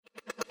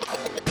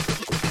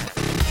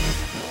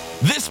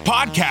This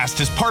podcast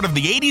is part of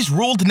the 80s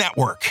Ruled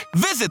Network.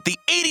 Visit the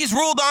 80s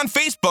Ruled on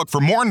Facebook for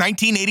more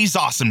 1980s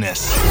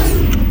awesomeness.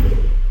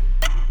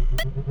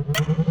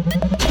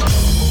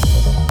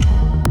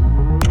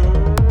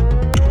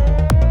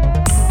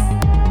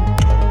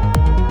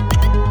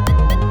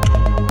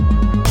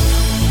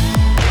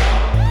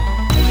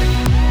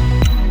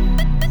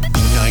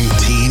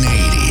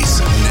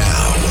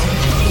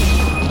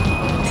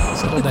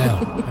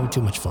 Down. Having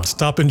too much fun.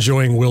 Stop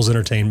enjoying Will's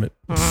entertainment.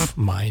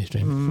 My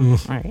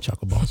entertainment. All right.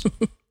 Chuckle balls.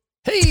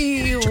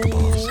 Hey,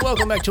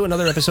 welcome back to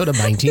another episode of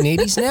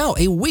 1980s Now,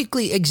 a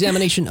weekly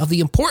examination of the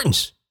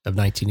importance of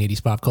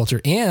 1980s pop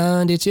culture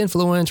and its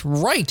influence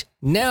right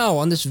now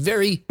on this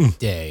very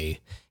day.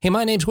 Hey,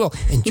 my name's Will,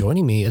 and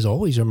joining me as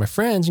always are my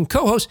friends and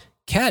co-hosts,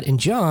 Kat and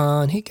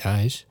John. Hey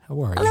guys,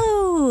 how are you?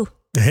 Hello.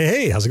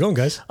 Hey, how's it going,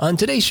 guys? On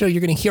today's show,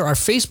 you're going to hear our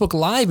Facebook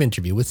Live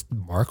interview with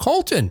Mark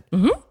Holton.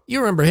 Mm-hmm.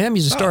 You remember him.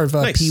 He's the star of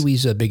nice.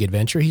 Pee-wee's Big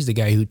Adventure. He's the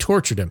guy who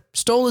tortured him,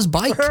 stole his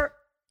bike.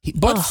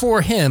 But for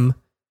him,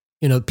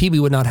 Pee-wee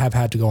would not have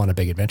had to go on a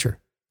big adventure.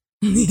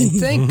 And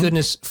thank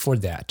goodness for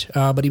that.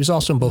 But he was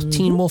also in both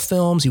Teen Wolf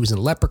films. He was in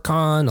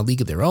Leprechaun, A League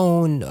of Their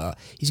Own.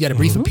 He's got a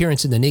brief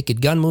appearance in the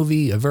Naked Gun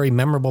movie, a very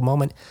memorable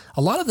moment.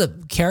 A lot of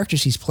the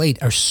characters he's played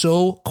are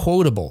so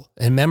quotable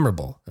and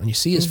memorable. When you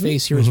see his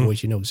face, hear his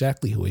voice, you know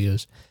exactly who he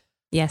is.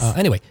 Yes.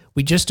 Anyway,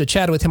 we just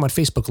chatted with him on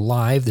Facebook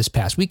Live this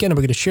past weekend, and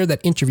we're going to share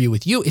that interview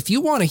with you. If you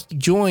want to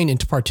join and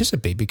to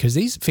participate, because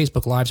these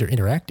Facebook Lives are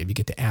interactive, you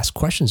get to ask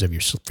questions of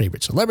your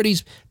favorite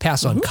celebrities,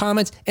 pass on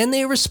comments, and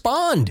they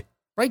respond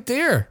right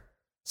there.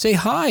 Say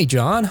hi,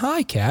 John.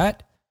 Hi,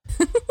 Kat.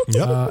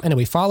 Yep.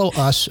 Anyway, follow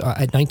us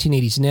at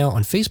 1980s Now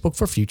on Facebook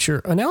for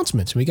future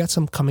announcements. We got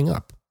some coming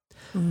up.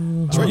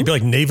 That's right. You'd be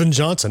like Navin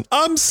Johnson.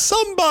 I'm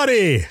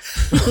somebody.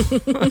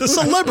 The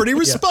celebrity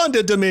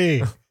responded to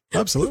me.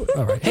 Absolutely.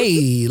 All right.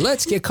 Hey,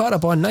 let's get caught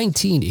up on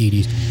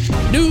 1980s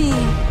news.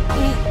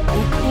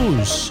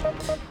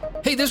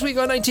 Hey, this week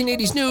on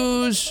 1980s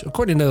news,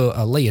 according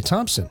to Leah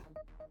Thompson.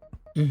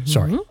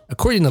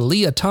 According to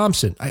Leah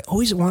Thompson, I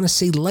always want to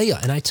say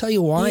Leia, and I tell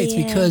you why. It's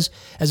because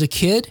as a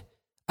kid,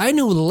 I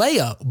knew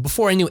Leia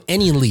before I knew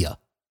any Leah.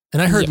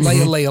 And I heard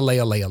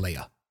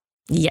Leia.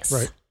 Yes.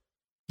 Right.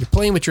 You're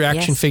playing with your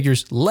action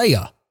figures.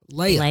 Leia.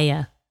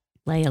 Leia.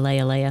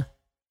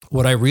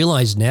 What I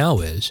realize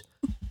now is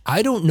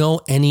I don't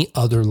know any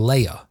other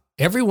Leia.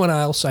 Everyone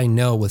else I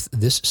know with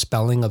this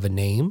spelling of a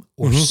name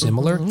or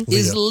similar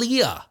is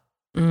Leah.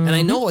 And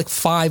I know like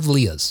 5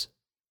 Leahs.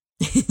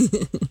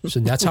 So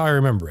that's how I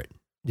remember it.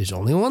 There's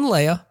only one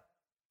Leia.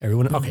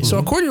 Everyone. Okay, so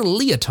according to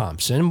Leah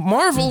Thompson,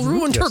 Marvel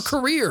ruined her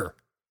career,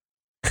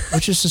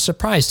 which is a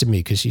surprise to me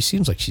because she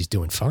seems like she's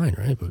doing fine,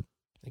 right? But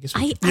I guess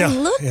I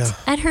looked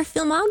at her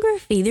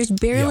filmography. There's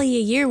barely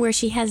a year where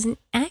she hasn't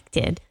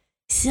acted.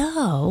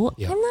 So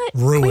I'm not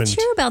quite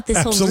sure about this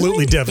whole absolutely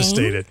ruined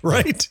devastated, thing.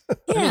 right?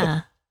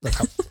 Yeah.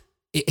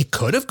 It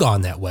could have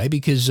gone that way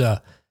because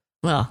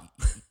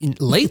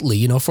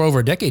lately, for over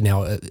a decade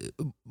now,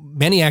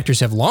 many actors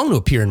have longed to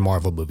appear in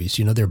Marvel movies.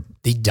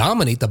 They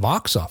dominate the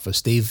box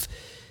office. They've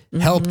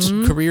helped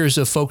careers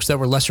of folks that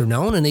were lesser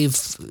known, and they've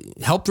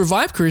helped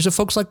revive careers of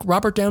folks like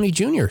Robert Downey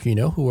Jr.,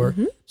 who are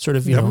sort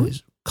of,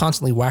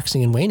 constantly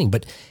waxing and waning.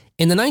 But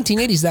in the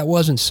 1980s, that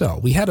wasn't so.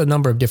 We had a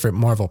number of different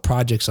Marvel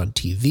projects on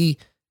TV. A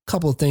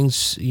couple of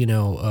things,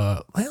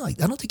 I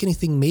don't think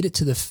anything made it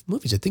to the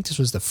movies. I think this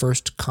was the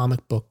first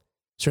comic book,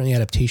 certainly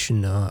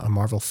adaptation, a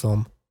Marvel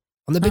film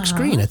on the big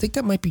screen. I think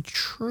that might be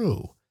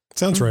true.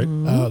 Sounds right.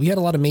 We had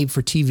a lot of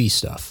made-for-TV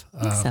stuff.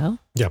 I think so.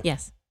 Yeah.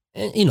 Yes.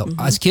 And,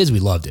 as kids,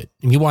 we loved it.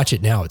 And you watch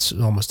it now, it's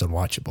almost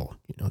unwatchable.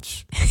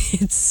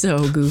 It's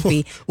so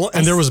goofy. Well,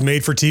 and there was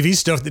made-for-TV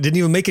stuff that didn't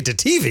even make it to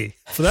TV,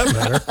 for that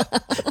matter.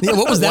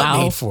 What was that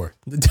made for?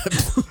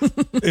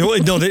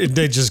 No,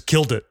 they just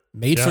killed it.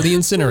 Made for the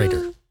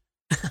incinerator.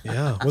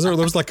 Yeah. There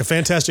was like a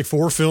Fantastic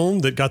Four film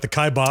that got the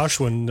kibosh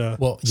when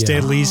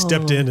Stan Lee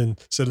stepped in and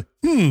said,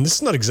 this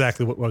is not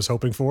exactly what I was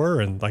hoping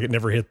for. And like it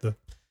never hit the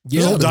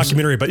whole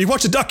documentary. But you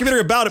watch a documentary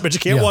about it, but you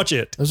can't watch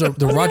it. Those are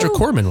the Roger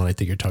Corman one I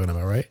think you're talking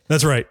about, right?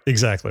 That's right.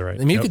 Exactly right.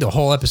 I mean, you could do a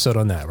whole episode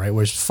on that, right?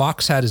 Whereas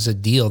Fox had as a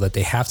deal that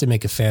they have to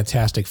make a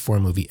Fantastic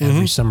Four movie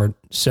every summer,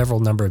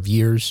 several number of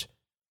years.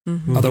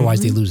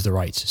 Otherwise, they lose the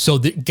rights. So,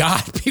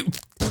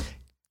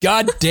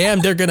 God damn,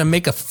 they're going to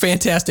make a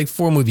Fantastic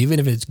Four movie, even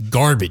if it's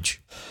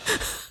garbage.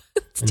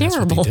 It's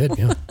terrible. That's what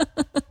they did,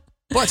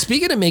 But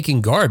speaking of making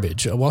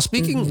garbage, while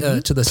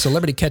speaking to the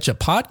Celebrity Catch-Up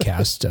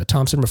podcast,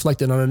 Thompson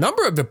reflected on a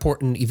number of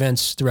important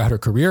events throughout her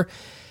career.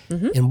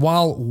 And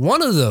while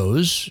one of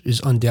those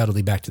is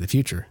undoubtedly Back to the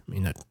Future, I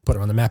mean, that put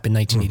her on the map in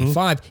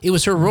 1985, it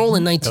was her role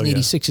in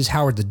 1986's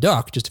Howard the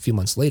Duck, just a few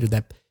months later,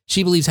 that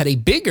she believes had a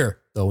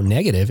bigger, though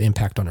negative,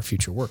 impact on her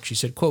future work. She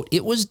said, quote,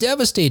 "It was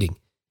devastating.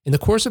 In the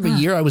course of a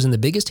year, I was in the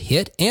biggest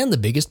hit and the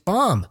biggest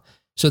bomb.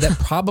 So that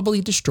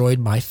probably destroyed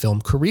my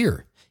film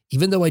career.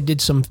 Even though I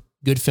did some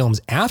good films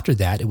after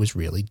that, it was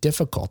really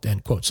difficult,"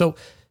 end quote. So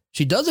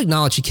she does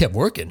acknowledge she kept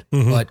working,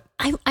 but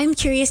I'm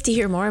curious to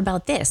hear more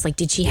about this. Like,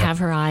 did she have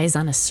her eyes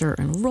on a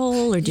certain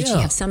role, or did she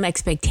have some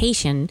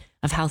expectation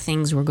of how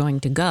things were going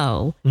to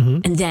go,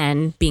 and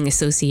then being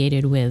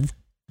associated with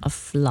a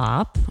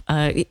flop.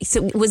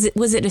 So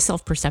was it a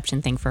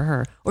self-perception thing for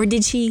her, or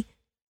did she?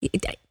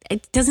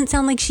 It doesn't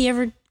sound like she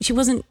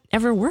wasn't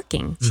ever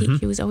working.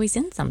 She was always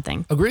in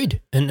something.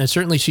 Agreed. And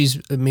certainly she's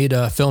made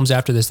films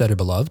after this that are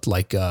beloved,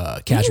 like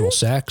Casual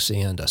Sex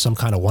and Some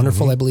Kind of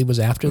Wonderful, I believe was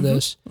after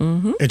this.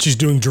 And she's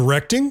doing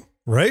directing,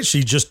 right?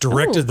 She just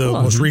directed the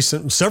most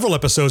recent, several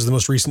episodes of the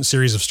most recent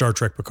series of Star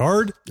Trek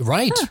Picard.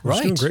 Right, right.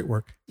 She's doing great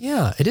work.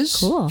 Yeah, it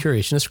is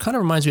curious. And this kind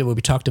of reminds me of what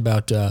we talked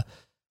about.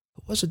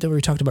 What was it that we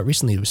talked about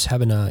recently? It was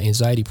having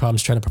anxiety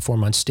problems trying to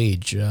perform on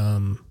stage. With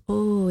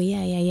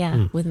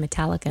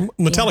Metallica.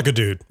 Metallica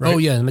dude, right? Oh,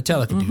 yeah, the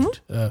Metallica dude.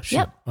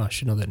 I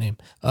should know that name.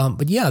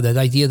 But yeah, that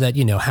idea that,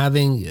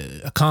 having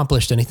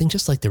accomplished anything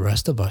just like the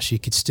rest of us, you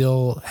could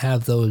still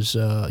have those,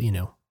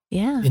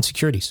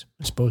 insecurities,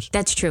 I suppose.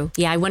 That's true.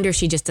 Yeah, I wonder if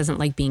she just doesn't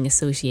like being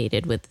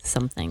associated with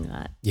something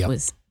that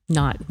was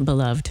not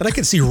beloved. And I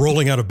could see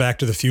rolling out of Back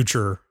to the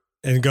Future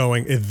and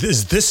going,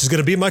 this is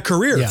going to be my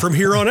career from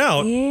here on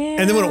out. Yeah.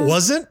 And then when it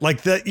wasn't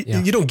like that,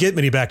 you don't get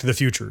many Back to the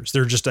Futures.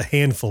 There are just a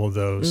handful of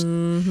those,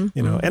 and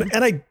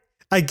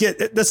I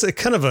get that's a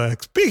kind of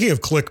speaking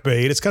of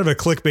clickbait, it's kind of a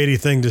clickbaity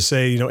thing to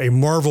say, a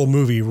Marvel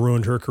movie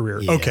ruined her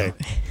career. Yeah. Okay.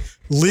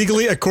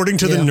 Legally, according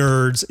to the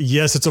nerds,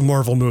 yes, it's a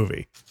Marvel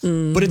movie,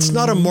 but it's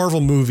not a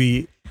Marvel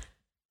movie.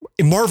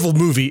 A Marvel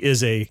movie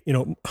is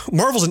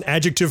Marvel's an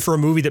adjective for a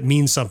movie that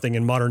means something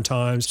in modern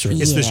times. Sure.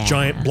 It's this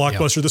giant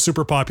blockbuster that's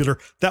super popular.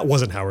 That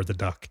wasn't Howard the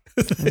Duck.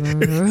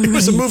 It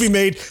was a movie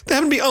made that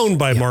happened to be owned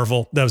by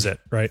Marvel. That was it,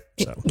 right?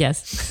 So.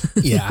 Yes.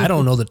 Yeah, I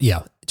don't know that.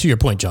 Yeah, to your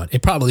point, John,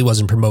 it probably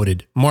wasn't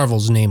promoted.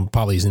 Marvel's name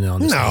probably isn't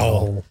on this.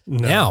 No.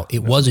 Now,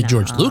 it was a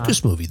George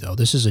Lucas movie, though.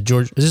 This is a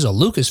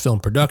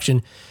Lucasfilm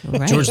production.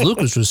 Right. George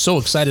Lucas was so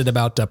excited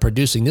about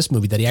producing this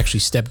movie that he actually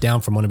stepped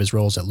down from one of his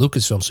roles at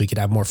Lucasfilm so he could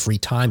have more free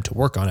time to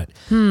work on it.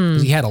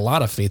 Because he had a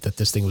lot of faith that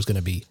this thing was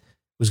going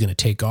to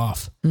take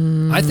off.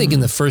 I think in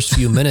the first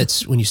few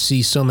minutes, when you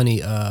see so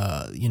many,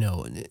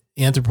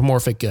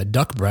 anthropomorphic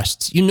duck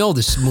breasts,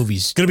 this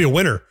movie's going to be a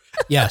winner.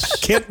 Yes.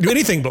 Can't do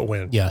anything but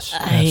win. Yes,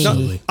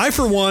 absolutely. I,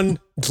 for one,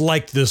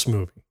 liked this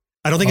movie.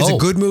 I don't think it's a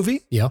good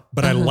movie,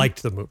 but I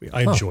liked the movie.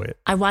 I enjoy it.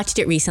 I watched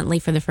it recently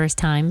for the first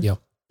time,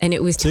 and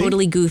it was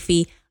totally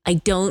goofy. I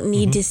don't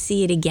need to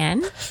see it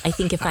again. I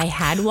think if I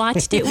had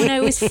watched it when I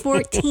was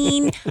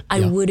 14,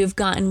 I would have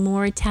gotten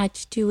more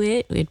attached to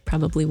it. It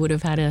probably would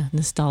have had a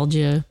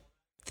nostalgia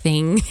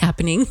thing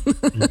happening.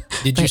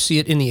 Did you see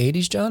it in the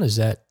 80s, John? Is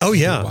that? Oh,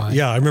 yeah.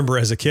 Yeah, I remember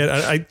as a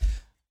kid.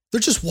 There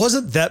just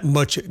wasn't that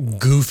much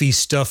goofy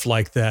stuff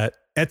like that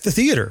at the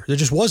theater. There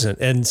just wasn't.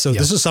 And so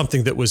this is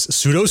something that was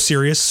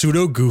pseudo-serious,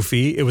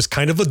 pseudo-goofy. It was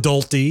kind of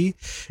adulty.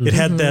 It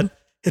had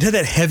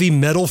that heavy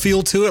metal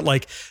feel to it.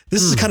 Like,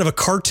 this is kind of a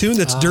cartoon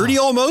that's dirty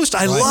almost.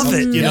 I love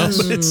it,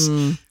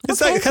 It's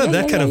that kind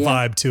of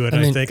vibe to it,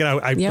 I think. And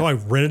I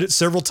rented it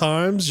several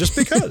times just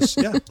because,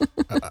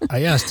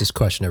 I ask this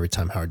question every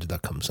time Howard the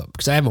Duck comes up,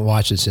 because I haven't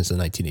watched it since the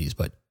 1980s,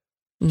 but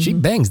she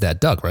bangs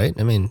that duck, right?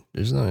 I mean,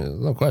 there's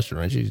no question,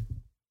 right?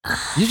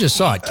 You just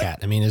saw it, Kat.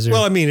 I mean, is there?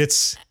 Well, I mean,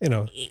 it's,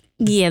 there's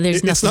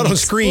it's not on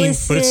screen,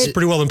 but it's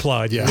pretty well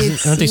implied. Yeah.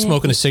 Aren't they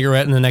smoking a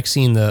cigarette in the next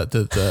scene? The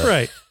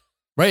right.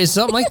 It's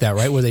something like that,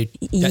 right? Where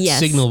that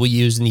signal we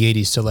used in the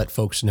 80s to let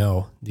folks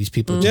know these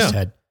people just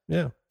had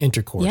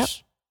intercourse. Yep.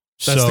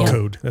 That's the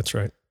code. That's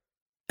right.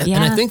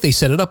 And I think they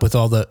set it up with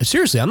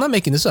seriously, I'm not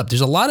making this up.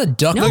 There's a lot of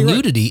duck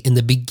nudity in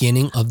the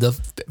beginning of the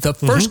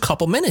first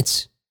couple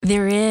minutes.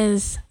 There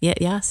is.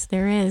 Yes,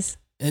 there is.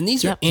 And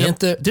these are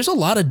there's a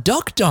lot of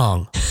duck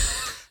dong.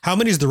 How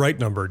many is the right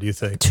number, do you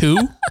think? 2?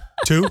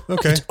 2?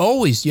 Okay. It's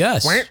always,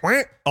 yes.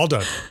 All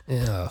done.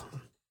 Yeah.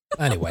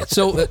 Anyway,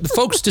 so the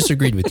folks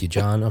disagreed with you,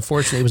 John.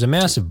 Unfortunately, it was a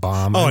massive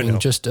bomb. I mean,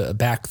 just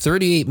back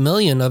 $38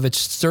 million of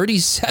its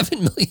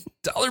 $37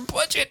 million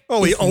budget.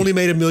 Oh, he only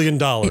made $1 million. It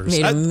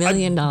made $1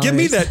 million. Give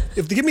me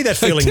that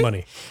feeling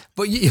money.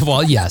 But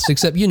yes,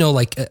 except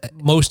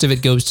most of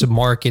it goes to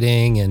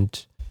marketing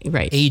and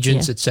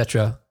agents,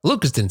 etc.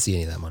 Lucas didn't see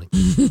any of that money,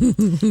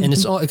 and it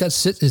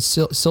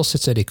still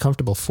sits at a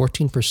comfortable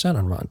 14%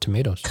 on Rotten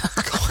Tomatoes.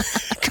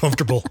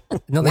 Comfortable.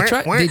 No,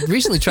 they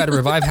recently tried to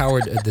revive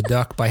Howard the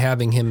Duck by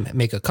having him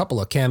make a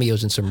couple of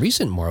cameos in some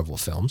recent Marvel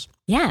films.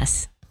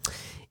 Yes.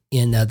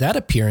 And that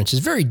appearance is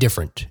very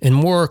different and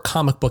more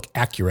comic book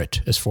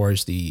accurate as far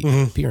as the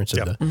appearance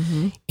of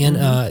the. And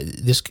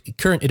this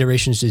current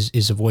iteration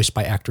is voiced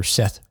by actor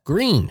Seth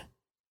Green.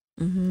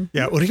 Mm-hmm.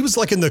 Yeah, well, he was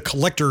like in the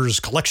collector's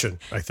collection,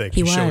 I think.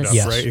 He showed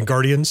up, right? In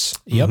Guardians.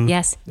 Yep. Mm-hmm.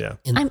 Yes. Yeah.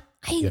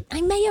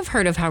 I may have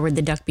heard of Howard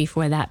the Duck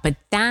before that, but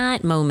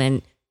that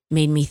moment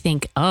made me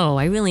think,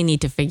 I really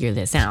need to figure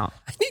this out.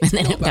 I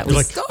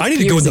need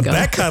to go in the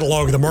back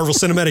catalog of the Marvel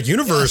Cinematic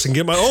Universe and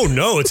get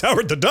it's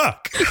Howard the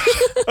Duck.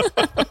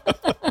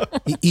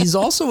 He's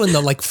also in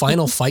the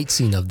final fight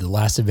scene of the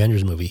last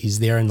Avengers movie. He's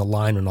there in the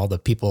line when all the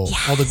people,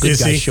 all the good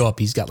guys show up.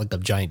 He's got a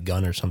giant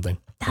gun or something.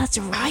 That's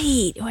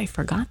right. I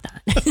forgot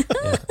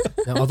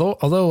that. Now,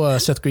 although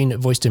Seth Green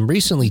voiced him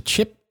recently,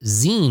 Chip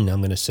Zien, I'm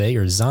going to say,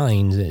 or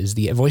Zine, is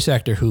the voice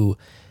actor who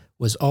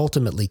was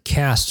ultimately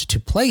cast to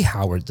play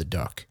Howard the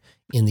Duck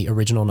in the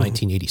original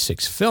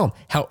 1986 film.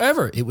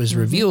 However, it was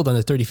revealed on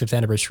the 35th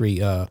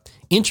anniversary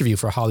interview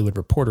for a Hollywood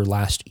Reporter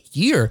last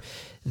year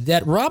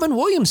that Robin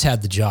Williams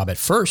had the job at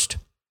first.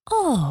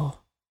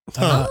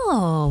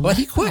 But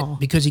he quit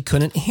because he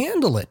couldn't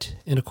handle it.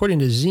 And according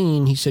to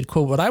Zine, he said,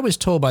 quote, "What I was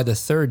told by the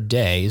third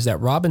day is that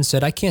Robin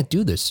said, I can't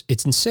do this.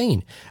 It's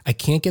insane. I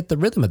can't get the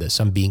rhythm of this.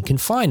 I'm being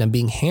confined. I'm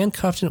being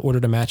handcuffed in order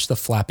to match the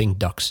flapping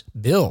duck's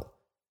bill."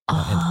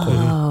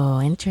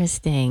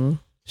 Interesting.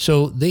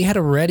 So they had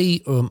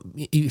already,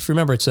 if you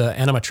remember, it's an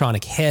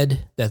animatronic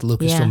head that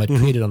Lucasfilm had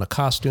created on a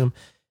costume.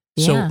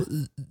 So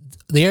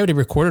they already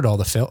recorded all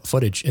the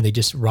footage,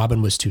 and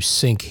Robin was to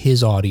sync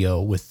his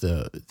audio with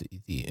the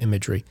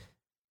imagery.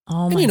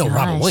 And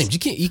Robin Williams, you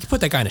can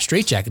put that guy in a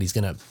straitjacket, he's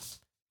going to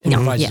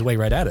improvise his way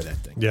right out of that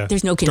thing. Yeah.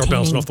 There's no containing. Start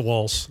bouncing off the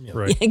walls. Yeah.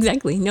 Right. Yeah,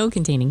 exactly. No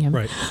containing him.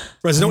 Right.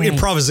 There's no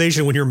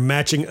improvisation when you're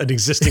matching an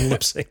existing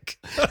lip sync.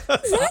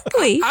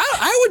 Exactly.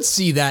 I would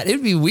see that.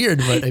 It'd be weird,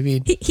 but I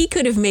mean, he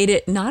could have made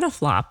it not a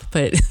flop,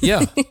 but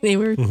they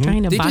were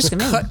trying to box him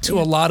in. They just cut to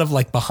a lot of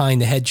like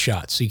behind the head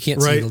shots, so you can't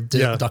see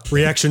the duck.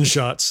 Reaction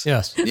shots.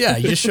 Yes. Yeah.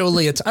 You just show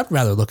Leah. I'd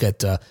rather look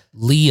at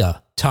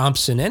Leah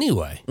Thompson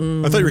anyway.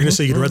 I thought you were going to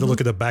say you'd rather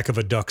look at the back of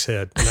a duck's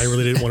head, and I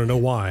really didn't want to know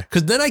why.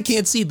 Because then I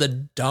can't see the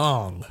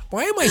dong.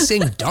 Why am I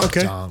saying duck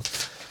dong?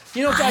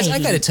 Guys, I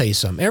got to tell you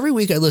something. Every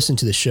week I listen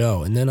to the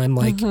show, and then I'm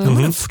like, I'm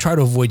going to try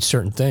to avoid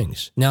certain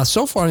things. Now,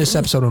 so far in this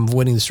episode, I'm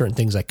avoiding the certain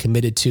things I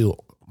committed to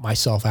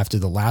myself after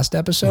the last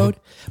episode.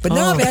 But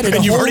now I've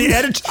added you've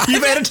added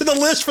to the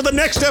list for the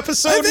next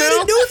episode. I've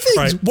added new things.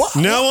 Right. What?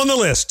 Now on the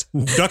list,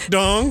 duck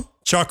dong,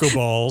 Choco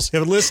Balls. You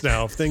have a list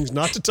now of things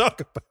not to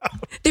talk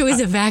about. There was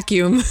a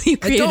vacuum. You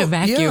created a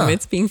vacuum. Yeah.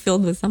 It's being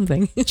filled with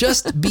something.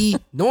 Just be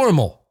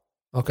normal.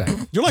 Okay.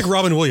 You're like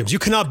Robin Williams. You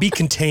cannot be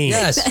contained.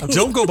 Yes.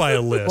 Don't go by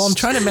a list. Well, I'm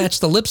trying to match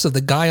the lips of the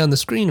guy on the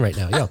screen right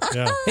now.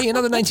 Yeah. Hey,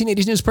 another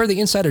 1980s news. Per the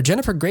Insider,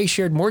 Jennifer Grey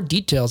shared more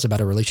details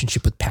about her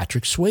relationship with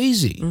Patrick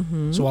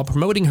Swayze. So while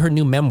promoting her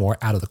new memoir,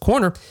 Out of the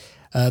Corner,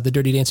 the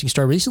Dirty Dancing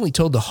star recently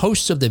told the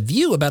hosts of The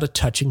View about a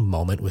touching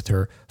moment with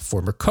her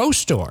former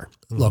co-star.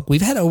 Look,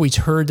 we've always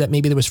heard that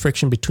maybe there was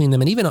friction between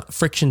them, and even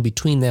friction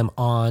between them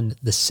on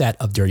the set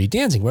of Dirty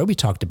Dancing, where we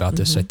talked about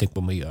this, I think,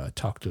 when we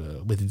talked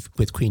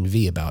with Queen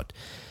V about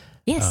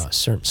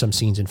some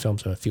scenes in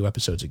films a few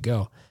episodes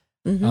ago.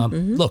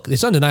 Look,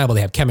 it's undeniable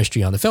they have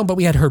chemistry on the film, but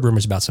we had heard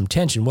rumors about some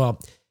tension. Well,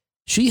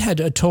 she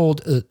had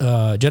told,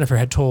 Jennifer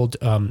had told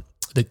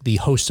the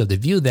host of The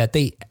View that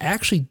they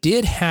actually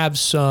did have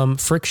some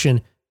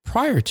friction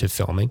prior to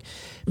filming,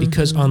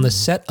 because on the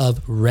set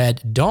of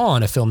Red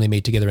Dawn, a film they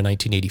made together in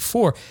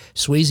 1984,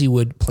 Swayze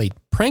would play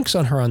pranks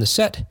on her on the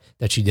set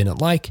that she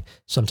didn't like.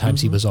 Sometimes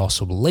he was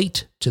also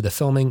late to the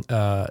filming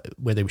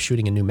where they were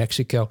shooting in New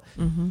Mexico,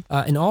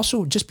 and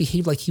also just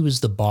behaved like he was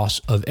the boss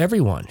of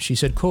everyone. She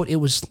said, quote, "It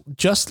was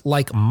just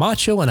like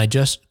macho and I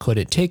just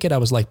couldn't take it. I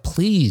was like,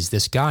 please,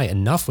 this guy,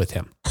 enough with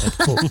him." End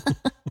quote.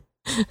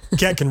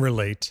 Cat can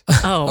relate.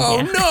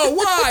 Oh no!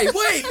 Why?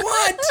 Wait,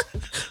 what?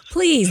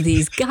 Please,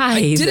 these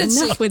guys.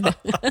 Enough with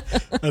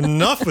that.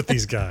 Enough with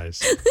these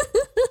guys.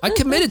 I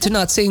committed to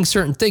not saying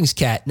certain things,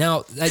 Kat.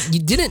 Now, you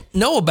didn't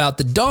know about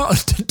the dog.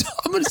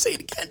 I'm going to say it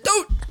again.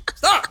 Don't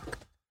stop.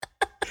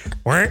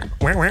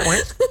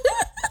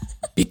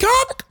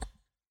 Peacock.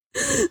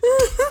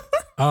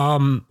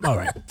 All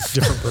right.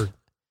 Different bird.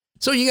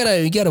 So you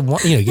gotta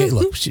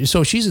look.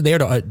 So she's there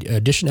to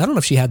audition. I don't know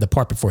if she had the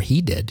part before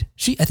he did.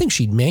 I think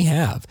she may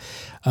have.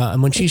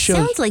 And when she showed,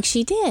 sounds like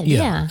she did.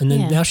 Yeah. And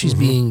then now she's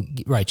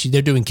being right.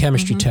 They're doing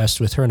chemistry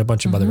tests with her and a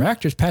bunch of other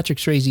actors. Patrick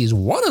Swayze is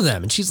one of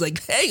them, and she's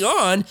like, "Hang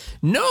on,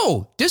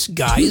 no, this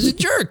guy is a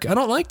jerk. I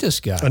don't like this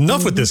guy.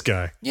 Enough with this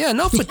guy." Yeah,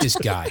 enough with this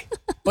guy.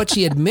 But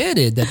she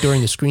admitted that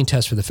during the screen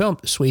test for the film,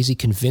 Swayze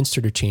convinced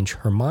her to change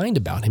her mind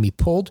about him.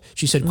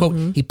 She said,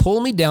 quote, "He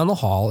pulled me down the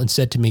hall and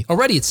said to me,"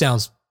 already it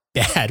sounds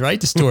bad, right?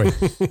 The story.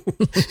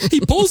 "He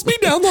pulls me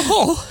down the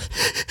hall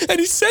and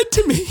he said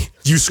to me,"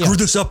 "You screw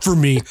this up for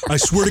me. I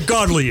swear to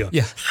God, Leah."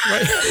 Yeah,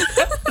 right.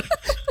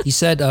 He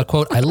said,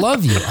 quote, I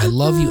love you,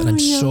 and I'm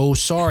so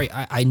sorry.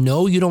 I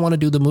know you don't want to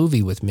do the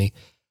movie with me."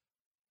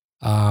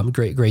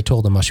 Gray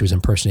told him while she was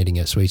impersonating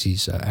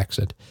Swayze's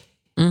accent.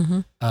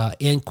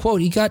 And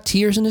quote, "He got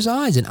tears in his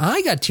eyes, and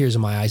I got tears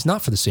in my eyes,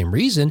 not for the same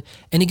reason.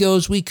 And he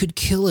goes, we could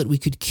kill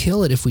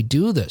it if we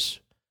do this."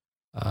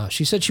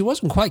 She said she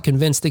wasn't quite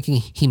convinced,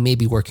 thinking he may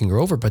be working her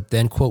over, but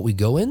then, quote, "We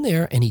go in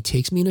there and he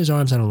takes me in his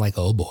arms and I'm like,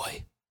 oh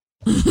boy."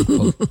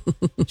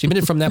 She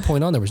admitted from that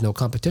point on there was no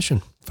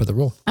competition for the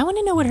role. I want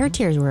to know what her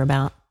tears were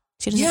about.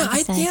 She doesn't have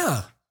to say.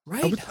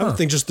 Right. I would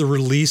think just the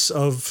release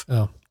of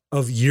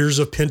years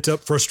of pent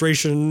up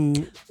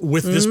frustration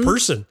with this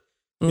person,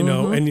 you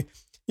know, and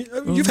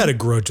you've had a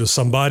grudge with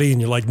somebody and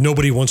you're like,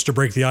 nobody wants to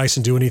break the ice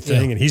and do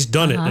anything. And he's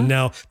done it. And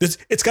now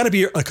it's got to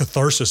be a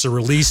catharsis, a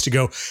release to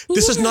go,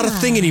 this is not a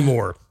thing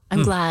anymore.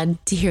 I'm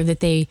glad to hear that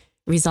they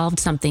resolved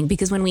something,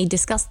 because when we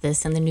discussed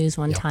this in the news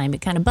one time,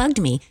 it kind of bugged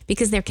me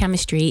because their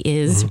chemistry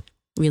is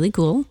really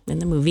cool in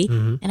the movie.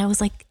 And I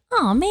was like,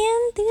 oh man,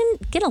 they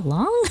didn't get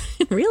along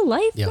in real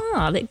life.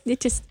 Oh, it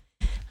just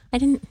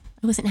I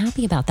wasn't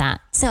happy about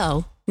that.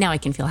 So now I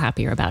can feel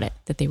happier about it,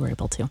 that they were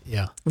able to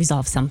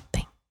resolve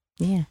something.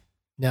 Yeah.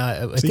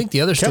 Now, I think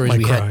the other stories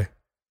we had,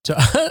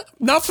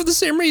 not for the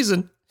same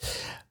reason.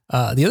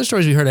 The other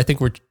stories we heard, I think,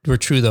 were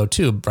true, though,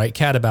 too. Right,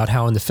 Kat, about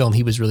how in the film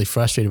he was really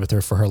frustrated with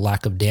her for her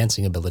lack of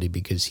dancing ability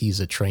because he's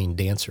a trained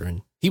dancer.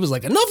 And he was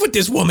like, enough with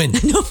this woman.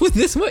 Enough with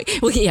this woman.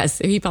 Well, yes,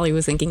 he probably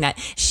was thinking that.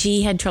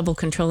 She had trouble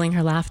controlling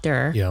her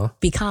laughter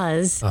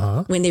because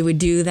when they would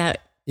do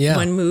that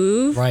one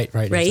move, right,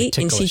 like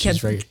and she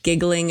kept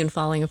giggling and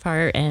falling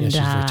apart. And she's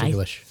very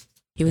ticklish.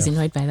 He was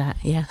annoyed by that.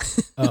 Yeah.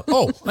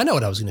 I know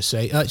what I was going to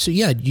say.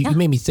 You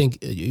made me think,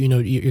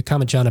 your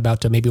comment, John,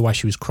 about maybe why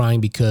she was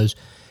crying because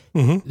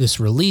this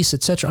release,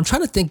 etc. I'm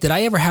trying to think, did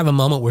I ever have a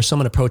moment where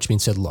someone approached me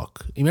and said,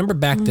 look, you remember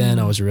back then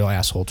I was a real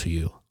asshole to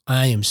you.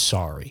 I am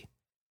sorry.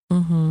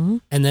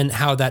 And then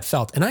how that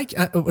felt. And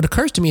what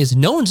occurs to me is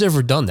no one's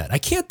ever done that. I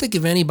can't think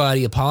of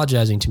anybody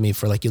apologizing to me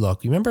for like, you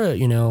remember,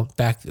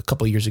 back a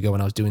couple of years ago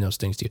when I was doing those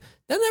things to you.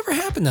 That never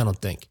happened, I don't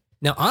think.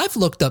 Now, I've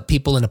looked up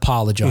people and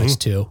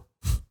apologized to.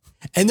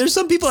 And there's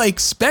some people I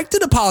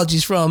expected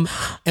apologies from.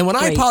 And when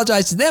I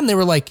apologized to them, they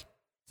were like,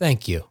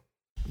 thank you.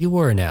 You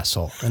were an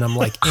asshole. And I'm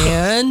like,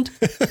 and?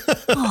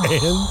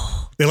 And?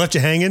 They left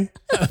you hanging?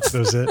 That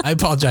was it. I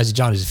apologized to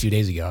John just a few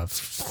days ago,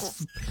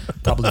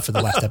 probably for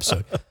the last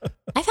episode.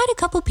 I've had a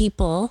couple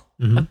people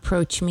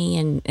approach me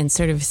and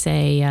sort of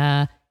say,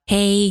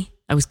 hey,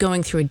 I was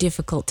going through a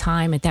difficult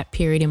time at that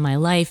period in my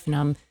life, and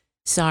I'm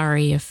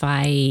sorry if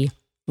I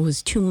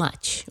was too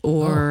much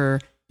or,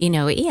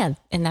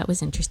 and that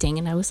was interesting.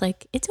 And I was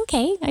like, it's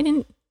okay. I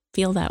didn't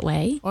feel that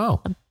way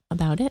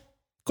about it.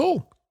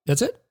 Cool.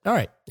 That's it? All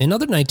right. In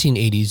other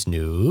 1980s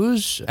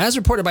news, as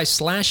reported by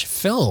Slash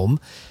Film,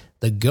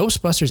 the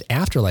Ghostbusters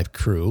Afterlife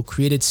crew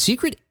created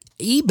secret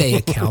eBay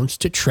accounts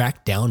to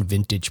track down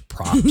vintage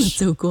props.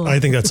 So cool. I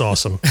think that's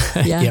awesome.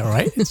 Yeah,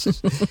 right?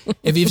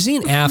 If you've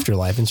seen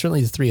Afterlife, and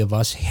certainly the three of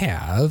us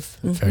have,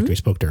 in fact, we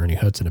spoke to Ernie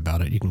Hudson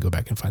about it. You can go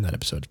back and find that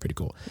episode. It's pretty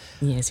cool.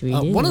 Yes, we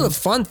did. One of the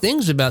fun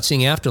things about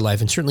seeing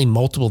Afterlife, and certainly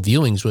multiple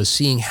viewings, was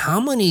seeing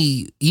how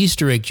many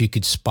Easter eggs you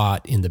could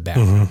spot in the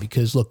background.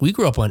 Because, look, we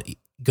grew up on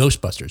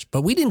Ghostbusters,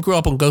 but we didn't grow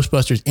up on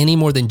Ghostbusters any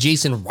more than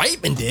Jason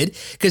Reitman did,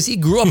 because he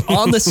grew up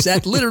on the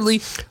set literally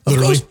of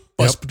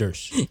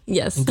Ghostbusters. Yep.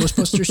 Yes. And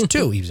Ghostbusters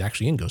 2. He was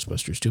actually in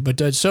Ghostbusters 2.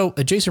 But so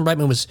Jason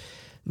Reitman was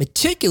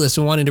meticulous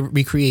in wanting to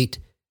recreate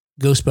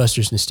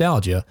Ghostbusters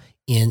nostalgia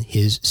in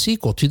his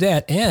sequel to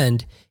that.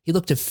 And he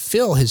looked to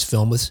fill his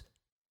film with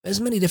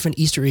as many different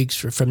Easter eggs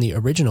from the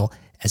original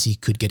as he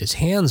could get his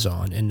hands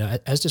on. And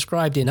as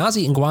described in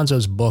Ozzy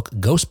Nguanzo's book,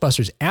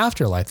 Ghostbusters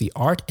Afterlife, The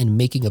Art and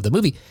Making of the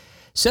Movie,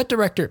 set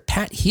director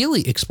Pat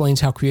Healy explains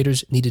how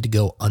creators needed to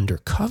go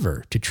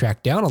undercover to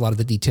track down a lot of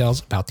the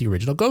details about the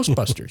original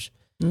Ghostbusters.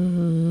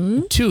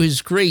 To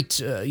his great,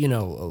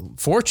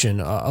 fortune,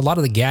 a lot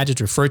of the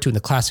gadgets referred to in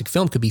the classic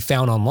film could be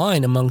found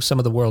online among some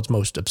of the world's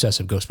most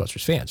obsessive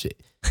Ghostbusters fans.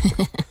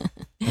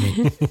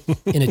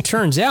 And it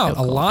turns out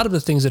a lot of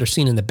the things that are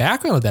seen in the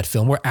background of that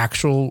film were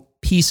actual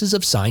pieces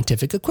of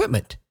scientific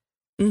equipment.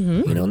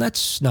 And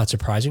that's not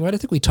surprising, right? I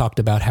think we talked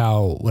about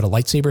what a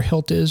lightsaber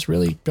hilt is,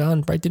 really,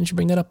 John, right? Didn't you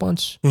bring that up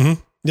once?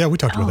 Yeah, we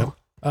talked about that.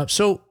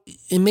 So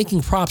in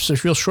making props, the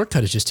real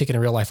shortcut is just taking a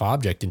real life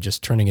object and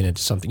just turning it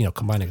into something,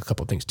 combining a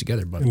couple of things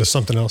together. Into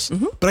something else.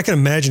 But I can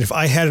imagine if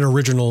I had an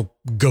original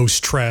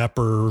ghost trap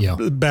or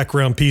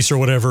background piece or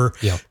whatever,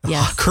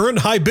 current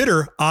high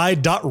bidder,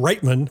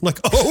 I.Reitman, I'm like,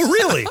 oh,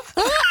 really?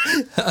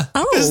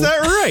 Is that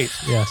right?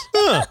 Yes.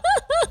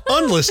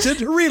 Unlisted,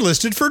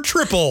 relisted for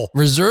triple.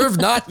 Reserve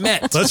not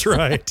met. That's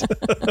right.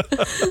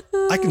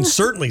 I can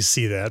certainly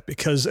see that,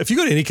 because if you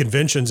go to any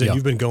conventions, and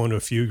you've been going to a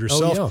few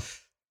yourself,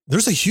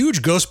 there's a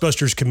huge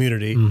Ghostbusters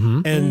community,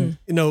 and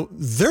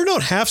they're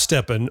not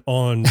half-stepping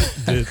on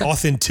the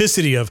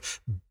authenticity of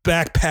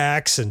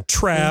backpacks and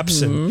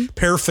traps and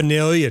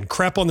paraphernalia and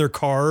crap on their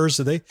cars.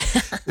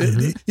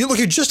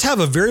 You just have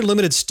a very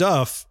limited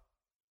stuff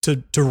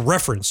to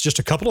reference, just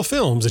a couple of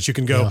films that you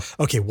can go,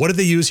 okay, what did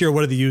they use here?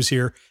 What did they use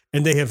here?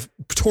 And they have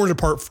torn it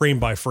apart frame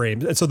by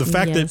frame. And so the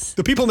fact that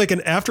the people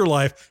making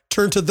Afterlife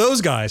turn to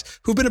those guys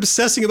who've been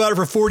obsessing about it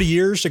for 40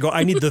 years to go,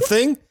 I need the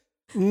thing.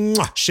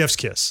 Mwah, chef's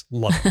kiss.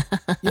 Love it.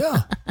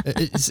 Yeah.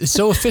 It's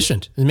so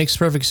efficient. It makes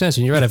perfect sense.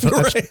 And you're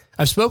right.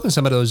 I've spoken to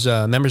some of those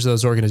members of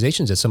those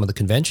organizations at some of the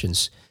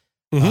conventions.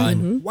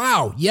 And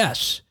wow,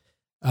 yes.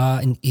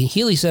 And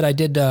Healy said, I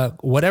did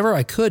whatever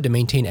I could to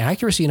maintain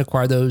accuracy and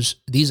acquire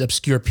these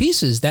obscure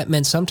pieces. That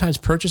meant sometimes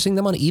purchasing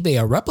them on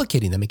eBay or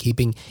replicating them and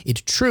keeping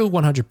it true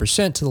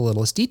 100% to the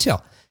littlest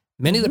detail.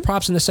 Many of the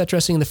props in the set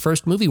dressing in the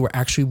first movie were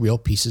actually real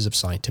pieces of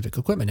scientific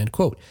equipment, end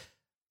quote.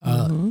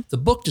 The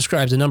book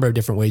describes a number of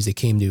different ways they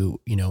came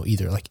to,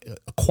 either like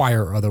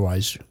acquire or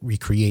otherwise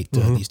recreate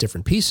these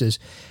different pieces,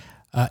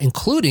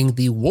 including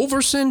the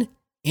Wolverson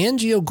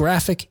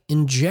angiographic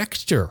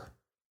injector.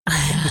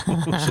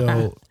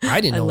 So I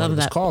didn't know what it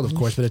was called, of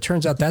course, but it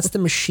turns out that's the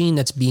machine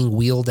that's being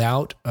wheeled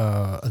out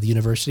of the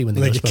university when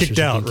they get kicked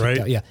out,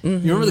 right? Yeah. You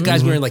remember the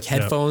guys wearing like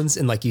headphones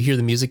and like you hear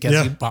the music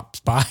as he pops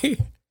by?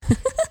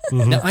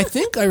 Now, I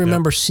think I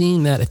remember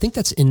seeing that. I think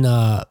that's in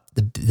the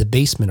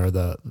basement or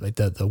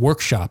the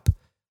workshop,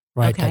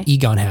 right? Okay. That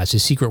Egon has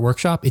his secret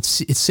workshop.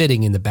 It's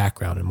sitting in the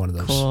background in one of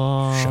those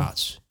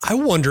shots. I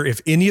wonder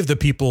if any of the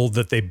people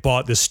that they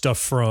bought this stuff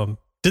from,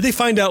 did they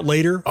find out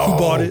later who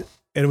bought it?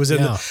 And it was in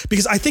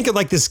because I think of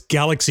like this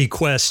Galaxy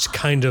Quest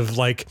kind of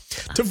like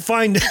to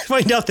find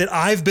out that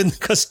I've been the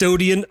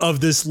custodian of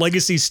this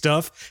legacy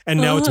stuff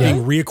and now it's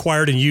being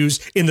reacquired and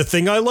used in the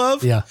thing I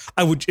love. Yeah.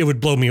 It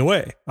would blow me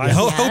away. I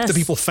hope that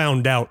people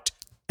found out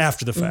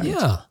after the fact.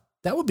 Yeah.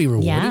 That would be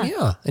rewarding.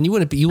 Yeah. And you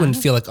wouldn't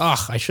feel like,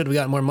 I should have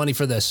gotten more money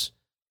for this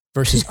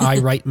versus I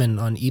Reitman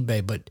on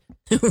eBay. But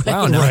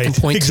wow, now I can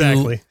point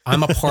to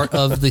I'm a part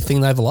of the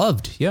thing that I've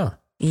loved. Yeah.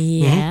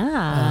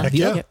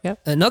 Yeah.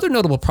 Another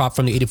notable prop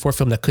from the 84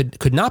 film that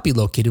could not be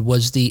located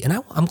was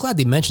I'm glad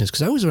they mentioned this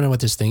because I always wonder what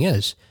this thing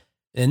is.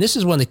 And this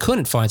is one they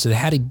couldn't find, so they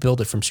had to build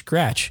it from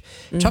scratch.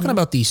 Talking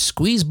about the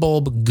squeeze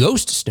bulb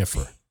ghost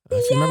sniffer.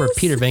 If you remember,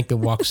 Peter Venkman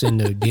walks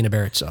into Dana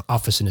Barrett's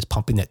office and is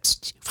pumping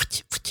that.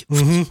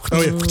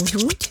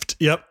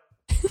 Yep.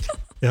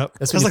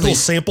 That's like a little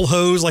sample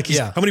hose, like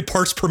how many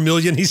parts per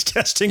million he's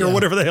testing or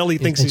whatever the hell he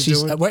thinks he's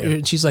doing.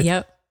 And she's like,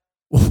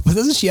 but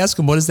doesn't she ask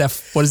him, what does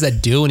that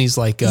do? And he's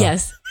like,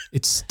 yes,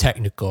 it's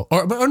technical.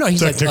 Or no, he's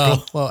technical.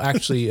 Like, well,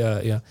 actually,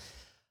 yeah.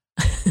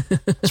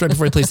 It's right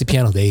before he plays the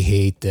piano. They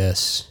hate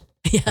this.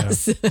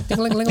 Yes.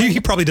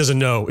 He probably doesn't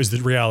know is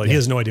the reality. He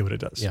has no idea what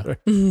it does. Yeah.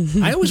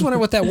 I always wonder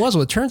what that was.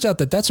 Well, it turns out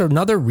that's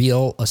another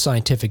real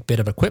scientific bit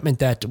of equipment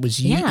that is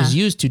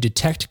used to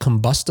detect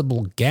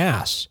combustible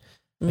gas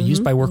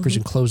used by workers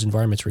in closed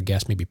environments where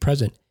gas may be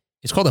present.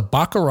 It's called a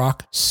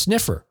Bacharach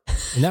sniffer.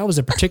 And that was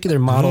a particular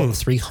model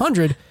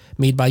 300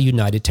 made by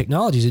United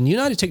Technologies. And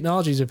United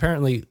Technologies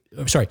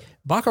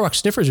Bacharach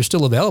sniffers are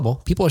still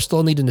available. People are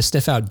still needing to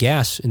sniff out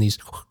gas in these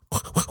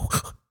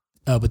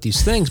with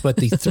these things, but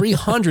the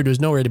 300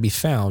 was nowhere to be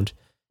found.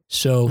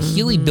 So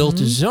Healy built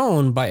his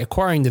own by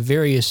acquiring the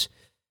various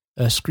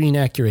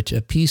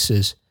screen-accurate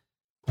pieces,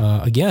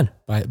 again,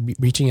 by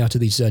reaching out to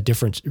these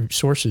different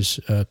sources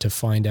to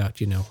find out,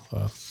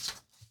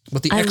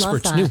 what the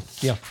experts knew.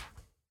 Yeah.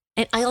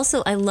 And I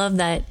love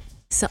that.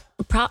 So,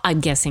 I'm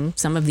guessing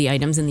some of the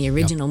items in the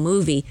original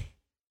movie,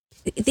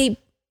 they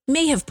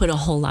may have put a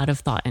whole lot of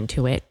thought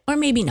into it, or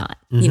maybe not.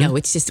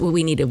 It's just,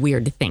 we need a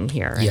weird thing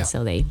here. And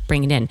so they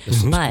bring it in.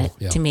 But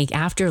to make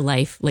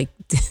Afterlife, like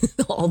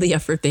all the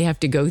effort they have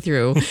to go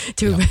through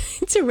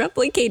to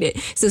replicate it.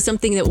 So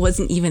something that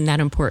wasn't even that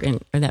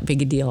important or that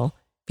big a deal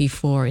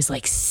before is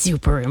like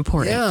super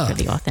important for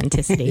the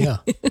authenticity.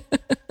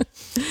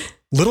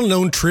 Little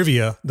known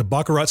trivia, the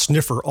Baccarat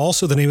sniffer,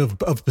 also the name of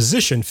a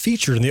position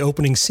featured in the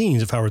opening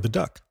scenes of Howard the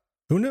Duck.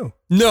 Who knew?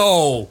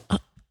 No.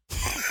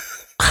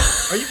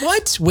 Are you,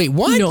 what? Wait,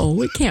 what?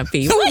 No, it can't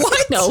be.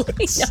 What? No.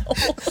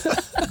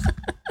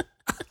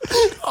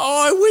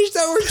 I wish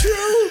that were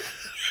true.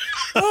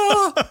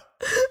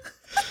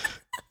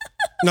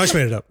 No, I just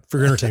made it up for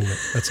your entertainment.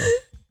 That's all.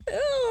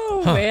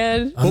 Oh,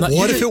 man. But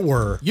what if it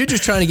were? You're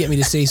just trying to get me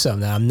to say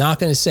something that I'm not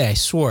going to say. I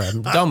swear.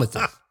 I'm done with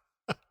it.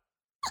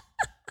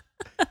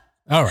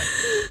 All right.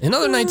 In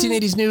other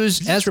 1980s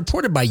news, as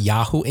reported by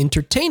Yahoo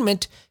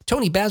Entertainment,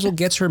 Toni Basil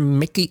gets her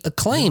Mickey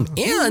acclaim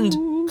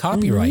and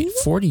copyright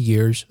 40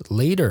 years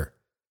later.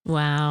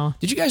 Wow.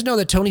 Did you guys know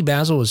that Toni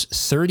Basil was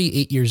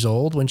 38 years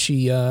old when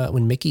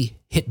when Mickey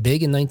hit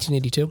big in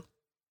 1982?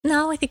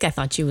 No, I think I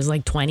thought she was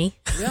like 20.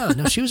 Yeah,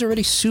 no, she was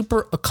already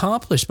super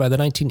accomplished by the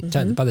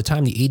by the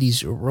time the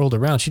 80s rolled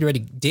around. She'd already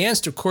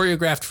danced or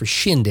choreographed for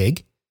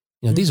Shindig.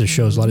 These are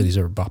shows, a lot of these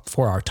are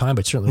before our time,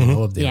 but certainly we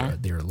know of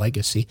their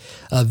legacy.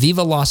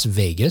 Viva Las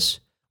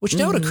Vegas, which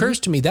now it occurs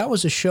to me, that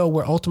was a show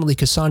where ultimately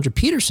Cassandra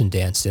Peterson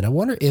danced in. I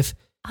wonder if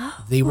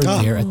they were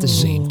there at the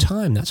same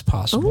time. That's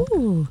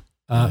possible.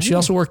 She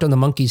also worked on the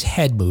Monkey's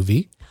Head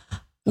movie.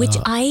 Which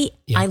I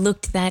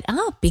looked that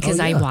up because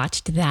I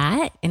watched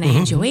that and I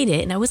enjoyed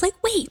it. And I was like,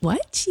 wait,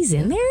 what? She's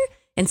in there?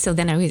 And so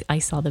then I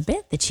saw the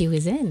bit that she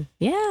was in.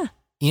 Yeah.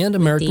 And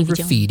American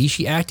Graffiti.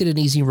 She acted in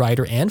Easy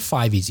Rider and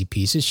 5 Easy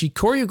Pieces. She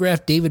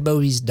choreographed David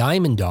Bowie's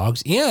Diamond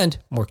Dogs and,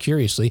 more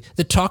curiously,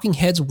 the Talking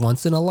Heads'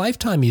 Once in a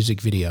Lifetime music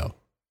video.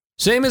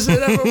 Same as it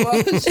ever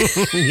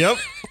was. Yep.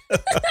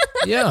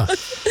 Yeah.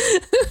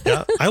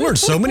 I learned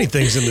so many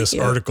things in this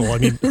article. I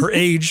mean, her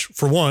age,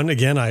 for one,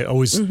 again,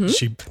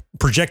 she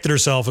projected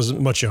herself as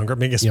much younger. I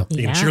mean, I guess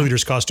being a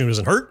cheerleader's costume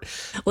doesn't hurt.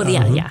 Well,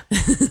 yeah.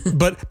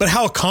 But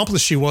how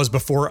accomplished she was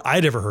before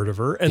I'd ever heard of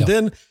her. And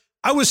then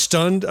I was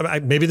stunned.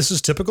 Maybe this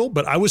is typical,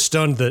 but I was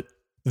stunned that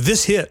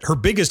this hit, her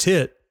biggest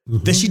hit,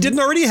 that she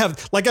didn't already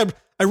have. Like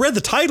I read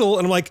the title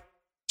and I'm like,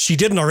 she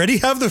didn't already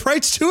have the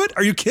rights to it?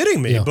 Are you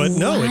kidding me? Yeah. But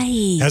no,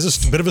 it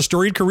has a bit of a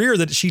storied career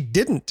that she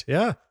didn't.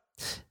 Yeah.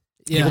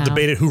 People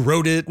debated who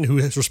wrote it and who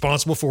is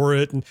responsible for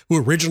it and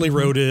who originally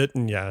wrote it.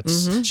 And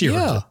she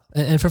earned it.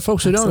 And for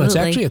folks who don't know, it's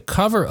actually a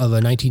cover of a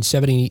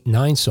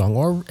 1979 song,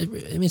 or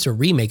it's a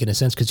remake in a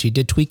sense because she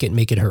did tweak it and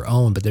make it her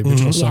own. But the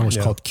original song was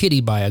called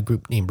Kitty by a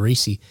group named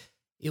Racy.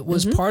 It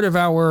was part of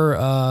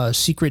our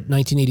secret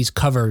 1980s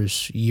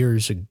covers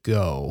years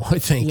ago, I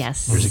think.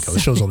 Yes. Years ago. The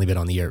show's only been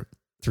on the air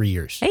 3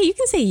 years. Hey, you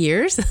can say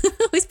years.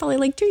 It was probably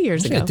like 2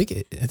 years ago. I think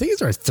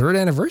it's our third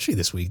anniversary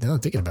this week. Now I'm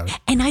thinking about it.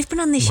 And I've been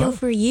on the show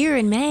for a year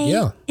in May.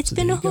 Yeah. It's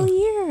been a whole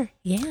year.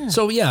 Yeah.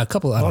 So yeah, a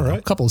couple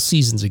of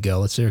seasons ago,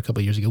 let's say a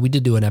couple of years ago, we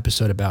did do an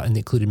episode about and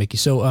included Mickey.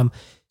 So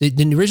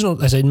the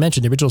original, as I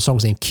mentioned, the original song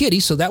was named Kitty,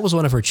 so that was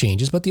one of her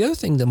changes. But the other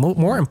thing that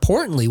more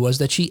importantly was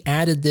that she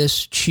added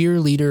this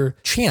cheerleader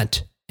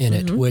chant in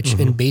it, which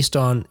and based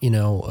on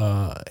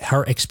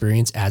her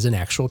experience as an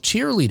actual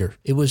cheerleader,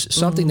 it was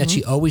something that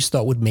she always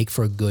thought would make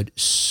for a good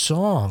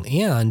song.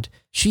 And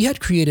she had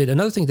created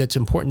another thing that's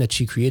important that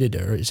she created,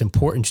 or is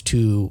important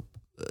to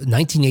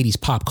 1980s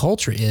pop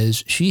culture,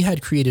 is she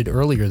had created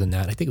earlier than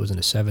that, I think it was in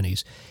the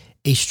 70s,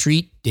 a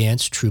street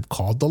dance troupe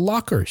called the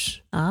Lockers,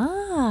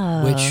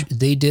 which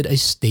they did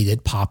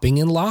popping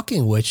and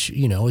locking, which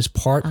is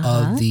part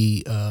of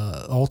the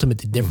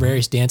the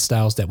various dance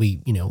styles that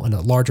we in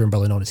a larger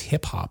umbrella known as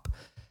hip hop.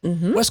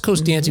 West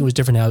Coast dancing was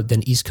different now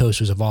than East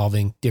Coast was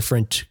evolving.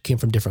 Came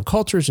from different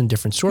cultures and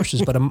different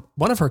sources. But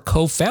one of her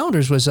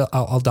co-founders was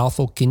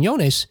Adolfo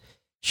Quiñones,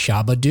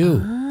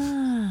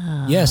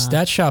 Shabba-Doo. Yes,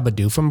 that's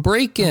Shabba-Doo from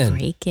Breakin'.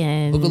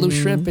 Boogaloo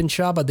Shrimp and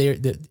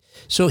Shabba.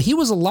 So he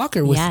was a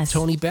locker with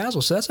Tony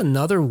Basil. So that's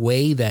another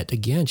way that,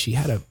 again, she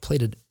had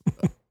played it.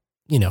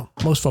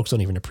 Most folks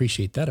don't even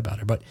appreciate that about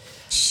her. But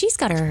she's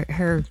got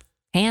her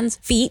hands,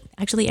 feet,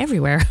 actually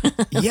everywhere.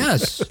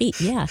 Yes. Feet,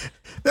 yeah.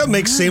 That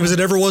makes Same As It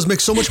Ever Was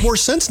makes so much more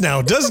sense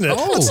now, doesn't it?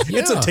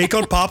 It's a take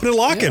on popping and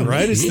locking,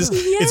 right?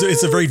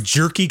 It's a very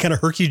jerky, kind of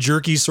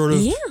herky-jerky sort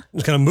of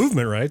kind of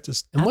movement, right?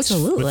 And what's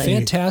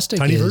fantastic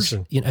tiny is,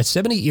 version. At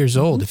 78 years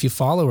old, if you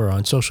follow her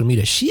on social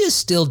media, she is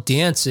still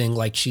dancing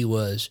like she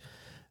was...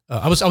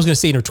 I was going to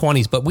say in her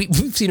 20s, but we've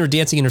seen her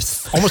dancing in her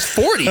almost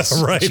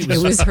 40s. Right.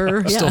 It was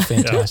her. Still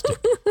fantastic.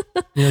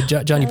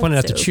 John, you pointed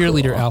out the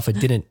cheerleader outfit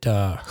didn't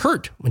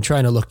hurt when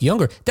trying to look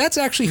younger. That's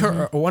actually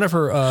one of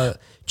her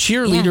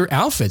cheerleader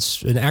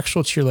outfits, an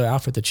actual cheerleader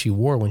outfit that she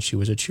wore when she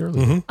was a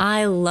cheerleader.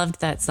 I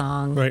loved that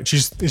song. Right.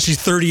 She's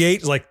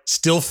 38, like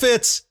still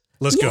fits.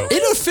 Let's go.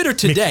 It'll fit her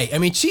today. I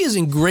mean, she is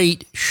in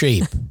great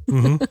shape.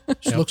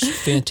 She looks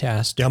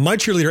fantastic. Yeah, my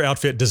cheerleader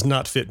outfit does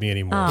not fit me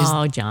anymore.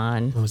 Oh,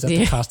 John. Was that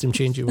the costume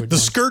change you were doing? The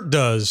skirt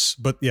does,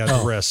 but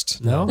the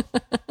rest. No?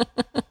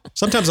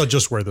 Sometimes I'll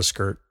just wear the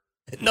skirt.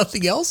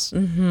 Nothing else?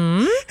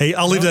 Hey,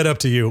 I'll leave that up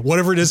to you.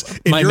 Whatever it is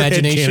in your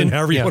imagination,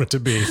 however you want it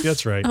to be.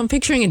 That's right. I'm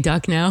picturing a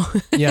duck now.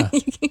 Yeah.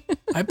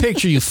 I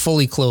picture you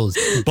fully clothed.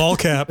 Ball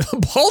cap.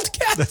 Bald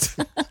cap?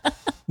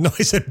 No,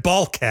 I said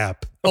ball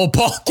cap. Oh,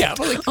 bald cap.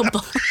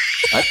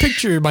 I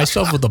picture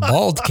myself with a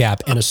bald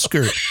cap and a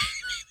skirt.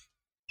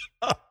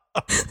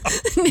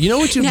 You know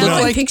what you look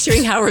like? I'm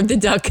picturing Howard the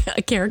Duck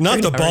character.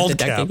 Not the bald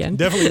cap. Again.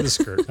 Definitely the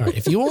skirt. All right,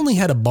 if you only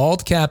had a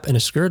bald cap and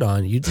a skirt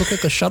on, you'd look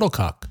like a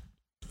shuttlecock.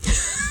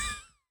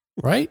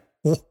 Right?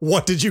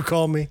 What did you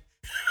call me?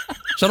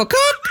 Shuttlecock?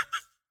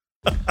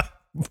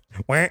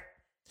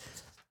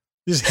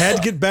 You just had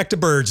to get back to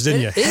birds,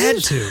 didn't you? Had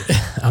to.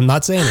 I'm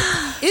not saying it.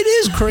 It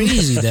is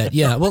crazy that,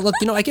 well, look,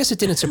 I guess it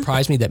didn't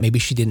surprise me that maybe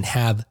she didn't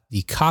have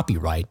the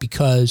copyright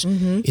because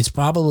it's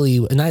probably,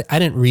 and I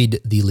didn't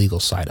read the legal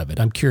side of it.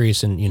 I'm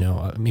curious and,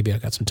 maybe I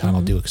got some time,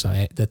 I'll do it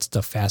because that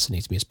stuff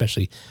fascinates me,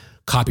 especially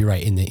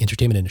copyright in the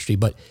entertainment industry.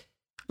 But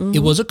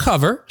it was a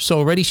cover. So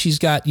already she's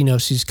got,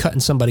 she's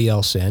cutting somebody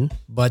else in.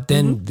 But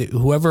then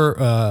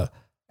whoever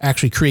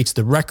actually creates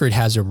the record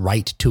has a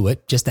right to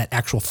it. Just that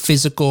actual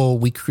physical,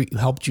 we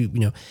helped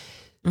you,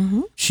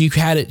 she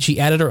had it,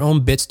 she added her own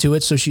bits to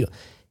it. So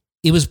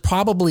it was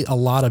probably a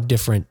lot of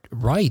different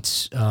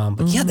rights. But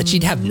that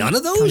she'd have none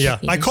of those. Yeah.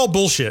 I call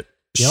bullshit.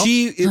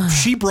 Yep.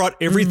 She brought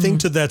everything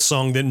to that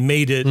song that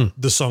made it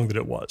the song that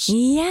it was.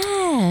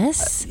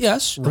 Yes.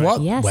 Yes.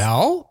 Right.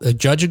 Well, the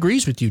judge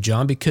agrees with you,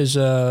 John, because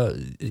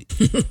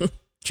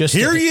just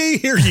hear ye.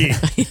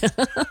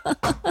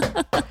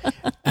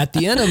 At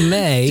the end of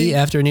May,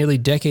 after a nearly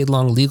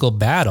decade-long legal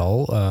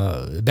battle,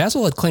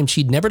 Basil had claimed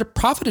she'd never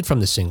profited from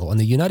the single, and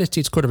the United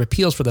States Court of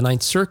Appeals for the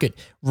Ninth Circuit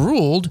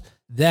ruled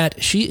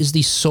that she is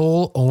the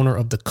sole owner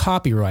of the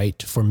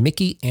copyright for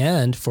Mickey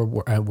and for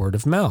Word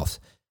of Mouth.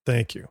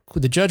 Thank you.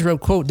 The judge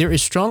wrote, quote, "There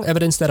is strong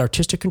evidence that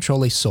artistic control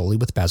lay solely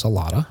with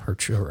Basilata,"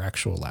 her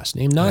actual last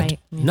name,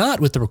 not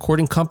with the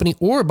recording company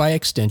or by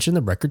extension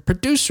the record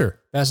producer.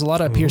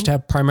 Basilata appears to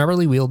have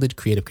primarily wielded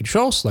creative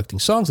control, selecting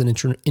songs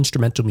and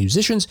instrumental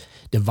musicians,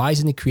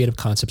 devising the creative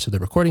concepts of the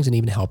recordings, and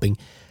even helping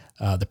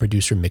the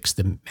producer mix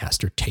the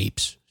master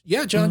tapes.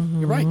 Yeah, John,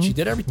 you're right. She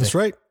did everything. That's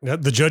right.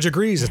 The judge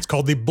agrees. It's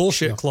called the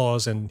bullshit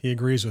clause, and he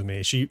agrees with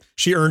me. She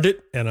earned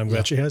it, and I'm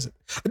glad she has it.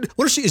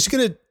 What is she? Is she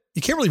going to?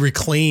 You can't really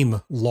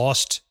reclaim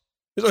lost.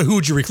 Who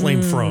would you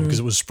reclaim from? Because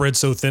it was spread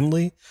so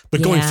thinly.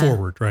 But going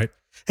forward, right?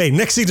 Hey,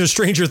 next season of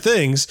Stranger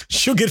Things,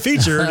 she'll get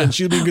featured and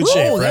she'll be in good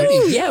shape, right?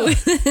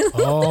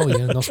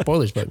 No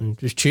spoilers, but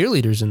there's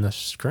cheerleaders in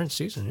this current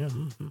season. Yeah.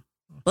 Mm-hmm.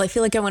 Well, I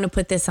feel like I want to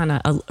put this on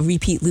a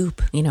repeat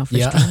loop, for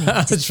streaming.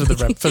 It's for the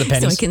pennies.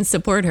 So I can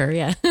support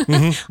her,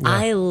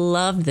 I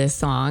love this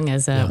song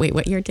as wait,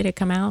 what year did it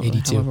come out?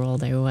 82. However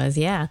old I was.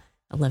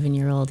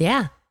 11-year-old.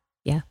 Yeah.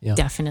 Yeah,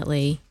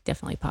 definitely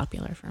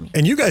popular for me.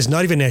 And you guys,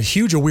 not even as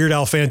huge a Weird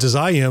Al fans as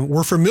I am,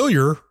 were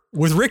familiar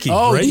with Ricky,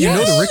 right? Yes. You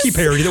know the Ricky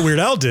parody that Weird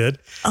Al did.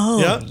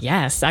 Oh,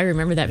 yes. I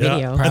remember that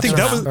video. I think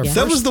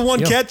that was the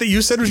one cat that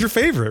you said was your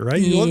favorite,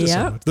 right? You loved it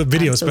so much. The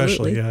video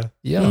especially,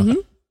 Yeah. Mm-hmm.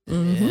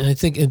 And I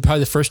think probably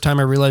the first time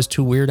I realized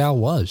who Weird Al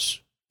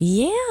was.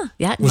 Yeah.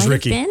 That was might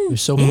Ricky. Have been. He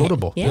was so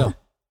quotable. Yeah.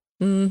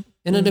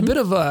 And in a bit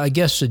of, I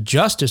guess,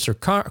 justice or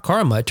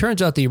karma, it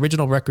turns out the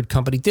original record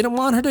company didn't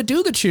want her to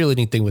do the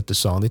cheerleading thing with the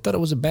song. They thought it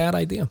was a bad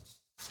idea.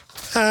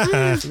 So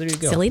there you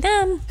go. Silly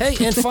them. Hey,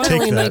 and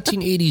finally in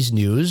 1980s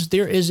news,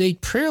 there is a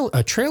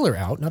trailer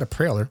out, not a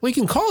prailer. We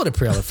can call it a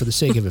prailer for the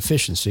sake of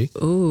efficiency.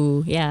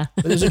 Ooh, yeah.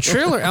 But there's a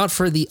trailer out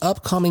for the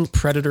upcoming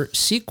Predator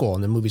sequel,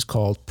 and the movie's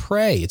called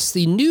Prey. It's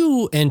the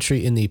new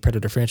entry in the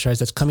Predator franchise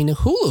that's coming to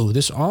Hulu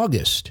this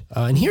August.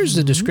 And here's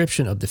the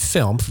description of the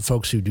film for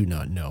folks who do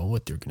not know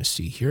what they're going to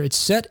see here. It's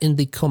set in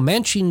the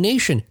Comanche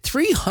Nation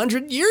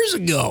 300 years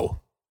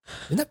ago.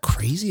 Isn't that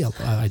crazy?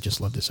 I just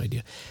love this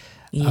idea.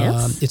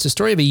 Yes. It's a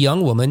story of a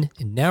young woman,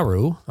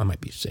 Naru, I might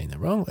be saying that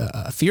wrong,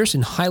 a fierce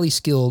and highly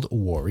skilled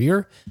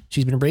warrior.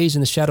 She's been raised in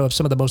the shadow of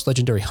some of the most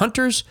legendary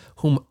hunters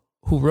who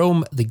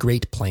roam the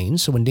Great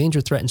Plains. So when danger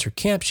threatens her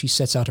camp, she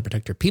sets out to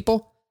protect her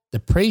people.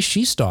 The prey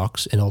she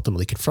stalks and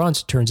ultimately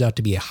confronts turns out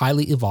to be a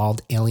highly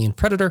evolved alien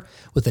predator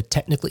with a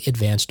technically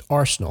advanced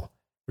arsenal,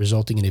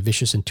 resulting in a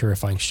vicious and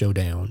terrifying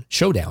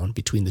showdown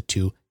between the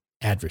two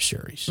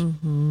adversaries.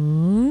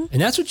 Mm-hmm.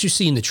 And that's what you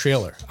see in the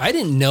trailer. I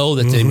didn't know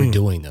that they were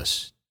doing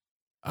this.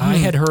 I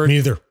had heard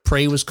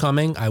Prey was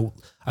coming.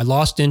 I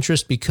lost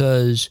interest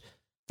because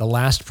the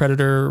last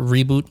Predator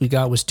reboot we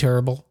got was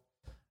terrible.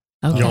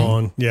 Okay.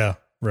 Yawn. Yeah,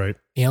 right.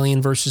 Alien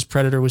versus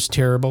Predator was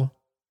terrible.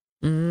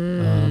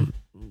 So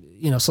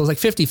it's like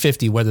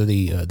 50-50 whether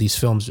these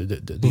films in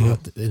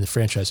the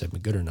franchise have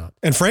been good or not.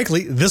 And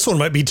frankly, this one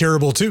might be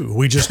terrible too.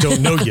 We just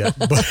don't know yet.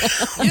 But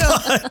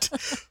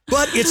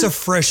it's a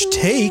fresh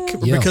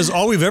take because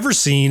all we've ever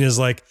seen is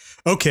like,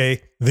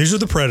 okay, these are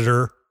the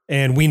Predator.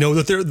 And we know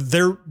that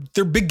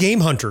they're big game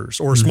hunters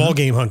or small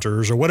game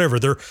hunters or whatever.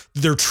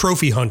 They're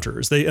trophy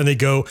hunters. They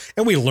go,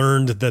 and we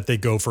learned that they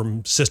go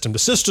from system to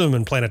system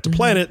and planet to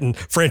planet and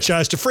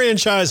franchise to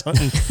franchise,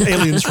 hunting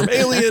aliens from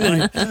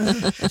Alien.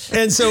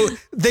 And so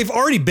they've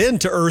already been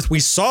to Earth. We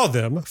saw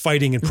them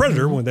fighting in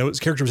Predator when that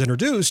character was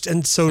introduced.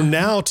 And so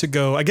now to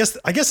go, I guess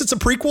it's a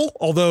prequel,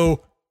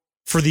 although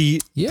for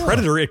the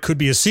Predator, it could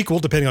be a sequel,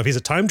 depending on if he's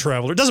a time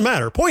traveler. It doesn't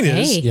matter. Point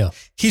is,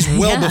 he's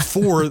well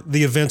before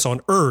the events on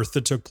Earth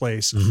that took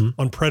place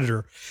on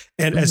Predator.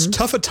 And as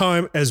tough a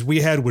time as we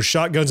had with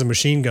shotguns and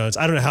machine guns,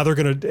 I don't know how they're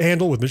going to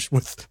handle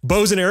with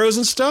bows and arrows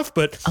and stuff.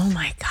 But oh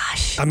my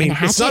gosh, I mean,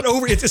 it's not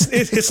over.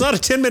 It's not a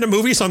 10-minute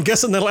movie, so I'm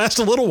guessing that'll last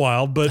a little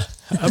while. But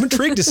I'm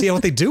intrigued to see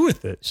what they do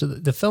with it. So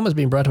the film is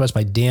being brought to us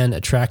by Dan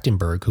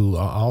Trachtenberg, who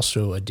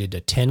also did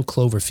a 10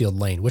 Cloverfield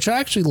Lane, which I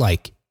actually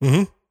like.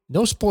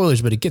 No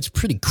spoilers, but it gets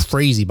pretty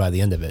crazy by the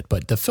end of it.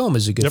 But the film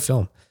is a good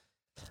film.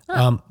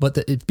 But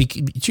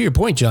to your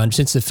point, John,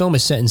 since the film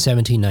is set in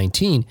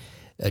 1719,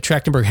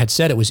 Trachtenberg had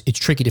said it's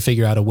tricky to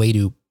figure out a way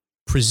to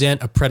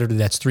present a Predator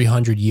that's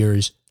 300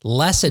 years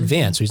less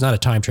advanced. So he's not a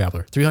time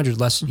traveler. 300 years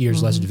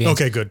less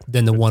advanced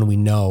than the one we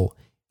know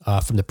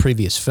from the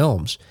previous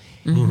films.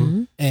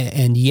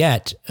 And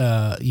yet,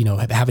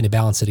 having to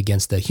balance it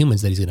against the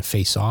humans that he's going to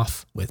face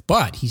off with.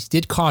 But he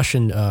did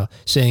caution,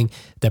 saying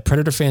that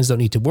Predator fans don't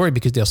need to worry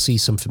because they'll see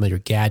some familiar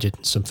gadgets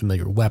and some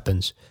familiar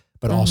weapons,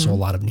 but also a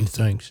lot of new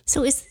things.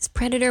 So is this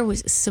Predator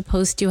was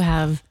supposed to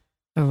have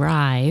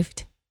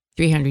arrived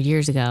 300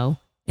 years ago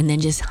and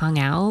then just hung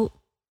out?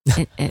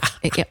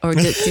 Or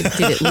did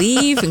it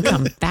leave and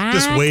come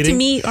back to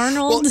meet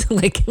Arnold?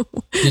 Well,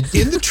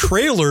 in the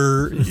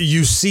trailer,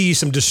 you see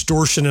some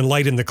distortion and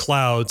light in the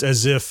clouds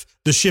as if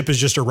the ship is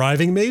just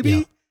arriving, maybe.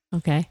 Yeah.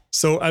 Okay.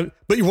 So,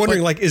 but you're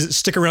wondering, is it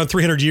stick around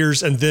 300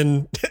 years and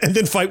then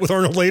fight with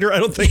Arnold later? I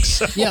don't think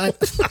so. Yeah.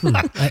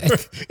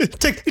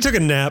 He took a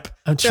nap.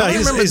 I'm trying to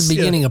remember the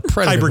beginning of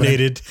Predator.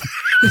 Hibernated.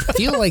 I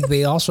feel like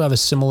they also have a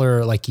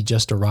similar, he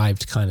just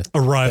arrived kind of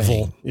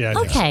arrival. Thing. Yeah.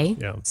 Okay.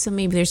 Yeah. So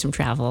maybe there's some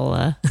travel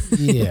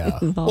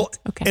involved. Well,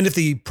 okay. And if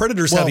the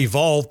Predators have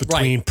evolved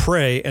between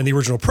Prey and the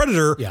original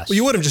Predator,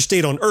 you would have just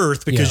stayed on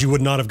Earth because you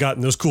would not have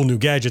gotten those cool new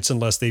gadgets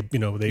unless they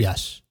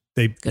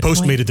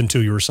postmated them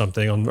to you or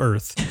something on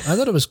Earth. I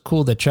thought it was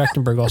cool that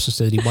Trachtenberg also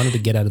said he wanted to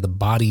get out of the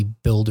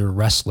bodybuilder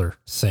wrestler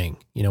thing,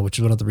 which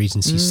is one of the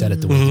reasons he said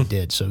it the way he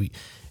did. So,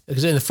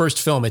 because in the first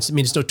film, it's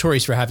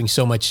notorious for having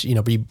so much,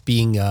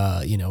 being,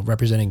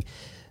 representing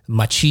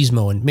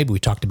machismo, and maybe we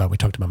talked about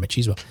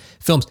machismo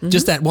films.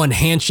 Just that one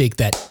handshake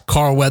that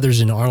Carl Weathers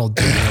and Arnold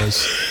do,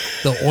 is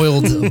the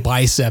oiled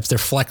biceps. They're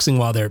flexing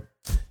while they're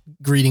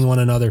greeting one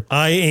another.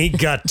 I ain't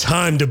got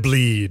time to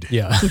bleed.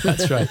 Yeah,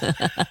 that's right.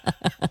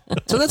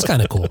 So that's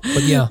kind of cool.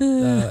 But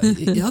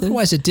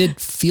otherwise it did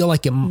feel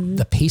like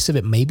the pace of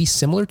it may be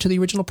similar to the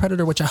original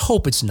Predator, which I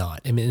hope it's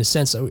not. I mean, in a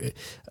sense,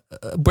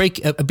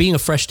 being a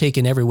fresh take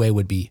in every way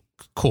would be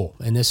cool.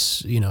 And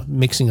this,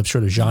 mixing of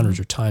sort of genres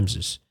or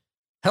times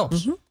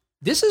helps.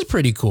 This is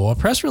pretty cool. A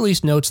press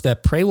release notes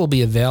that Prey will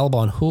be available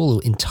on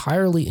Hulu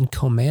entirely in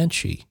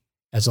Comanche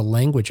as a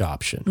language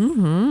option.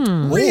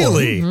 Mm-hmm.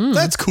 Really? Mm-hmm.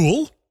 That's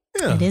cool.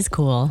 Yeah. It is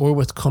cool. Or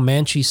with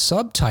Comanche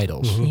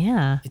subtitles. Mm-hmm.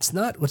 Yeah. It's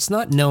not what's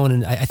not known.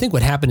 And I think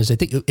what happened is I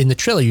think in the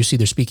trailer, you see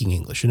they're speaking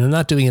English and they're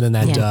not doing it in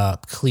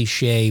that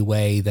cliche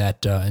way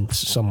that, and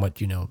somewhat,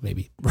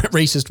 maybe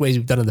racist ways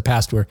we've done in the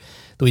past where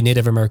the way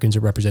Native Americans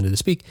are represented to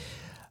speak.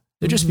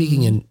 They're just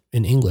speaking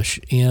in English.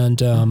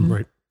 And,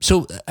 right.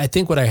 So I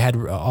think what I had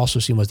also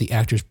seen was the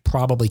actors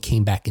probably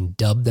came back and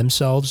dubbed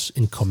themselves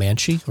in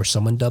Comanche, or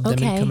someone dubbed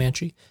them in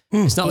Comanche.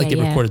 It's not like they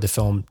recorded the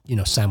film,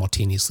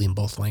 simultaneously in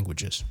both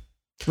languages.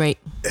 Right.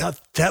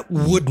 That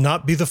would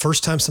not be the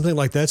first time something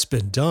like that's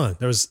been done.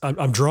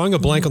 I'm drawing a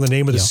blank on the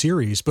name of the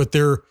series, but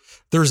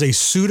there's a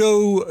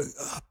pseudo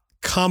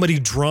comedy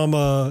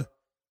drama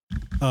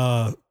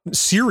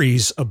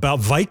series about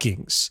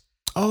Vikings.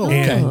 Oh,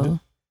 okay. And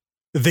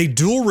they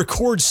dual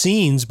record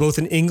scenes both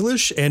in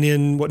English and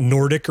in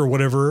Nordic or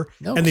whatever.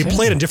 Okay. And they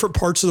play it in different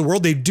parts of the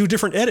world. They do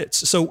different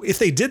edits. So if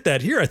they did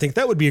that here, I think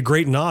that would be a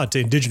great nod to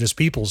indigenous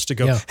peoples to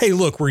go, hey,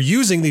 look, we're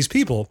using these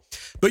people,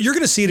 but you're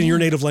going to see it in your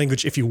native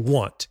language if you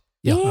want.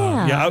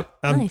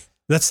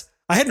 Nice.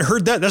 I hadn't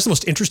heard that. That's the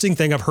most interesting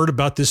thing I've heard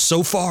about this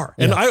so far.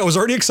 And I was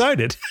already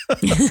excited. I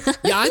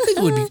think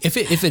it would be, if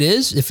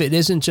it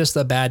isn't just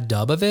a bad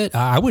dub of it,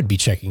 I would be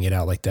checking it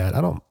out like that.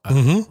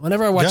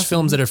 Whenever I watch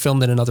films that are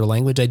filmed in another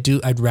language,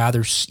 I'd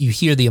rather you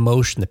hear the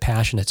emotion, the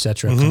passion,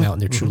 etc. come out in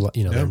their true,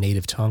 their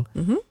native tongue.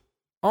 Mm-hmm.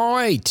 All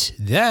right.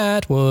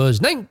 That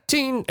was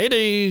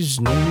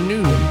 1980s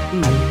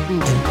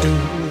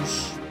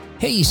news.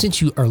 Hey,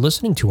 since you are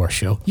listening to our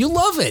show, you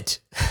love it.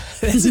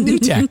 That's a new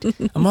tact.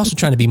 I'm also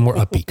trying to be more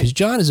upbeat because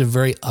John is a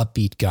very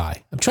upbeat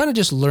guy. I'm trying to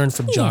just learn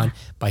from John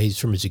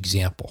from his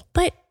example.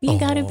 But you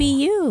got to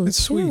be you.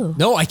 That's sweet.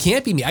 No, I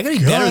can't be me. I got to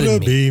be better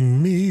than me. Be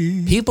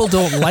me. People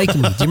don't like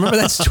me. Do you remember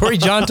that story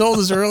John told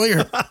us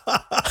earlier?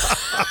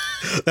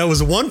 That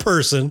was one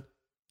person,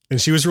 and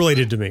she was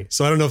related to me.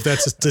 So I don't know if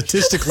that's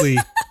statistically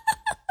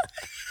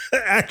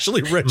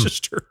actually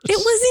registers. It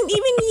wasn't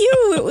even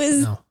you.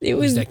 It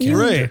was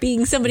you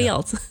being somebody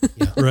else.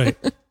 Right.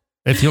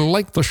 If you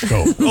like the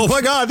show. Oh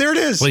my God, there it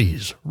is.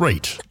 Please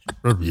rate,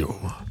 review.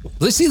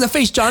 Let's see the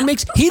face John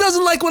makes. He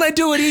doesn't like when I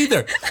do it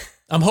either.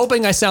 I'm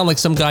hoping I sound like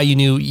some guy you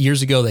knew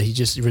years ago that he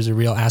just was a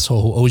real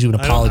asshole who owes you an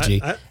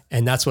apology.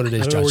 And that's what it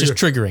is, John. It's just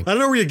triggering. I don't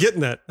know where you're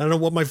getting that. I don't know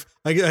what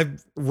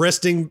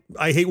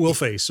I hate Will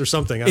face or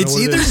something. It's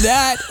either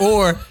that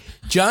or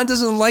John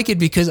doesn't like it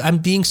because I'm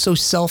being so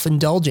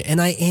self-indulgent. And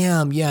I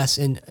am, yes.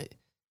 And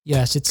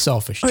yes, it's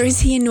selfish. John. Or is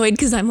he annoyed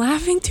because I'm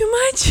laughing too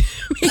much?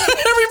 We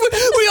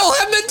all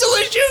have mental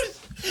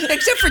issues.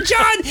 Except for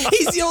John.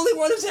 He's the only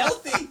one who's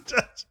healthy.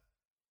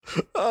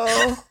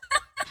 Oh.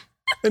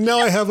 And now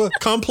I have a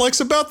complex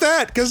about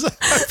that because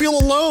I feel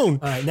alone.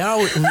 All right, now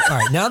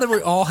that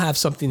we all have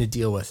something to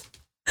deal with.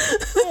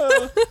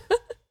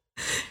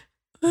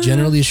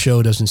 Generally, the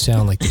show doesn't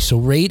sound like this, so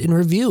rate and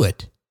review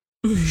it.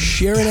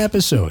 Share an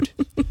episode.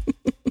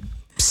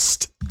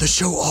 Psst, the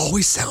show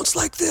always sounds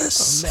like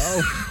this.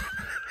 Oh,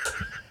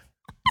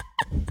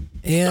 no.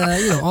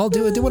 Yeah, I'll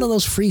do one of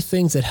those free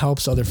things that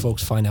helps other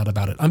folks find out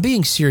about it. I'm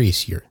being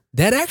serious here.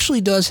 That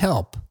actually does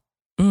help.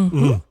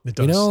 Mm-hmm. It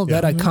does,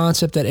 that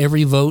concept that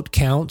every vote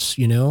counts,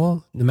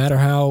 no matter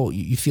how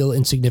you feel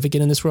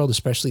insignificant in this world,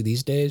 especially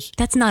these days.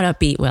 That's not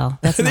upbeat, Will.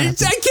 That's not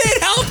upbeat. I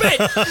can't help it.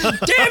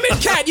 Damn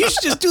it, Kat. You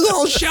should just do the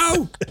whole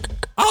show.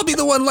 I'll be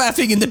the one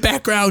laughing in the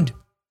background.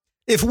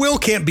 If Will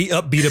can't be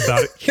upbeat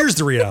about it, here's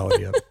the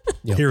reality of it.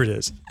 Yep. Here it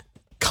is.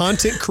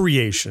 Content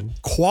creation,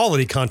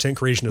 quality content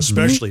creation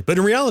especially, but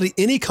in reality,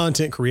 any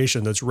content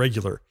creation that's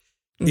regular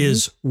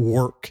is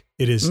work.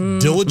 It is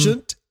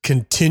diligent,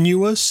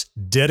 continuous,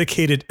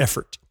 dedicated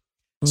effort.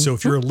 So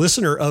if you're a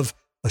listener of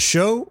a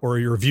show or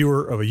you're a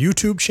viewer of a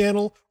YouTube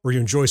channel or you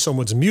enjoy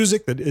someone's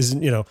music that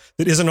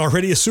isn't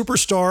already a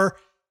superstar,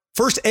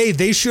 first,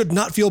 they should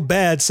not feel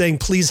bad saying,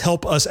 please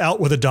help us out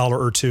with $1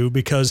 or $2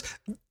 because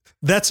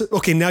that's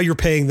okay. Now you're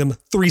paying them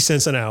 3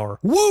 cents an hour.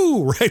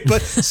 Woo. Right.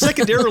 But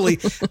secondarily,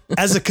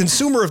 as a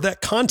consumer of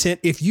that content,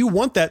 if you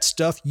want that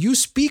stuff, you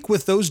speak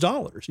with those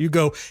dollars. You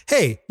go,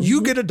 hey,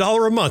 you get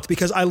 $1 a month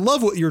because I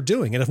love what you're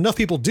doing. And if enough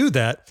people do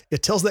that,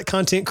 it tells that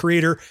content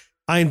creator,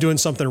 I am doing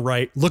something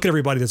right. Look at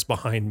everybody that's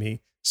behind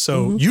me.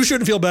 So you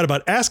shouldn't feel bad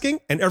about asking,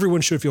 and everyone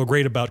should feel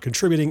great about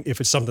contributing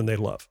if it's something they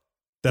love.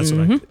 That's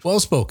what I did. Well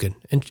spoken.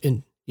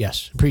 And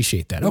yes,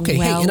 appreciate that. Okay.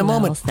 Hey, in a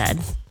moment.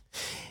 Said.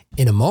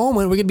 In a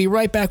moment, we're going to be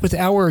right back with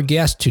our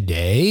guest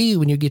today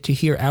when you get to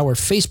hear our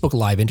Facebook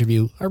Live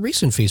interview, our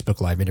recent Facebook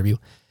Live interview.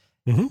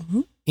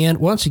 And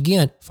once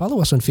again,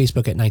 follow us on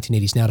Facebook at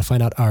 1980s Now to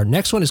find out our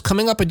next one is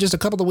coming up in just a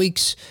couple of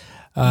weeks.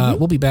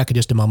 We'll be back in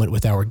just a moment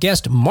with our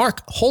guest,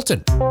 Mark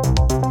Holton.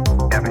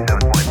 Copy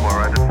 724,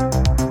 Roger.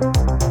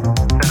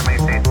 Send me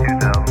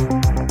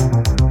 2000.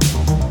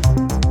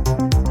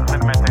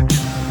 Send me 2000.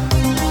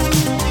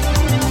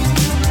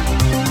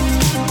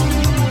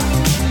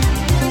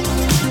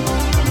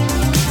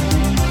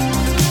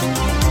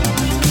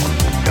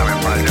 Copy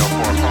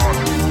 504 Fog.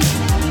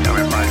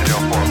 Copy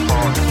 504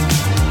 Fog.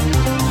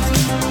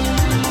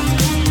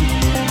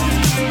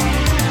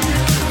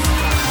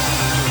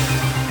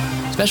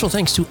 Special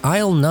thanks to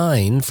Aisle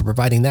 9 for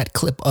providing that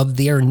clip of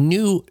their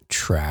new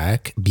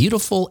track,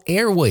 Beautiful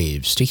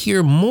Airwaves. To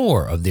hear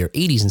more of their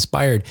 80s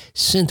inspired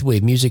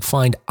synthwave music,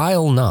 find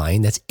Aisle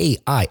 9, that's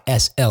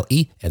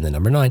AISLE, and the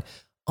number 9,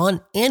 on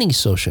any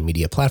social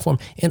media platform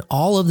and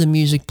all of the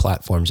music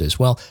platforms as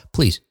well.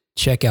 Please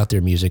check out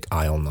their music,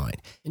 Aisle 9.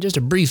 And just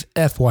a brief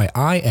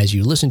FYI, as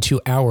you listen to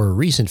our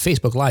recent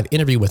Facebook Live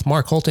interview with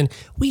Mark Holton,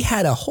 we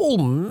had a whole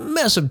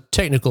mess of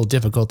technical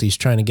difficulties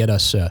trying to get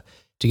us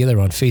together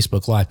on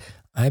Facebook Live.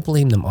 I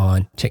blame them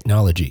on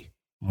technology.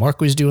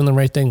 Mark was doing the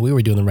right thing. We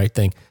were doing the right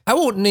thing. I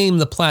won't name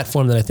the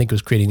platform that I think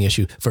was creating the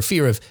issue for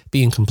fear of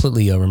being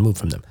completely removed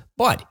from them.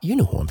 But you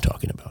know who I'm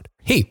talking about.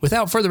 Hey,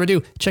 without further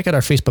ado, check out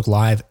our Facebook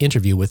Live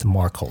interview with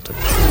Mark Holton.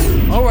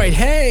 All right.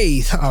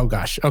 Hey. Oh,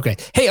 gosh. Okay.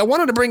 Hey, I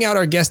wanted to bring out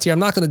our guest here. I'm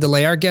not going to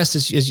delay. Our guest,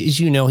 as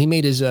you know, he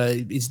made his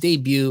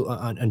debut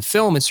on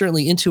film and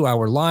certainly into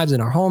our lives and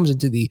our homes,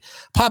 into the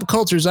pop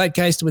culture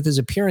zeitgeist with his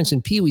appearance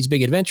in Pee-wee's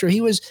Big Adventure. He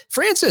was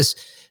Francis,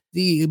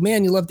 the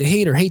man you love to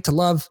hate or hate to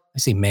love. I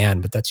say man,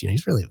 but that's,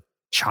 he's really a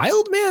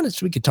child man.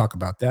 We could talk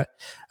about that.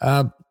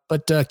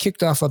 But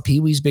kicked off a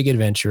Pee-wee's Big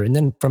Adventure. And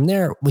then from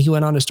there, he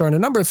went on to star in a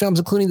number of films,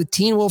 including the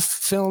Teen Wolf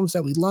films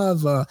that we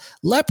love.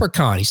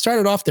 Leprechaun. He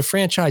started off the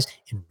franchise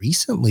and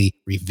recently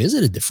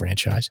revisited the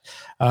franchise.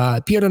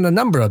 Appeared on a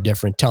number of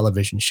different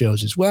television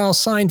shows as well.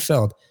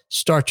 Seinfeld,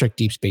 Star Trek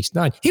Deep Space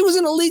Nine. He was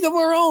in A League of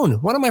Our Own.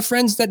 One of my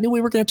friends that knew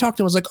we were going to talk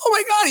to him was like, oh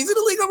my God, he's in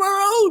A League of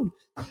Our Own.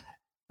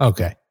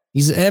 Okay.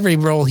 Every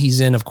role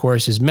he's in, of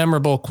course, is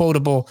memorable,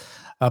 quotable.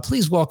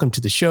 Please welcome to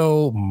the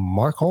show,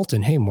 Mark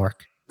Holton. Hey,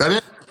 Mark. That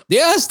it?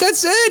 Yes,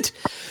 that's it.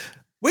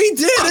 We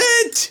did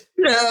it.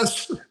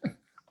 Yes.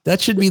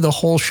 That should be the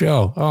whole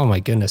show. Oh,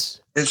 my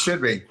goodness. It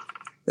should be.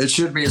 It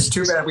should be. It's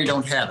too bad we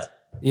don't have it.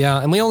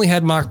 Yeah, and we only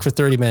had Mark for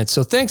 30 minutes.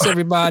 So thanks,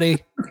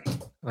 everybody.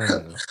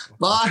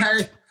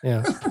 Bye.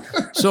 Yeah.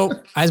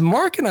 So as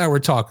Mark and I were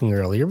talking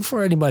earlier,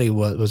 before anybody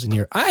was in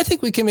here, I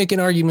think we can make an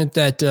argument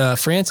that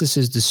Francis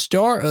is the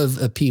star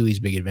of Pee-wee's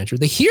Big Adventure,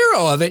 the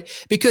hero of it,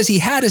 because he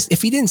had us.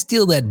 If he didn't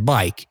steal that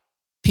bike,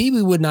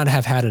 Pee-wee would not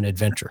have had an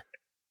adventure.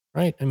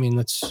 Right? I mean,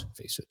 let's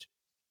face it.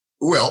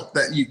 Well,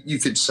 that you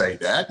could say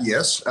that,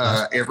 yes.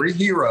 Every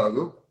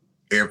hero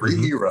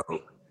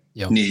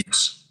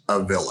needs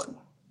a villain.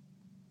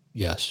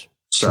 Yes.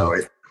 So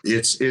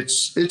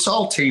it's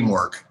all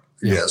teamwork.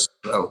 Yeah. Yes.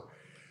 So,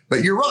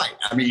 but you're right.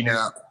 I mean,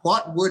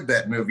 what would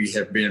that movie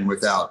have been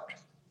without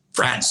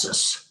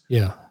Francis?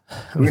 Yeah.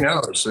 Who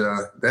knows?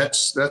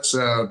 That's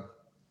a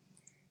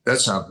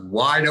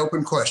wide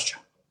open question.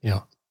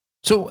 Yeah.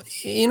 So,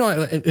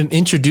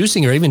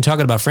 introducing or even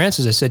talking about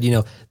Francis, I said,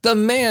 the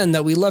man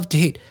that we love to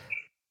hate.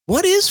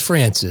 What is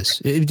Francis?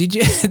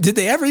 Did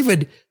they ever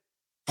even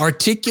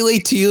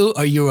articulate to you?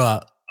 Are you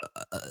a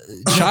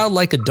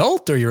childlike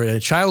adult, or you're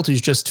a child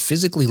who's just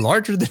physically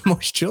larger than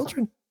most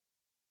children?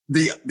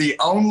 The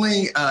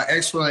only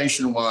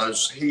explanation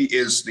was he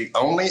is the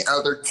only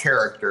other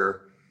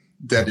character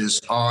that is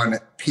on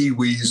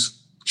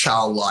Pee-wee's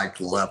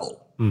childlike level.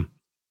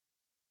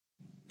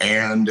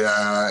 And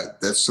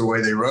that's the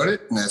way they wrote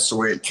it, and that's the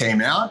way it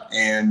came out.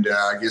 And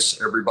I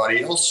guess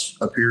everybody else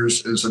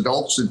appears as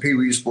adults in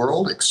Pee-wee's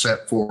world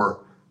except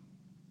for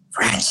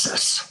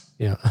Francis.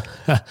 Yeah.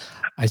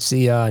 I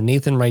see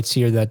Nathan writes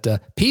here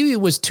that Pee-wee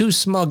was too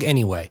smug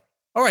anyway.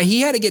 All right,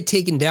 he had to get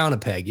taken down a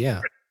peg, yeah.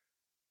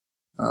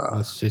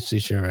 Let's just see.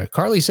 Sure.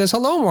 Carly says,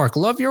 hello, Mark.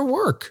 Love your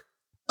work.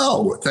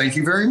 Oh, thank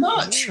you very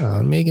much.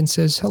 Megan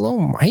says,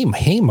 hello.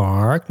 Hey,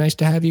 Mark. Nice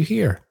to have you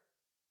here.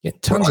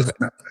 Get tons of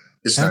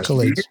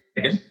accolades.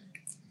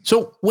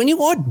 So when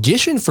you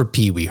audition for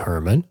Pee-wee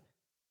Herman,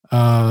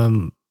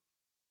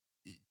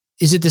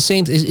 is it the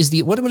same?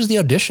 What was the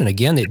audition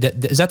again?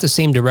 Is that the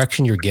same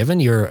direction you're given?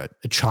 You're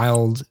a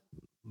child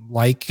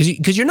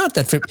because you're not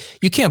that,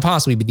 you can't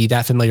possibly be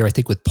that familiar, I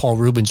think, with Paul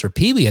Rubens or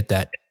Pee-wee at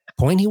that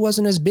point. He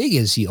wasn't as big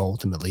as he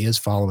ultimately is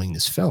following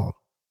this film.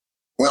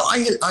 Well,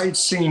 I had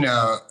seen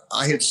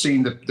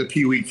the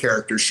Pee-wee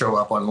character show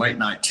up on late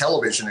night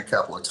television a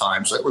couple of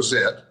times. That was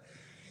it.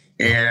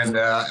 And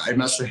I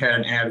must have had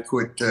an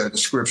adequate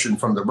description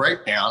from the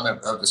breakdown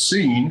of the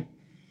scene.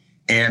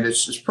 And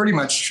it's pretty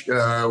much,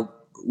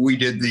 we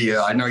did the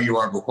I Know You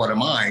Are, But What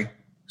Am I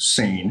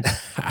scene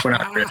when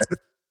I read it.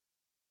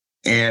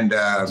 And,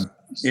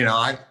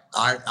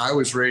 I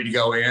was ready to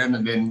go in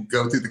and then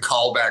go through the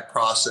callback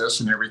process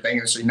and everything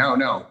and say,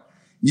 no,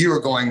 you are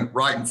going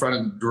right in front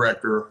of the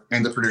director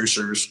and the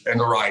producers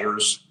and the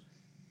writers.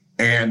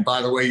 And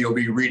by the way, you'll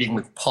be reading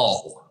with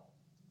Paul.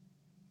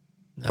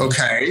 No.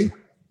 Okay.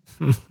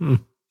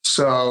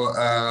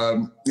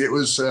 So it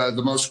was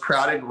the most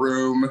crowded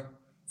room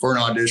for an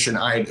audition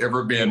I had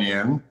ever been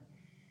in.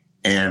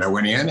 And I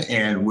went in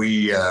and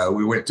we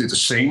went through the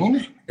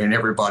scene and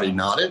everybody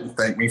nodded and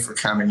thanked me for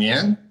coming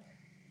in.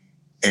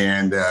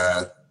 And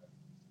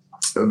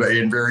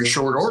in very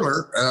short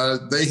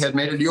order, they had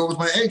made a deal with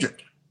my agent.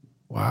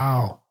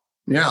 Wow.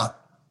 Yeah.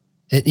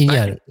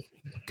 Yeah.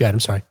 Go ahead. I'm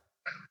sorry.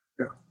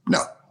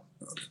 No.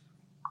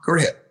 Go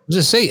ahead. was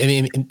just say, I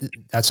mean,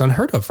 that's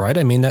unheard of, right?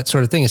 I mean, that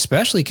sort of thing,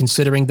 especially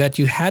considering that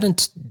you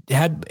hadn't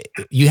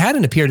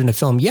appeared in a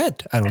film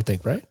yet. I don't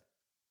think, right?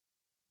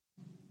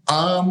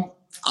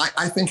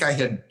 I think I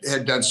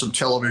had done some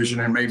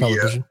television and maybe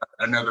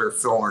another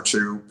film or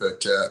two,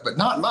 but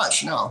not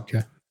much. No.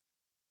 Okay.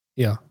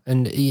 Yeah,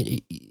 and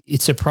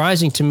it's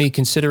surprising to me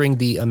considering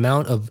the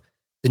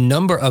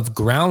number of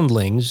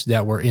groundlings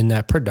that were in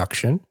that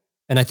production,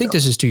 and I think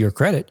this is to your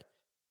credit.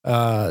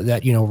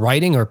 That,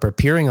 writing or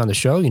appearing on the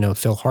show,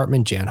 Phil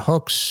Hartman, Jan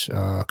Hooks,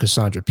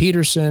 Cassandra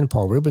Peterson,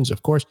 Paul Rubens,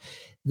 of course,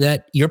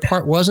 that your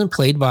part wasn't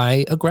played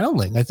by a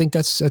groundling. I think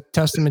that's a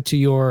testament to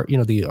your,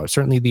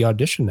 certainly the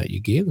audition that you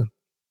gave them.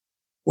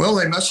 Well,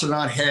 they must have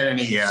not had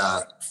any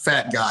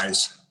fat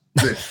guys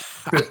that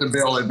fit the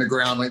bill in the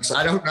groundlings.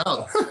 I don't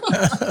know.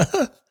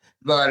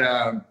 But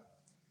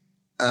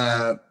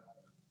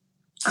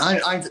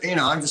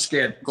I'm just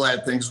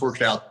glad things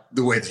worked out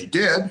the way they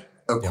did,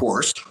 of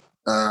course.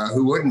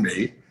 Who wouldn't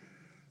be?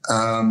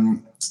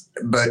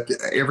 But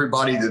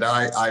everybody that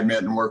I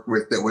met and worked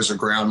with that was a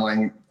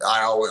groundling,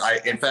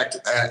 in fact,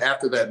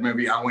 after that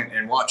movie, I went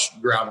and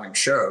watched groundling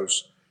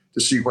shows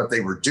to see what they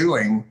were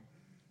doing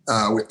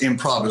with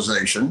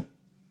improvisation.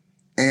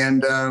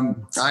 And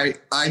I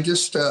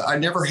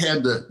never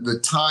had the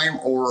time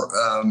or,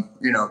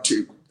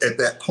 to at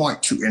that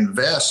point to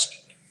invest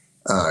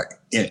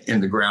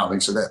in the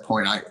groundlings. At that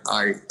point,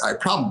 I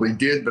probably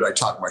did, but I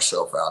talked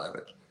myself out of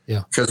it.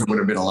 Yeah, because it would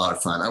have been a lot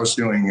of fun. I was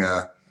doing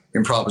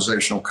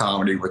improvisational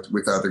comedy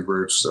with other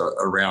groups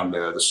around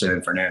the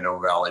San Fernando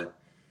Valley,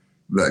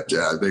 but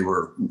they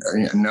were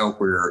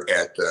nowhere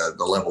at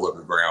the level of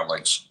the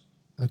groundlings.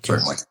 Okay.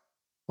 Certainly.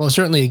 Well,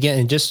 certainly, again,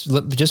 and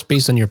just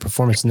based on your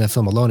performance in that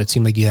film alone, it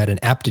seemed like you had an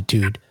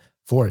aptitude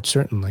for it.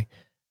 Certainly.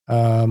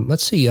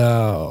 Let's see.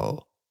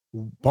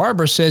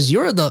 Barbara says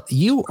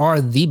you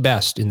are the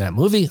best in that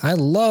movie. I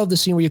love the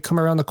scene where you come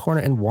around the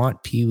corner and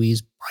want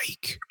Pee-wee's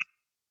bike.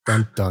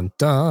 Dun, dun,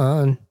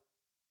 dun.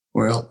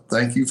 Well,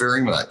 thank you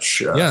very much.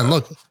 Yeah, and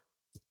look,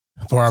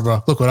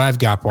 Barbara, look what I've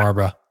got,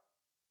 Barbara.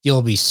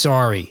 You'll be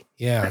sorry.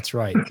 Yeah, that's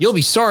right. You'll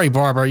be sorry,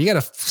 Barbara. You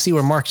got to see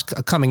where Mark's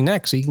coming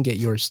next so you can get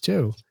yours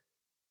too.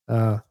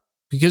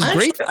 Because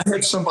I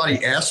had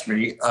somebody ask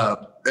me,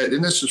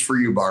 and this is for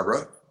you,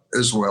 Barbara,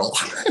 as well.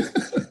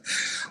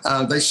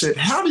 They said,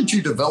 "How did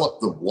you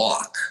develop the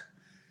walk?"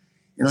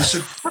 And I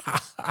said,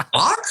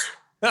 "Walk?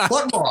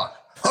 What walk?"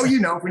 "Oh,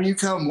 when you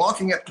come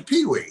walking up to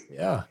Pee-wee."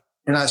 Yeah.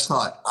 And I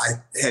thought, I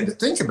had to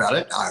think about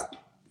it.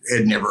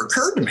 It never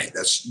occurred to me.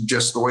 That's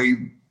just the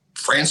way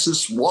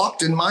Francis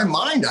walked in my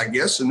mind, I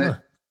guess. And it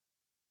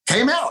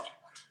came out.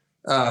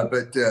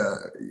 But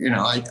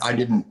I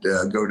didn't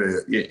go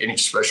to any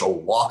special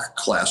walk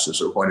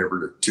classes or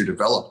whatever to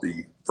develop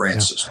the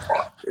Francis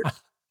walk.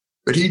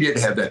 But he did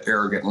have that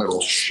arrogant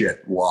little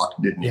shit walk,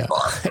 didn't he,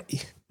 Bob?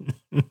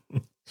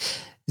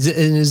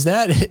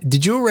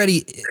 Did you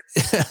already,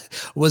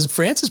 was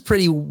Francis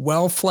pretty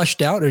well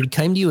fleshed out, or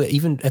came to you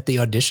even at the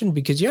audition?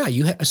 Because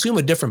you assume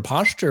a different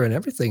posture and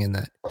everything in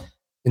that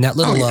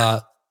little,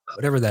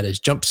 whatever that is,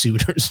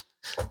 jumpsuiters.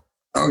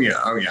 Oh yeah.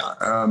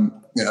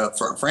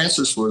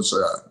 Francis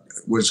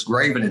was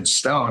graven in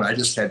stone. I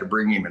just had to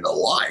bring him into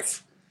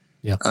life.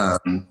 Yeah.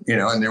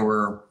 And there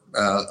were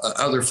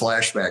other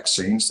flashback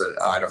scenes that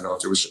I don't know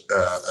if there was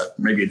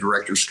maybe a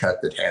director's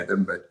cut that had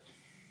them, but,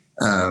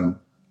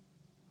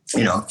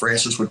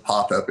 Francis would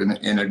pop up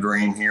in a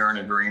dream here and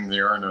a dream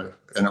there and a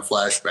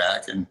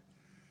flashback. And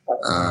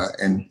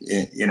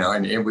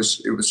it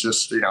was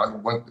just,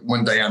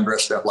 one day I'm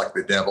dressed up like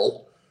the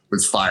devil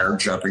with fire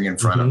jumping in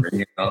front of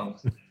me,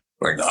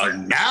 like,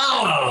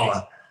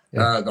 no,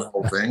 the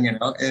whole thing, and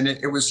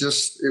it was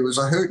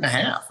a hoot and a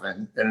half.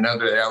 And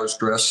another day I was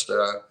dressed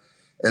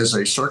as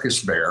a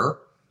circus bear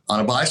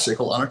on a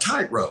bicycle on a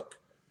tightrope,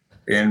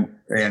 and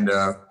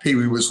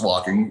Pee-wee was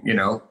walking,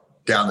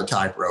 down the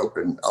tightrope,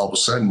 and all of a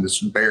sudden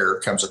this bear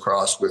comes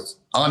across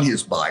on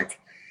his bike,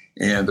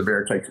 and the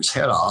bear takes his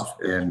head off,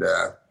 and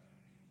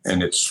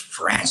it's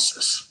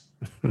Francis.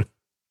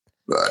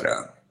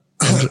 But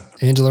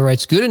Angela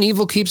writes, "Good and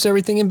evil keeps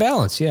everything in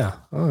balance." Yeah.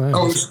 All right.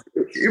 Oh,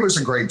 it was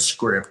a great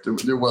script.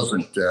 There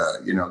wasn't,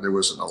 it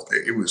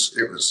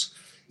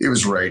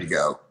was ready to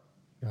go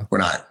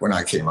when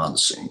I came on the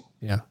scene.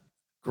 Yeah.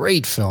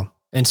 Great film.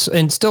 And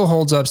still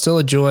holds up, still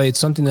a joy. It's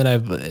something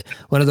that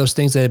one of those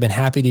things that I've been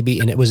happy to be,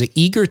 and it was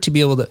eager to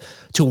be able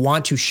to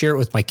want to share it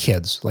with my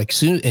kids. Like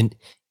soon, and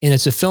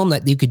it's a film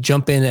that you could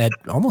jump in at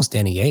almost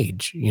any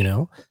age,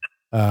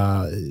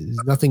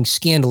 nothing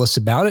scandalous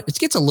about it. It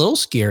gets a little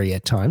scary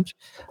at times,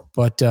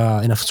 but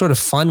in a sort of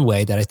fun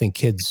way that I think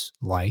kids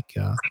like.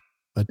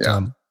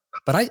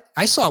 But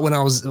I saw it when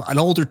I was an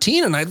older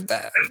teen, and I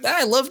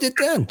loved it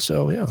then.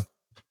 So yeah.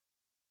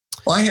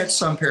 Well, I had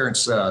some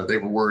parents, they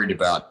were worried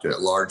about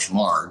Large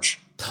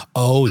Marge.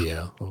 Oh,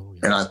 yeah.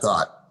 And I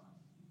thought,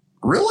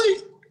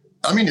 really?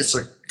 I mean, it's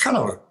a kind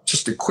of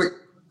just a quick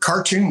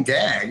cartoon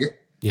gag.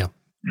 Yeah.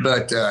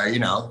 But,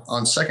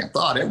 on second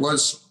thought, it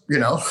was,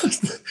 the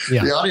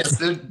audience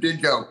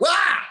did go, wah!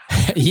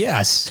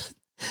 Yes.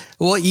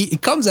 Well,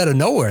 it comes out of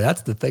nowhere.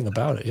 That's the thing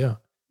about it. Yeah.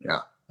 Yeah.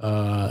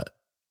 Let's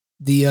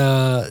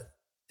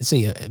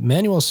see,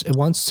 Emmanuel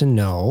wants to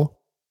know,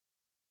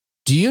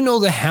 do you know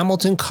the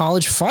Hamilton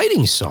College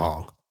fighting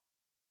song?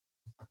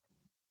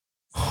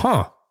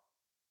 Huh.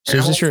 So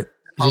is this your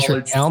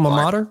alma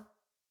mater?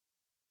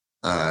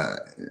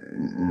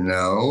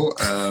 No.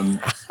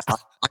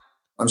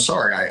 I'm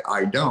sorry,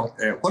 I don't.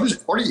 What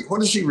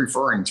is he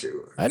referring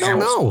to? I don't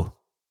know.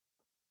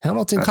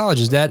 Hamilton College,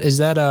 is that it's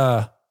not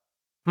a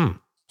was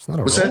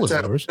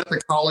that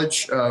the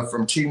college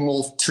from Teen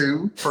Wolf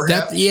 2,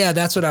 perhaps?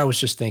 That's what I was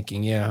just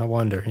thinking. Yeah, I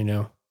wonder,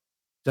 is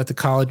that the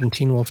college in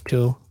Teen Wolf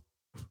 2?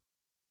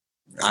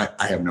 I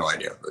have no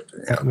idea.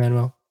 But,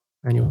 Manuel.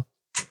 Yeah.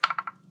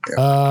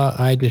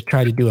 I just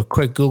tried to do a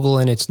quick Google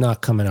and it's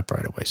not coming up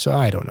right away. So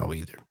I don't know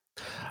either.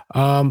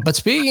 But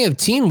speaking of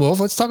Teen Wolf,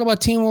 let's talk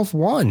about Teen Wolf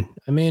 1.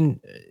 I mean,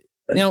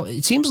 now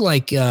it seems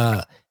like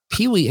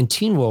Pee-wee and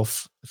Teen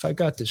Wolf, if I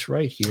got this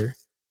right here,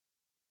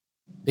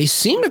 they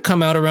seem to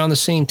come out around the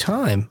same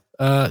time.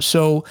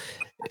 So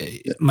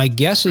my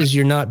guess is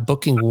you're not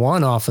booking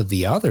one off of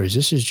the others.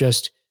 This is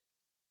just,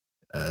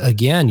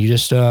 again, you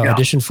just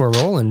audition for a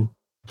role. And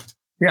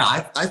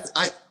yeah,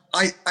 I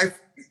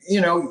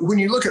when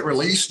you look at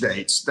release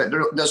dates, that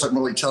doesn't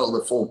really tell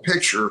the full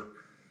picture.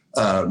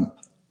 When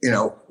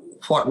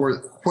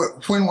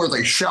were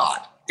they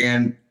shot?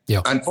 And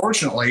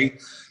unfortunately,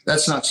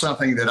 that's not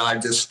something that I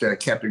just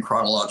kept in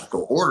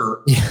chronological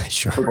order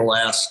for the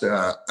last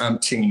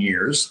umpteen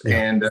years.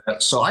 Yeah. And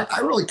so I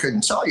really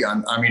couldn't tell you.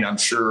 I'm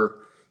sure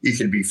it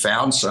could be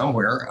found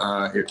somewhere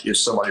if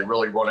somebody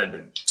really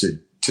wanted to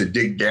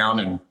dig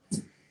down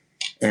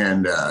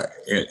and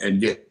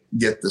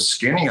get the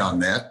skinny on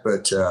that.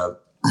 But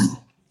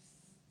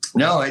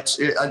no,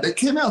 they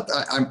came out,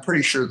 I'm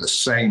pretty sure, the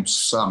same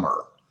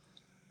summer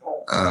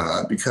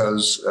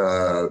because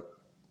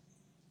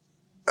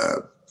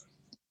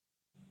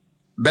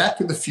Back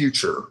to the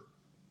Future.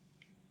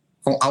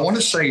 I want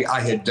to say I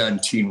had done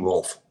Teen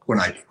Wolf when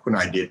I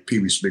did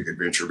Pee-wee's Big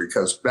Adventure,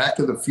 because Back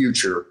to the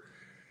Future,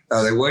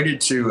 they waited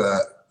to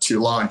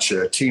launch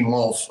Teen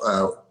Wolf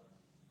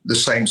the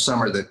same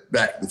summer that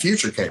Back to the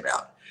Future came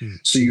out.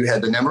 So you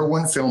had the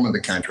 #1 film in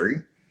the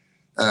country,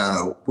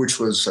 which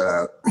was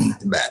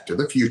Back to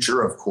the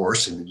Future, of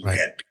course, and you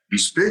had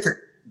Pee-wee's Big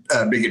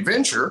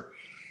Adventure,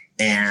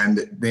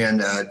 and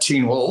then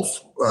Teen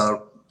Wolf,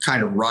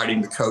 kind of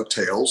riding the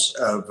coattails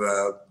of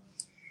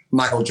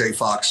Michael J.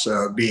 Fox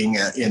being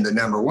in the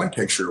 #1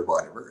 picture or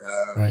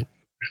whatever.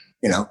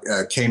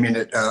 Came in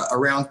at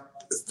around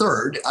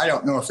third. I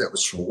don't know if that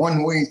was for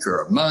 1 week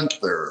or a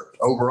month or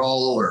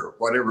overall or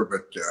whatever,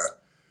 but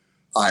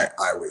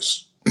I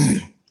was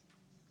I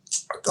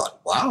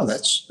thought, wow,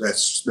 that's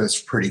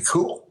pretty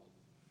cool.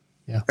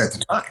 Yeah, at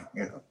the time,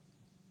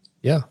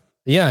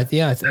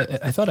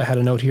 I thought I had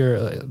a note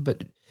here,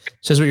 but.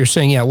 Says what you're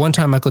saying. Yeah. One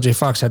time Michael J.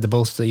 Fox had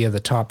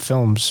the top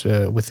films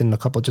within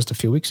just a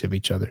few weeks of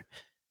each other.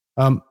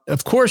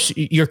 Of course,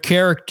 your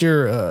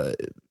character,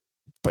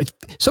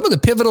 some of the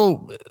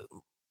pivotal,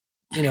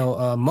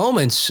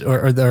 moments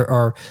are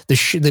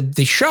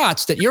the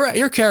shots that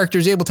your character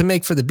is able to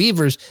make for the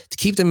Beavers to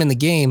keep them in the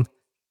game.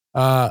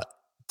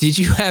 Did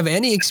you have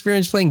any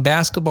experience playing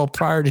basketball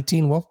prior to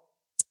Teen Wolf?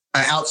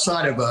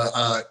 Outside of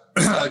a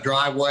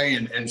driveway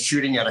and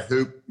shooting at a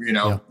hoop,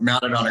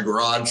 mounted on a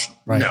garage,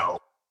 no.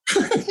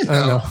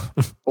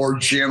 Or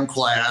gym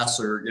class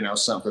or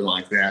something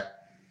like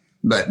that,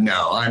 but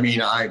no. I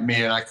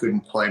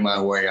couldn't play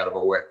my way out of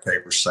a wet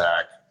paper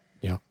sack.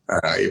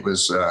 It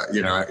was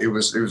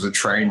a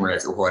train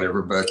wreck or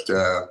whatever. But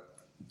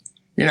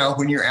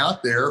when you're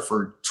out there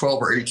for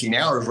 12 or 18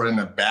 hours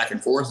running back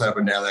and forth up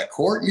and down that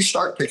court, you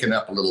start picking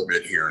up a little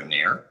bit here and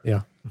there.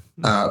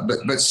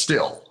 But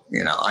still,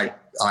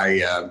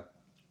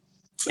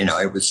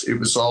 it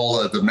was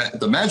all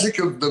the magic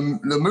of the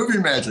movie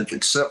magic,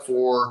 except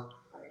for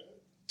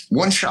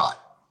one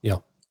shot. Yeah.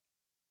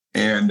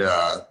 And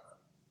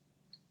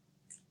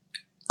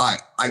I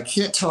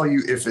can't tell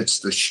you if it's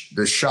the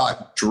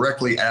shot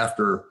directly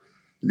after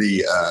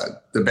the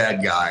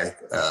bad guy,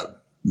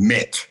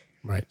 Mick.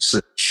 Right.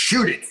 So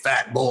shoot it,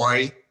 fat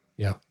boy.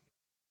 Yeah.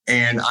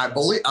 And I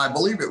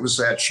believe it was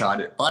that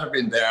shot. It might have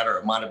been that, or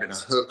it might have been a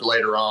hook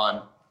later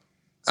on.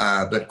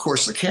 But of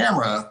course, the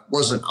camera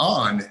wasn't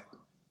on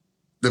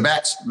the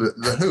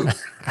hoop.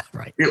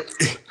 Right.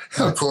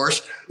 Of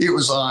course, it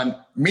was on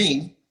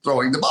me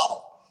throwing the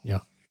ball. Yeah.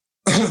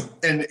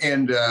 and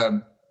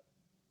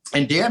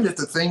damned if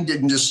the thing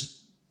didn't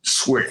just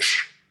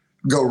swish,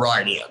 go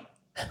right in.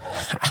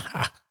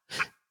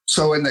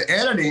 So in the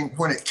editing,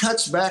 when it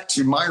cuts back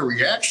to my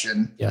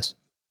reaction, yes,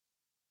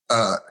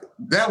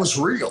 that was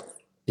real.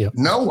 Yep.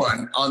 No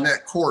one on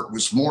that court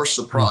was more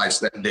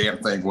surprised that damn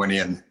thing went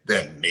in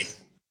than me.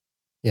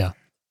 Yeah.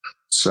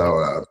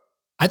 So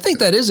I think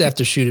that is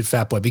after Shoot It,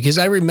 Fat Boy, because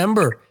I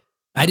remember,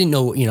 I didn't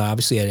know,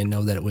 obviously I didn't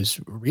know that it was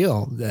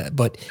real,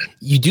 but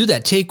you do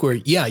that take where,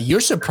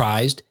 you're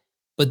surprised,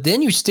 but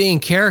then you stay in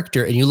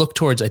character and you look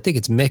towards, I think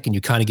it's Mick, and you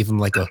kind of give him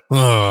like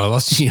I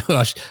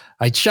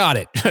shot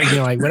it,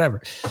 like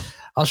whatever,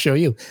 I'll show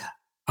you.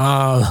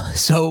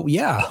 So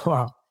yeah,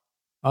 wow.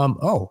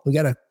 We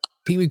got a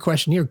Pee Wee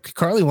question here.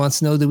 Carly wants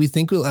to know, do we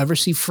think we'll ever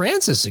see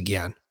Francis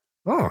again?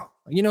 Oh,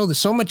 there's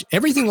so much,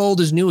 everything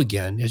old is new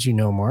again, as you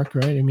know, Mark,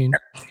 right? I mean,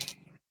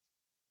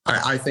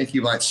 I think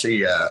you might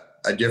see a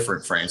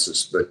different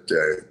Francis, but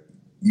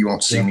you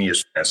won't see me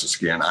as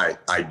Francis again.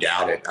 I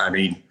doubt it. I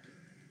mean,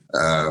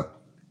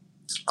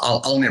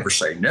 I'll never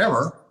say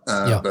never,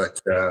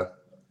 but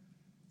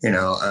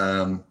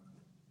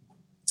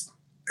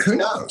who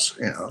knows?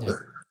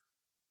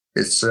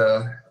 It's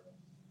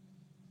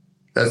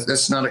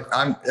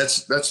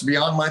that's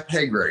beyond my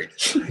pay grade.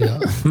 Yeah.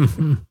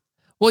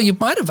 Well, you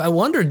might have. I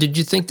wonder, did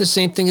you think the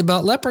same thing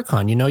about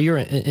Leprechaun? You're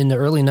in the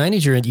early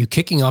 90s, you're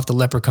kicking off the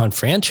Leprechaun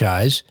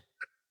franchise,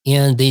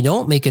 and they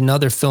don't make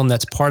another film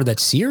that's part of that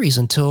series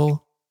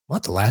until,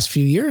 the last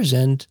few years,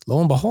 and lo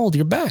and behold,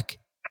 you're back.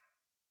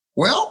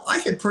 Well, I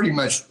had pretty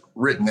much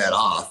written that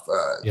off.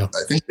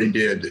 I think they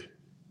did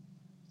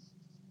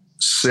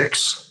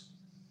 6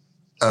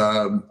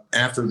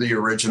 after the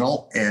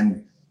original,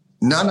 and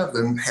none of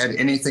them had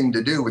anything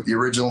to do with the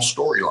original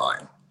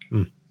storyline.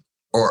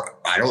 Or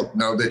I don't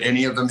know that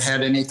any of them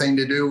had anything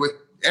to do with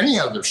any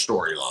other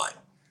storyline.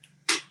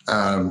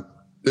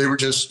 They were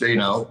just,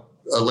 a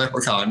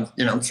leprechaun,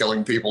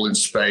 killing people in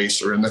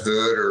space or in the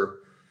hood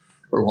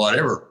or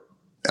whatever.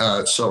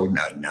 So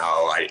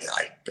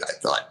I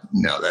thought,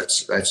 no,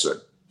 that's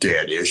a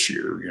dead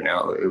issue.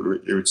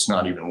 It's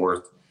not even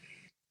worth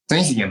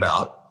thinking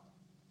about.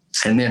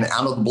 And then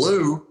out of the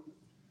blue,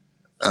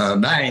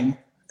 bang.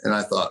 And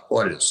I thought,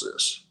 what is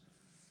this?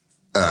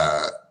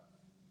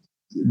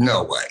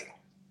 No way.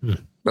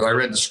 But I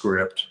read the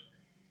script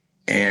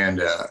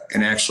and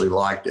actually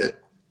liked it.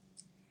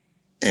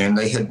 And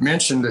they had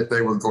mentioned that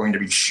they were going to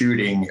be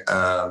shooting,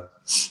 I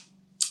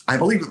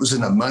believe it was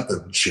in the month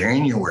of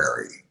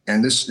January.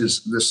 And this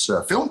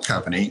film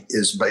company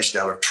is based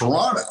out of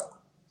Toronto.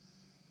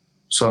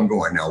 So I'm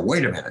going, now,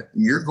 wait a minute.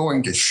 You're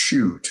going to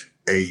shoot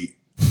a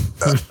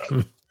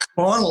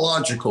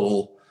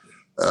chronological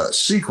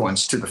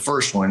sequence to the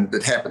first one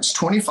that happens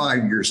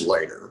 25 years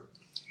later.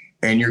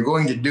 And you're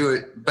going to do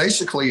it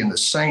basically in the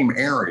same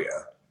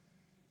area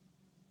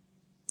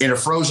in a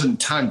frozen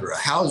tundra.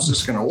 How is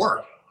this going to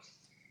work?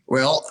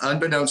 Well,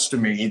 unbeknownst to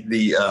me,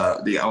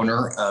 the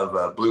owner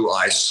of Blue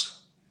Ice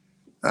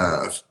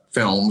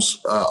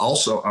Films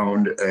also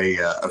owned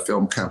a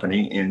film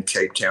company in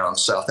Cape Town,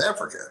 South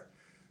Africa,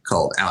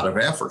 called Out of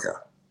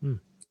Africa.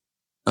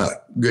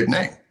 Good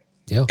name.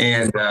 Yeah.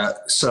 And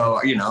so,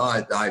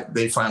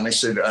 they finally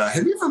said,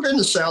 have you ever been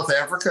to South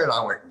Africa? And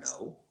I went,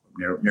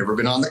 no, never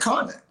been on the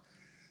continent.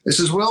 They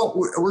says, well,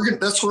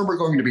 that's where we're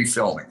going to be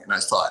filming. And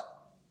I thought,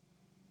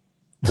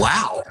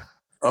 wow,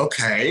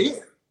 okay,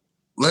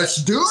 let's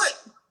do it.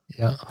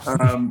 Yeah.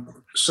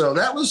 So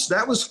that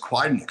was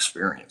quite an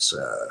experience.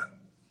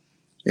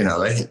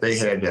 They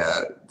had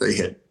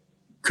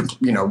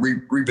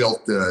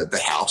rebuilt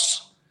the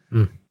house.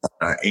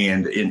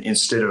 And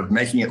instead of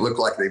making it look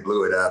like they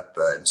blew it up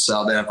in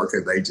South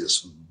Africa, they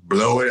just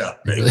blow it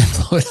up. Really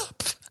blow it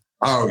up.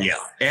 Oh yeah,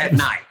 at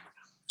night.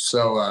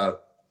 So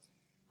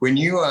when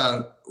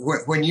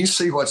you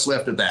see what's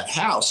left of that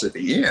house at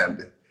the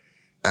end,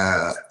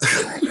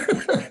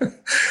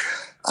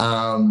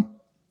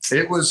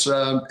 it was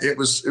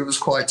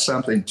quite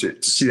something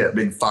to see that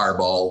big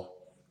fireball,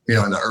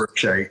 and the earth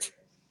shake.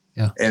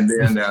 Yeah. And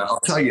then I'll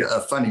tell you a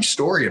funny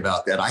story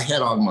about that. I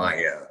had on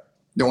my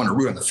don't want to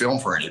ruin the film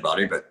for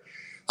anybody, but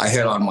I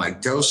had on my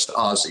Ghost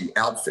Ozzy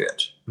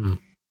outfit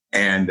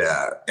and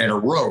a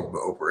robe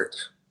over it.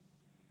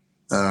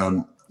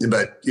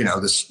 But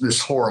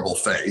this horrible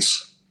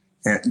face.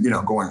 And,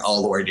 going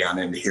all the way down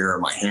into here,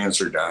 my hands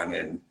are done.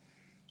 And,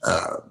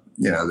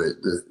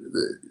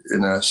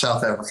 in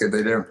South Africa,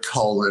 they don't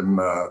call them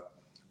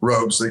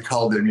robes. They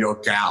call them your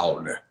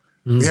gown.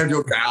 You have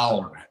your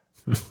gown.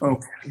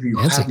 Okay, you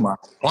have my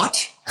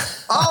what?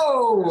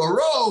 Oh, a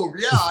robe.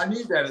 Yeah, I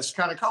need that. It's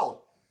kind of cold.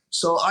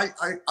 So I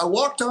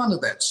walked onto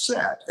that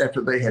set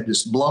after they had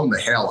just blown the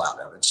hell out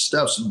of it.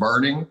 Stuff's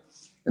burning.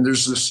 And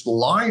there's this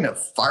line of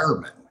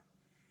firemen.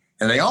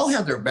 And they all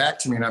have their back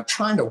to me, and I'm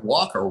trying to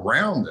walk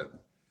around them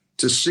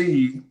to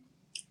see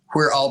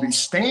where I'll be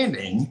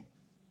standing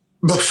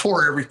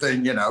before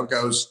everything,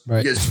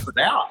 gets put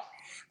out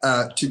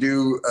to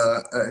do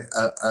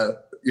a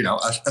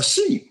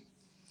scene.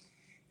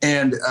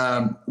 And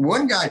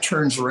one guy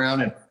turns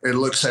around and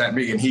looks at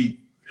me, and he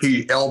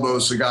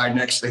elbows the guy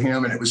next to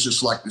him, and it was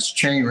just like this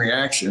chain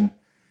reaction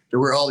to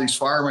where all these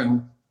firemen,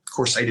 of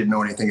course, they didn't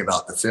know anything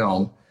about the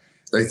film.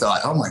 They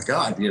thought, oh my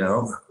God,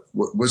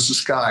 was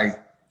this guy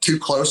too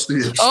close to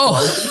the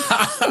explosion?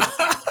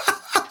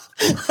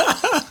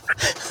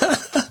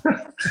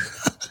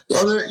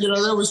 So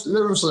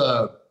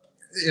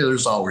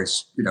there's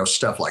always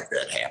stuff like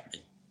that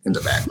happening in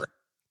the background.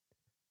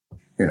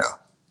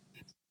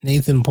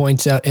 Nathan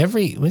points out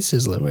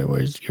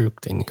where's your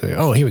thing?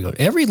 Oh, here we go.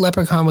 Every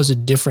leprechaun was a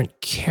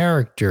different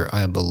character,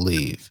 I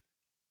believe.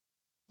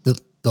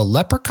 The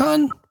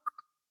leprechaun?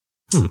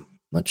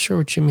 Not sure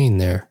what you mean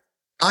there.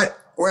 I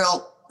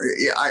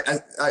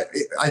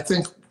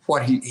think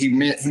what he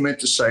meant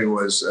to say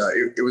was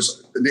it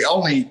was the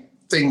only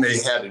thing they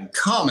had in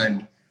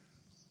common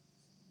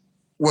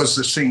was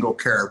the single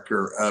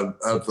character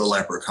of the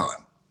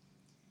leprechaun.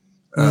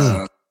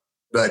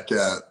 But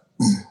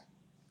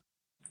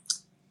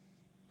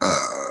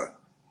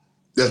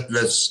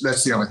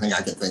that's the only thing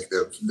I can think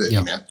of that he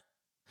meant.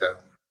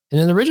 And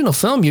in the original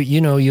film,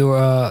 you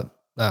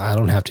I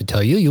don't have to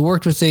tell you, you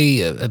worked with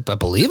I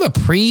believe a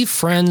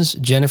pre-Friends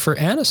Jennifer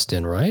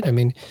Aniston, right? I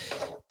mean,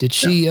 did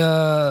she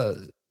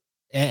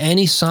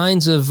any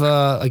signs of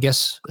I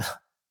guess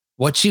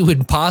what she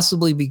would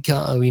possibly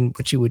become? I mean,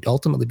 what she would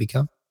ultimately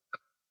become?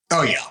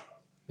 Oh yeah.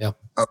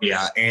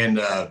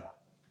 And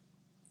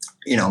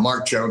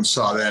Mark Jones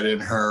saw that in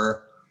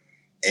her,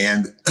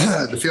 and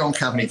the film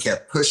company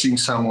kept pushing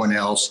someone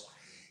else.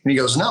 And he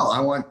goes, "No,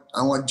 I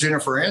want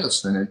Jennifer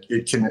Aniston.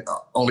 It can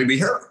only be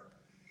her."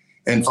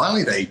 And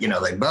finally, they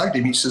bugged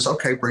him. He says,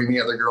 "Okay, bring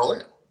the other girl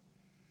in."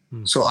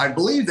 So I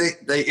believe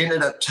they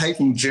ended up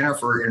taking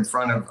Jennifer in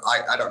front of.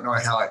 I don't know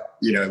how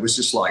it was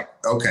just like,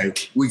 okay,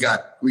 we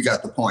got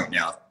the point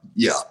now.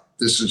 Yeah,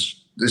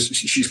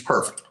 she's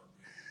perfect.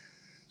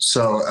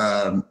 So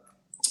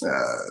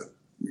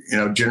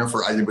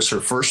Jennifer, it was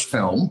her first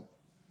film,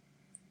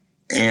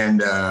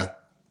 and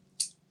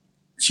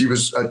she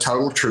was a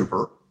total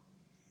trooper.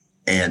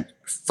 And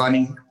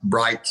funny,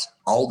 bright,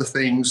 all the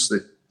things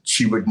that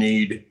she would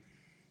need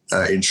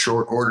in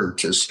short order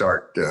to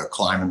start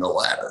climbing the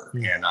ladder.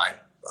 And I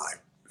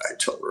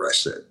told her, I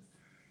said,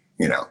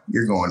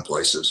 you're going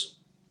places.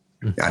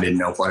 I didn't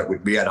know what it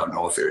would be. I didn't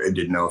know if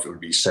it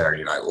would be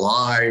Saturday Night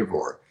Live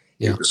or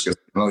it was going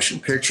to be motion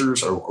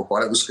pictures or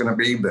what it was going to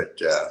be. But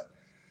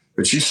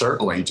she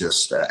certainly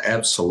just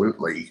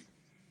absolutely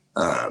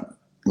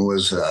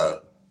was,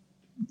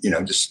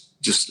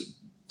 just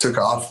took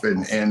off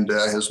and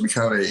has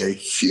become a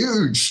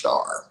huge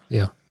star.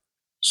 Yeah.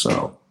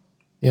 So.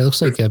 Yeah, it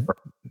looks like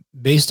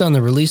based on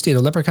the release date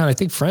of Leprechaun, I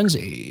think Friends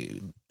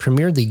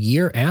premiered the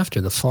year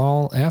after, the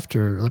fall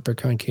after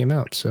Leprechaun came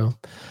out. So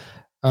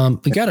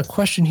we got a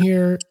question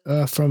here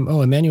from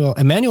Emmanuel.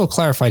 Emmanuel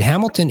clarified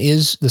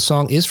the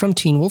song is from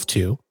Teen Wolf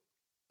 2,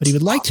 but he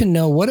would like to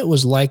know what it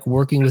was like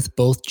working with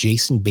both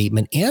Jason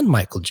Bateman and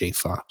Michael J.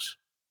 Fox.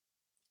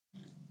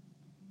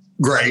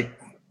 Great.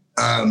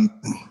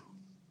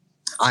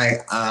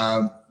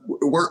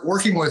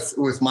 Working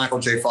with Michael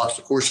J. Fox,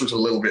 of course, was a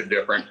little bit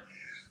different.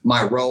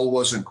 My role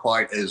wasn't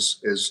quite as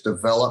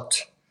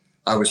developed.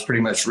 I was pretty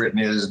much written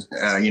as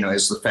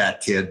the fat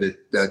kid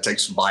that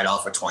takes a bite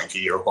off a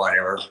Twinkie or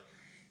whatever.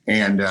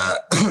 And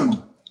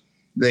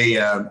they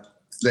had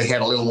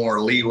a little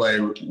more leeway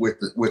with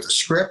the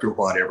script or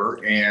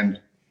whatever. And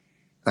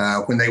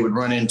when they would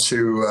run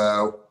into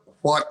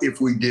what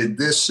if we did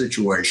this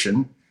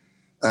situation,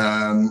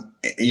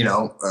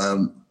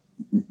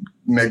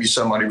 maybe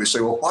somebody would say,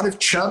 well, what if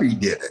Chubby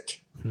did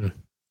it?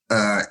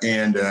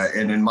 And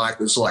then Mike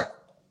was like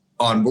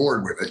on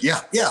board with it.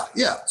 Yeah.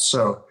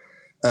 So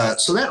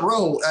that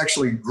role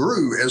actually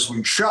grew as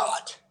we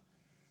shot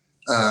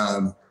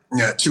to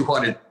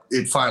what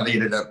it finally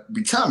ended up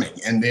becoming.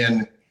 And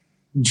then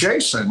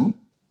Jason,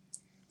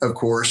 of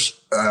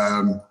course,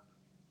 it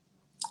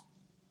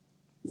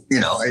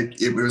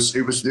was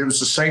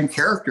the same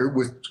character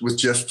with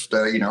just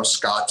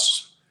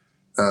Scott's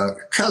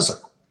cousin.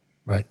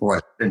 Right.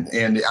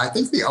 And I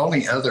think the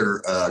only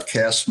other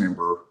cast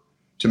member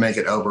to make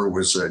it over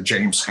was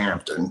James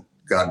Hampton,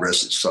 God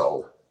rest his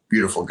soul.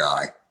 Beautiful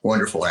guy,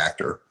 wonderful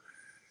actor.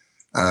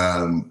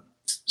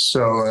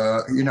 So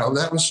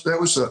that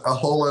was a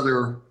whole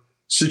other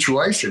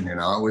situation. It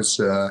was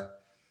when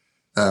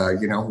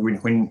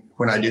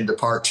I did the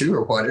part 2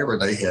 or whatever,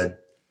 they had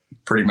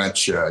pretty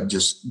much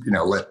just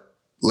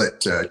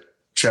let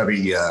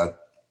Chubby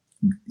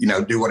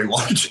do what he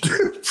wanted to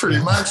do.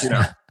 Pretty much,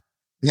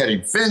 He had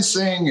him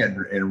fencing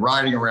and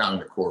riding around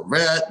in a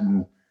Corvette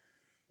and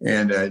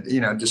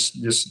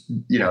just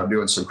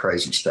doing some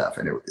crazy stuff.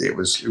 And it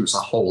was a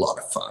whole lot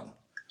of fun.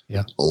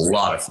 Yeah. A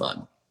lot of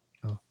fun.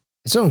 Oh.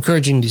 It's so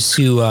encouraging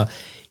to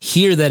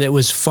hear that it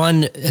was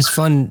fun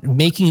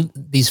making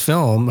these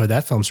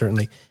that film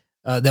certainly,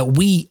 that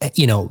we,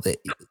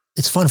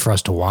 it's fun for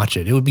us to watch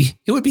it. It would be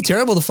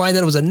terrible to find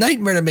that it was a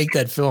nightmare to make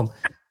that film.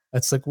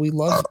 That's like, we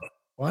love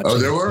watching. Oh,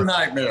 there were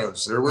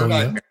nightmares.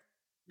 Nightmares.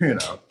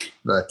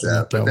 But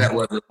that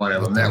wasn't one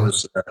of them. That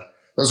was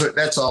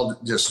that's all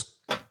just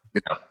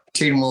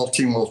Teen Wolf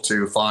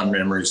 2, fond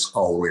memories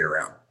all the way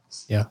around.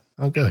 Yeah.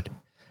 Oh, good.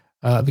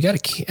 We got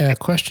a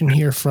question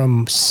here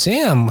from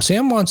Sam.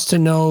 Sam wants to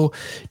know: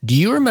 do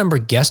you remember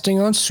guesting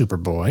on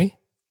Superboy,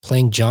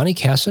 playing Johnny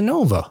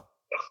Casanova?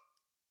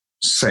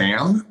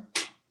 Sam,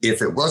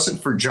 if it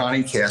wasn't for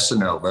Johnny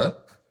Casanova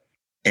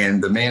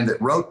and the man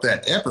that wrote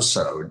that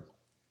episode,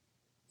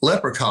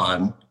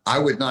 Leprechaun, I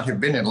would not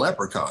have been in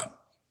Leprechaun.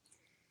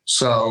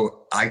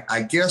 So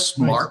I guess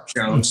Mark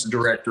Jones, the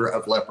director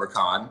of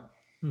Leprechaun,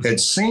 had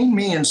seen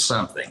me in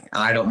something.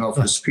 I don't know if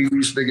it was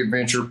Pee-wee's Big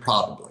Adventure,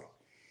 probably.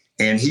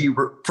 And he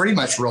pretty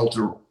much rolled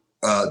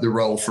the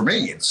role for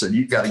me and said,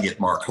 "You've got to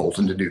get Mark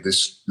Holton to do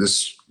this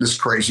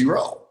crazy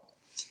role."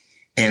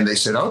 And they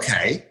said,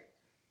 okay.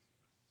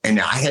 And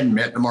I hadn't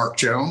met Mark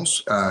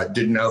Jones,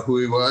 didn't know who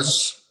he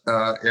was.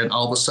 And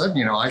all of a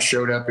sudden, I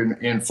showed up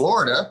in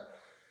Florida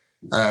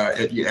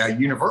at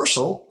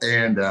Universal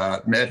and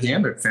met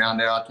him and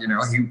found out,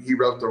 he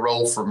wrote the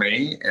role for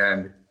me.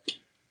 And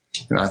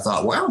I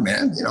thought, wow,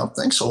 man,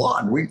 thanks a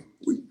lot. And we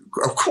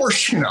of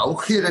course, hit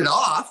it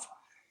off.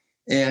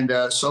 And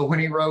so when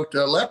he wrote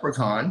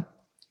Leprechaun,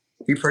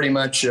 he pretty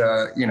much,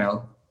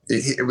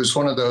 it was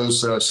one of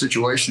those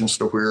situations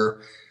to where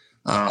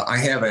I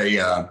have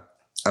a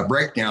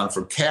breakdown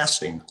from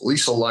casting.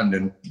 Lisa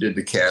London did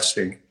the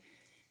casting,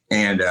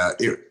 and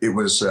it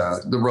was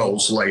the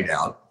roles laid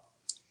out.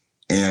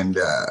 And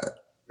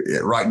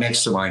right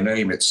next to my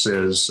name, it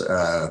says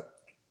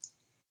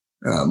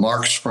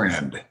Mark's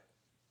friend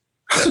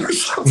or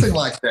something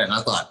like that. And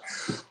I thought,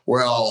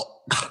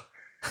 well,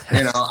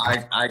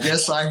 I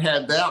guess I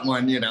had that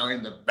one,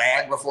 in the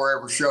bag before I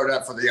ever showed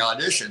up for the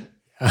audition.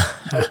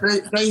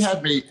 They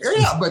had me,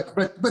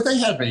 but they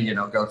had me,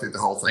 go through the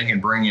whole thing and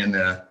bring in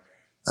the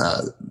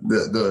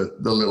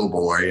little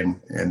boy, and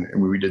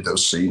we did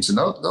those scenes, and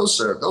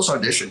those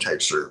audition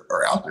tapes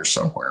are out there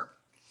somewhere.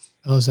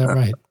 Oh, is that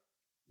right?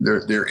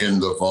 They're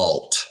in the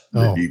vault,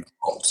 the deep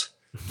vault.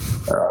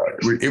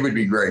 It would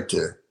be great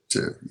to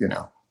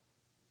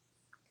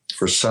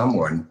for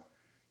someone,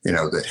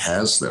 that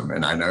has them,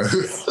 and I know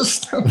who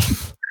has them,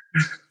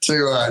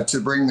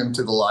 to bring them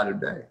to the light of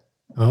day.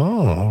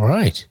 Oh, all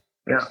right.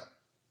 Yeah.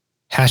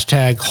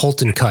 Hashtag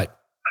Holton Cut.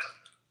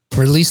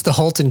 Release the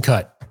Holton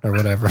Cut or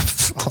whatever.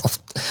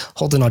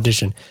 Holton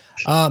audition.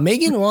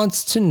 Megan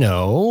wants to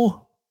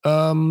know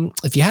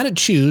if you had to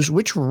choose,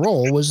 which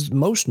role was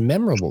most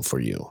memorable for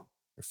you?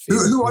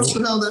 Who wants to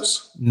know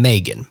this?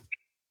 Megan.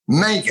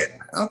 Megan.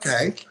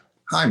 Okay.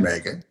 Hi,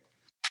 Megan.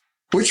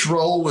 Which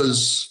role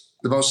was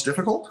the most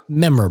difficult?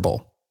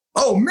 Memorable.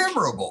 Oh,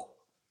 memorable.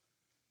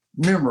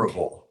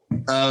 Memorable.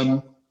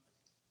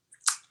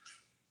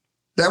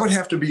 That would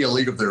have to be A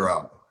League of Their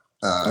Own.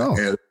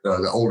 And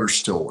the older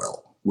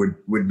Stillwell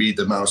would be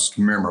the most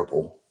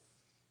memorable,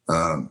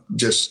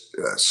 just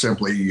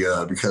simply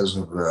because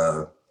of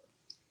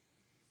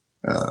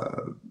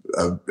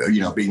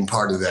being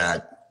part of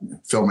that,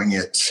 filming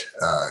it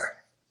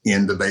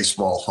in the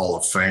Baseball Hall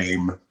of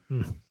Fame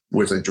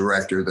with a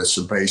director that's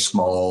a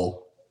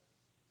baseball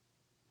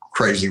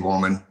crazy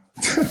woman,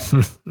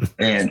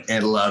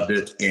 and loved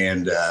it,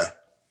 and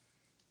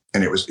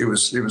it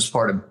was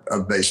part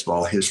of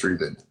baseball history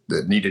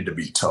that needed to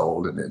be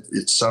told, and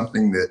it's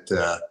something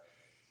that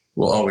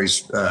will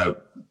always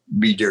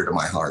be dear to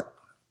my heart.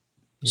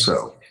 Yes.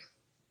 So,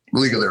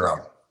 League of Their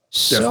Own.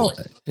 So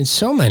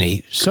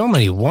many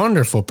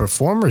wonderful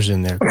performers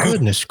in there.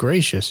 Goodness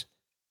gracious.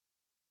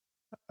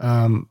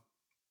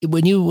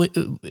 When you,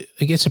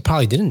 I guess it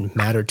probably didn't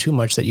matter too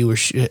much that you were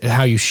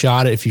how you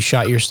shot it. If you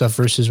shot your stuff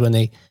versus when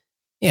it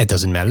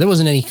doesn't matter. There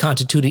wasn't any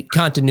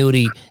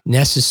continuity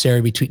necessary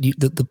between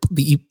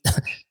the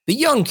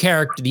young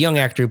character, the young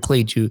actor who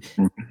played you.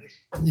 He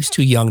was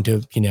too young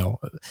to,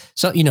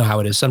 so you know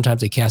how it is.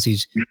 Sometimes they cast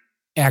these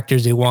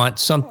actors, they want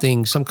some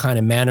kind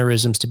of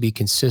mannerisms to be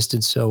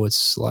consistent. So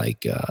it's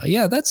like,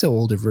 that's an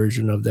older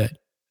version of that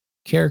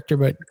character,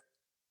 but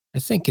I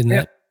think in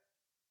that.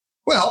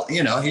 Well,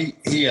 he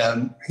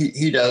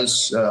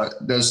does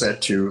that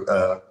too.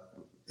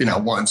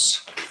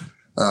 Once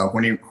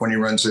when he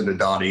runs into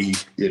Dottie,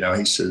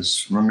 he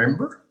says,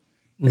 "Remember?"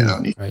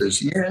 And he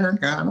says, "Yeah,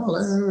 gonna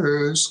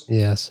lose."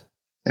 Yes.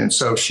 And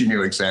so she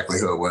knew exactly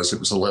who it was. It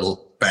was a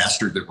little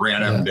bastard that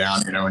ran up and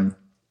down, and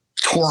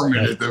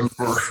tormented them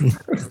for,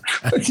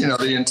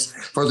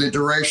 for the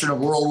duration of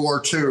World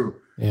War II.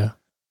 Yeah.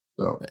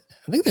 So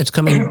I think that's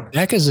coming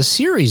back as a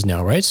series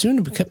now, right?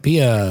 Soon to be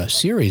a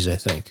series, I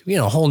think.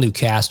 A whole new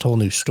cast, whole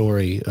new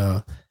story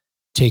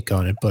take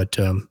on it. But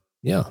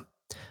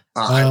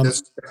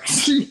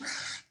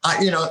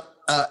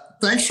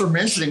thanks for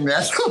mentioning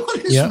that.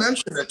 Nobody's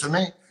mentioned it to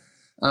me.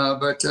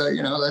 That's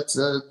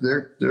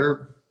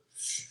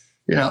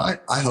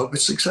I hope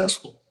it's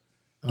successful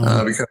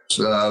because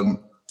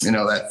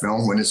that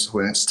film when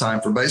it's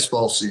time for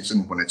baseball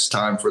season, when it's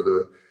time for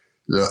the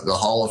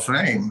Hall of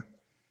Fame.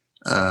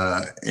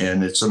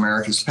 And it's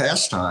America's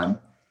pastime,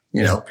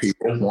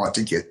 people want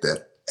to get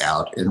that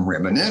out and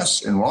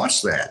reminisce and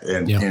watch that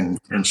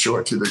and show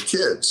it to their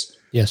kids.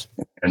 Yes.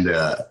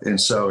 And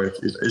so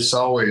it's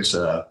always,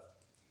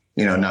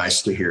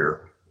 nice to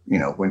hear,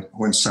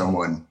 when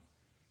someone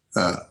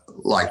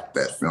liked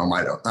that film.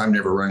 I've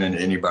never run into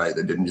anybody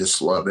that didn't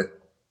just love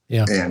it.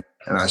 Yeah. And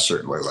I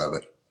certainly love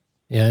it.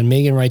 Yeah. And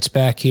Megan writes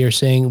back here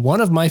saying, one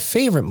of my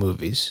favorite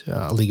movies,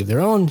 A League of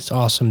Their Own. It's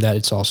awesome that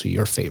it's also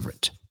your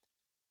favorite.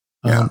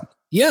 And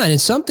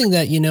it's something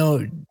that,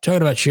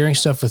 talking about sharing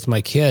stuff with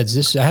my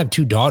kids, I have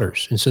 2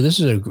 daughters. And so this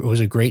was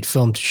a great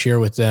film to share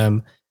with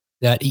them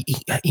that,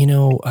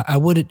 I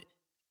wouldn't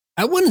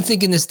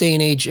think in this day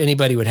and age,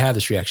 anybody would have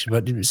this reaction,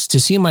 but to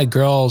see my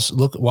girls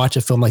watch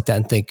a film like that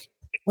and think,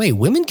 wait,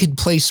 women could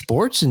play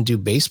sports and do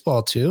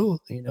baseball too.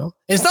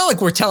 It's not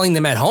like we're telling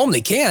them at home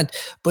they can't,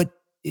 but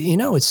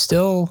it's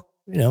still,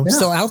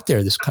 still out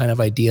there, this kind of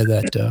idea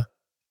that,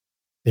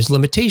 there's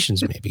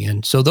limitations maybe.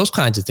 And so those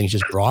kinds of things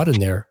just broaden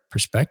their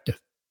perspective.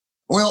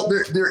 Well,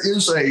 there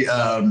is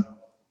a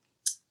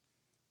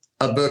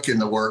book in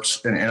the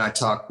works, and I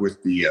talked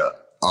with the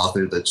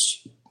author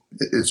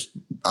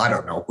I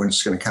don't know when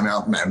it's going to come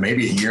out,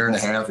 maybe a year and a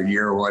half, a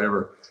year or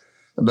whatever.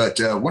 But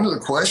one of the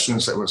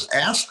questions that was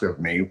asked of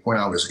me when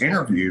I was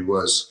interviewed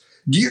was,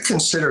 do you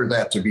consider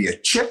that to be a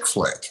chick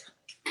flick?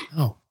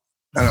 Oh.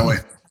 And I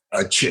went,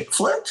 a chick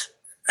flick?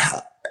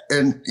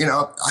 And,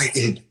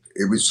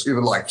 it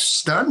would like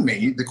stun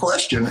me, the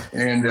question.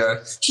 And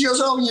she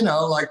goes, oh, you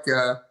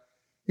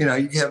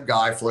have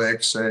guy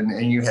flicks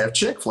and you have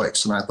chick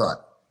flicks. And I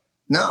thought,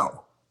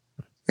 no,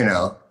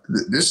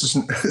 this is,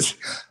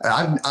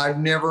 I've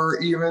never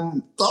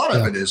even thought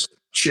of it as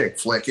chick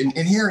flick. And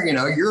here,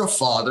 you're a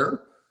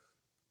father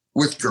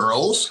with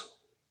girls,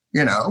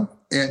 and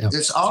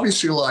it's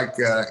obviously like,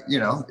 I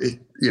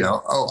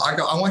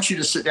want you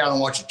to sit down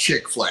and watch a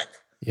chick flick.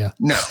 Yeah.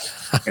 No,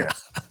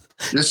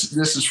 this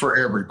is for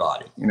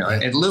everybody,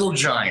 and Little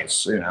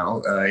Giants,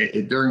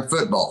 during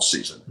football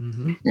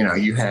season,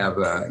 you have,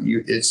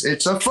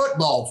 it's a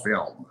football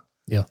film.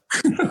 Yeah.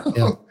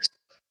 Yeah.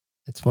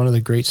 It's one of the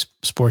great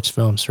sports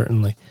films,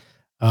 certainly.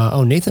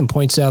 Nathan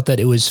points out that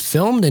it was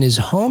filmed in his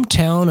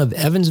hometown of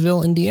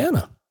Evansville,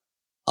 Indiana.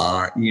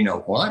 You know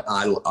what?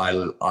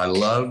 I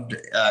loved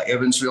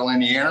Evansville,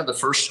 Indiana. The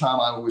first time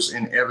I was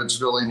in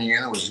Evansville,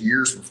 Indiana was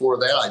years before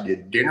that. I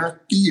did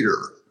dinner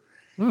theater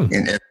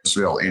in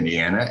Evansville,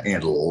 Indiana,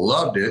 and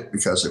loved it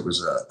because it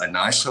was a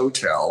nice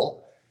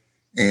hotel,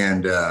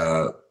 and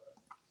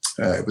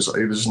it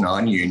was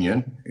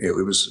non-union. It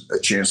was a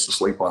chance to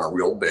sleep on a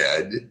real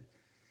bed.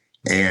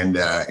 And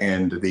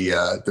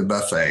the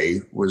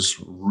buffet was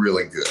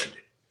really good.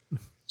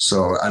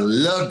 So I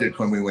loved it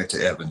when we went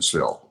to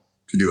Evansville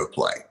to do a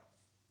play,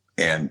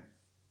 and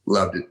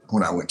loved it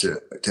when I went to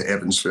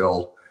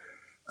Evansville.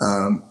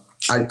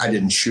 I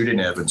didn't shoot in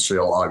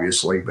Evansville,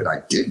 obviously, but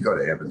I did go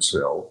to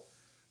Evansville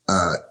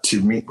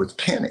to meet with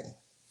Penny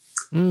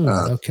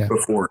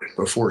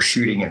before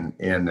shooting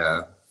in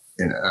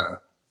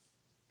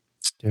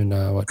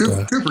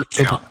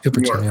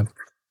Cooperstown.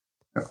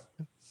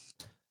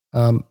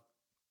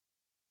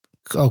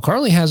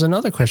 Carly has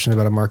another question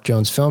about a Mark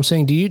Jones film,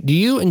 saying, do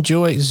you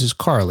enjoy, this is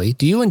Carly,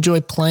 do you enjoy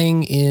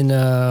playing in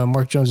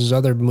Mark Jones's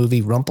other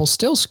movie,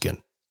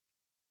 Rumpelstiltskin?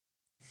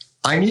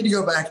 I need to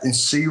go back and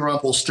see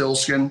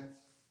Rumpelstiltskin.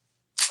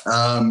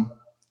 I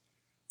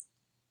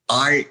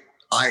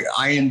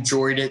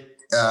enjoyed it,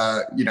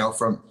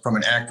 from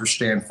an actor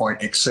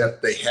standpoint,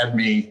 except they had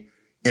me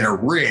in a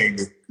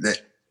rig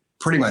that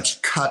pretty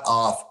much cut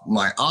off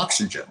my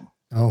oxygen.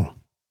 Oh.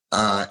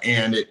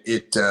 And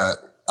it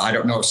I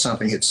don't know if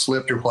something had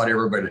slipped or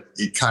whatever, but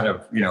it kind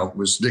of,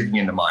 was digging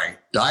into my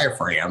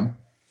diaphragm,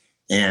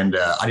 and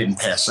I didn't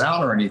pass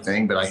out or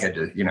anything, but I had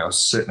to,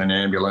 sit in an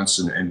ambulance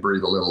and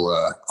breathe a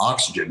little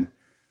oxygen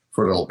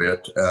for a little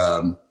bit.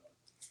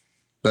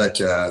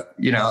 But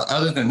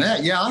other than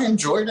that, yeah, I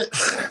enjoyed it.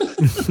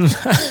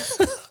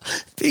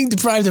 Being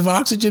deprived of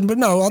oxygen, but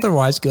no,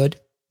 otherwise good.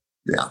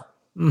 Yeah.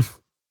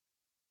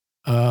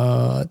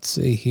 Let's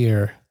see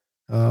here.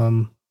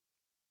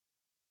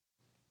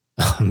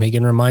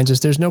 Megan reminds us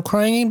there's no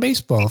crying in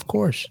baseball, of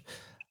course.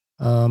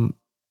 I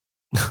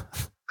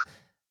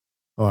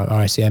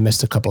see. I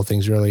missed a couple of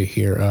things earlier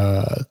here.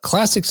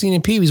 Classic scene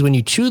in Pee-wee's when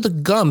you chew the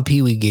gum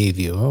Pee-wee gave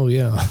you. Oh,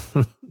 yeah.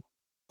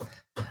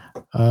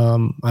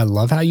 I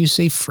love how you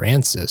say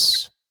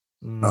Francis.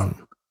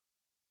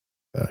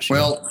 Gosh,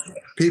 well,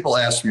 people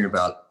ask me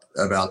about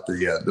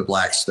the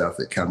black stuff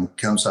that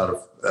comes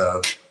out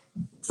of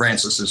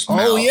Francis's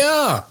mouth. Oh,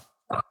 yeah.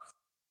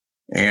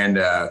 And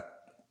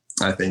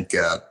I think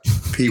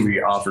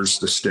Pee-wee offers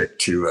the stick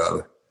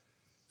to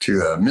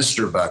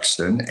Mr.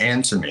 Buxton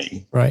and to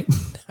me. Right.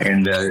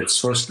 And it's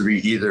supposed to be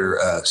either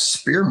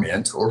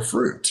spearmint or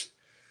fruit.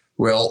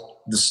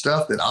 Well, the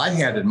stuff that I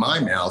had in my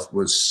mouth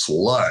was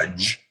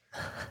sludge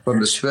from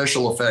the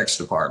special effects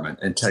department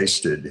and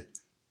tasted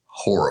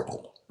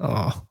horrible.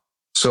 Oh.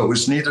 So it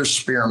was neither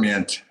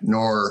spearmint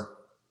nor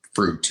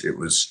fruit. It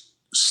was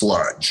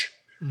sludge.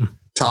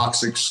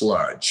 Toxic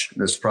sludge.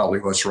 That's probably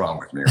what's wrong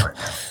with me right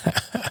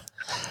now.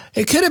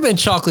 It could have been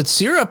chocolate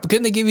syrup.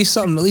 Couldn't they give you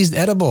something at least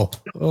edible?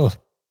 Oh.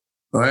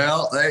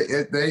 Well,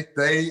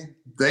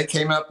 they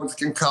came up with a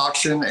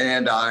concoction,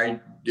 and I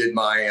did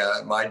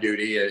my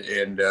duty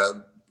and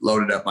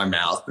loaded up my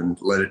mouth and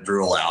let it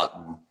drool out.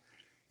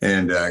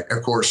 And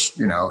of course,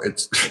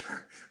 it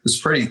was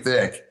pretty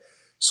thick.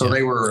 So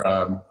they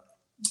were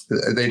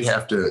they'd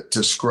have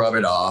to scrub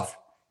it off,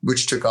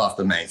 which took off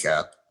the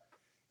makeup,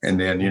 and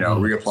then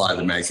reapply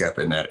the makeup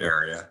in that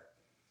area.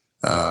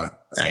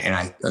 And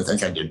I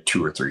think I did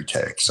 2 or 3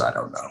 takes. I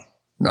don't know.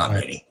 Not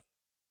many.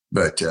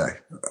 But,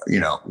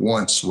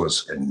 once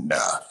was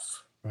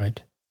enough.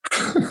 Right.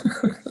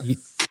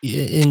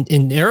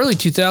 In the early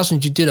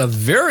 2000s, you did a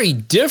very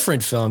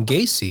different film,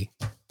 Gacy,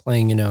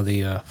 playing,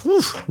 the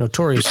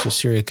notorious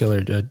serial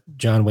killer,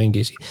 John Wayne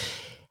Gacy.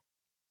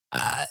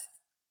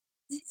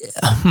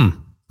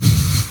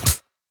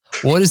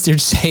 What is there to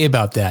say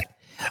about that?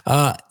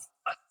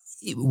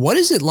 what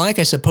is it like?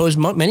 I suppose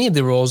many of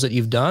the roles that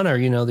you've done are,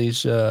 these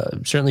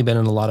certainly been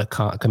in a lot of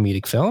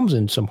comedic films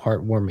and some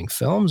heartwarming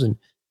films, and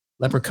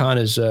Leprechaun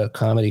is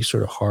comedy,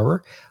 sort of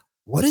horror.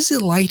 What is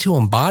it like to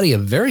embody a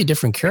very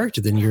different character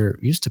than you're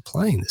used to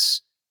playing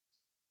this?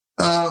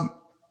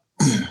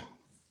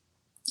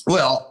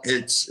 Well,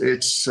 it's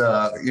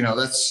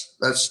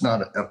that's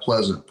not a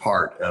pleasant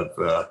part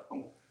of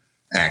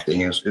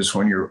acting is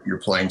when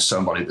you're playing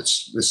somebody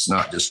that's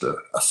not just a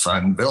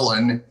fun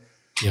villain,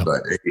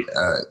 but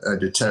a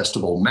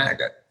detestable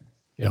maggot.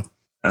 Yeah.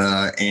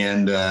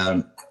 And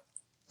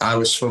I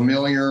was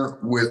familiar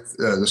with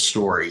the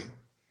story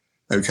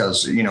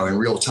because, in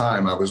real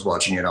time, I was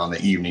watching it on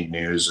the evening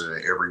news,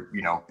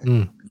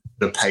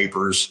 the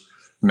papers,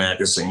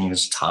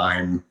 magazines,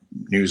 Time,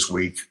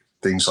 Newsweek,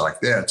 things like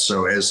that.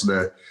 So as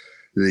the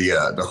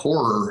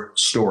horror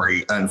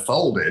story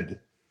unfolded,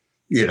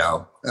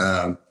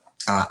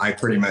 I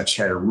pretty much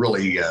had a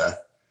really a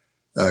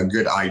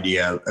good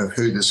idea of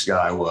who this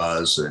guy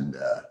was and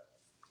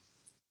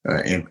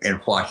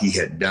what he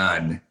had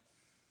done.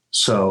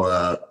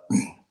 So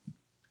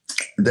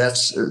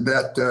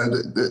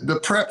the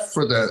prep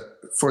for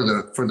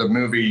the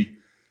movie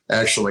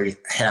actually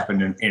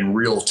happened in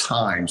real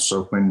time.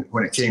 So when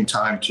it came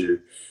time to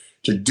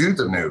do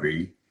the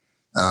movie,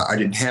 I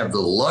didn't have the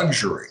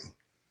luxury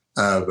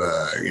of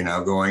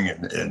going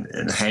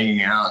and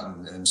hanging out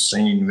and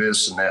singing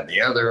this and that and the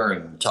other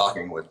and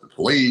talking with the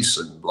police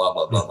and blah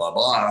blah blah blah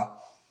blah.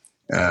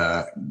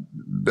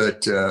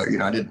 But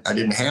I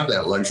didn't have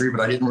that luxury,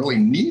 but I didn't really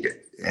need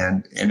it.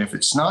 And if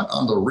it's not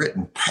on the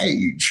written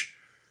page,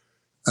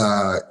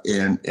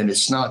 and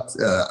it's not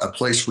a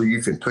place where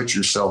you can put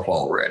yourself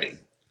already.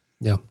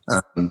 Yeah.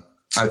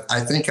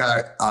 I think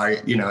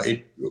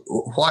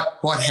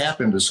what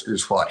happened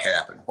is what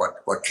happened.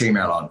 What came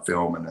out on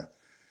film, and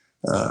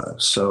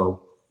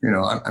so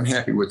I'm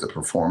happy with the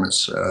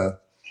performance.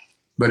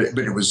 But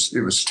it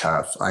was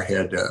tough. I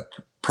had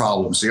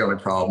problems. The only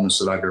problems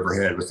that I've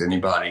ever had with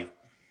anybody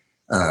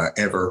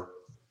ever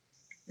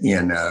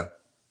in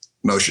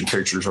motion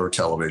pictures or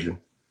television,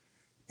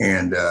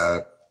 and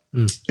it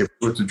was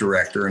with the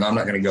director. And I'm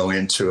not going to go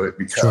into it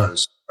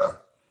because. Sure.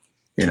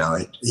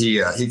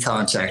 He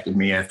contacted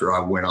me after I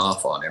went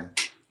off on him,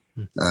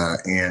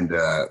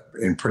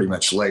 and pretty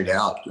much laid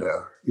out,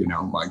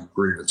 my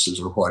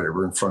grievances or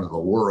whatever in front of the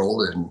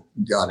world, and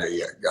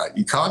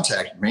he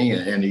contacted me,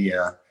 and he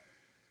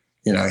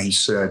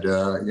said,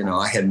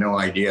 I had no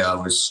idea I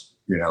was,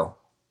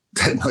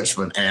 that much of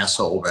an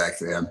asshole back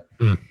then.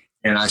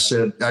 And I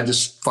said, I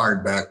just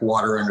fired back,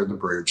 water under the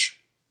bridge,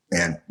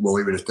 and we'll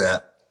leave it at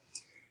that.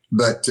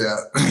 But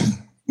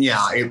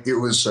it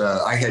was,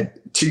 I had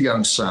 2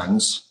 young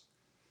sons.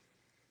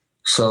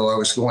 So I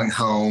was going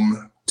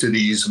home to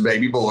these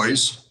baby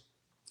boys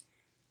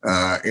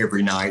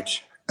every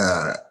night,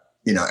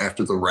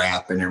 after the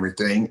wrap and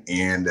everything.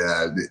 And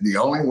the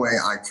only way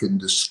I could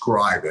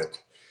describe it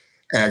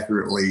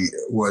accurately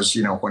was,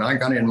 when I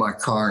got in my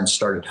car and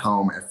started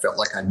home, it felt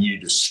like I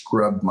needed to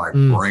scrub my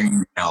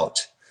brain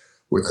out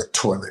with a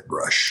toilet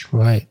brush.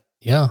 Right.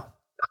 Yeah.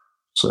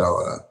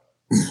 So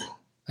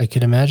I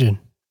can imagine.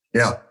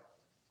 Yeah.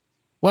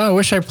 Well, I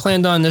wish I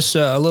planned on this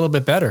a little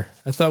bit better.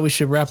 I thought we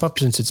should wrap up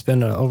since it's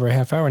been over a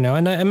half hour now,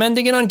 and I'm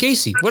ending it on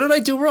Gacy. What did I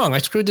do wrong? I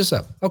screwed this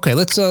up. Okay,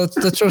 let's throw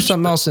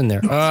something else in there.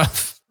 No,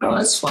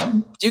 that's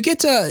fine. Do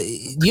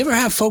you ever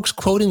have folks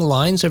quoting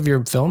lines of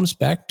your films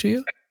back to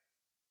you?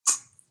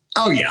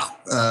 Oh yeah,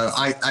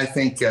 I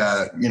think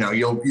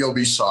you'll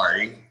be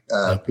sorry,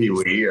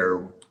 Pee-wee,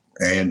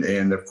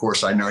 and of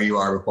course I know you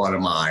are. But what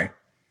am I?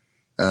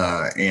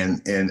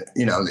 And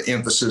the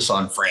emphasis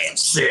on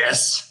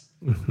Francis.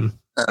 Mm-hmm.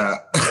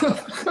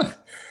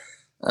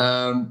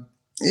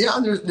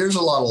 There's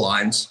a lot of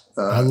lines.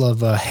 I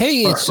love,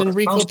 hey, it's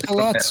Enrico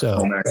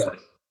Palazzo.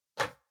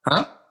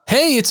 Huh?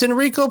 Hey, it's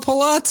Enrico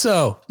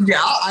Palazzo. Yeah,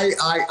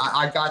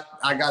 I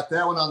got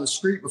that one on the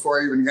street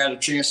before I even got a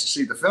chance to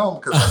see the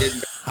film because I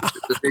didn't get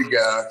the big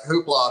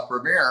hoopla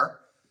premiere.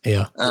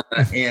 Yeah.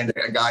 And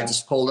a guy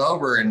just pulled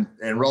over and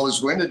rolled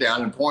his window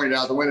down and pointed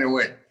out the window and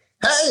went,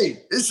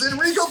 "Hey, it's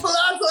Enrico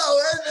Palazzo,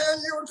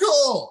 and you were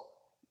cool."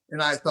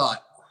 And I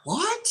thought,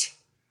 what?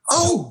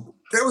 Oh,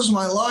 that was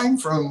my line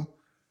from.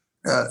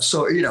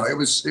 So it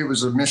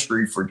was a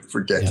mystery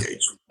for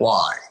decades.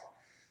 Yeah.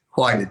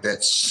 Why did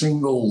that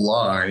single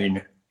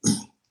line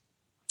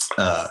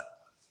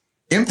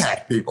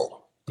impact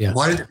people? Yeah.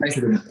 Why did it make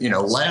them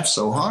laugh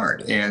so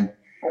hard? And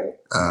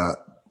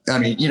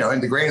in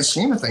the grand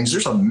scheme of things,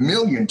 there's a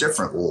million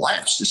different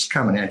laughs just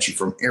coming at you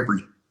from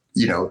every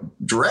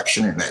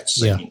direction in that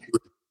scene. Yeah.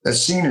 That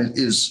scene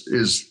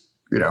is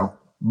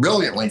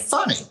brilliantly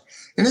funny.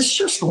 And it's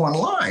just one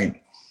line.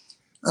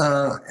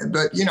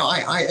 But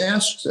I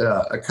asked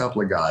a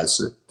couple of guys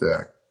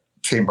that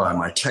came by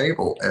my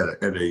table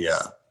at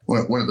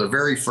one of the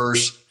very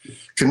first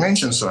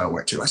conventions that I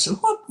went to. I said,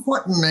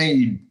 what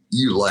made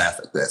you laugh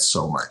at that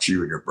so much, you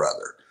and your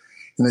brother?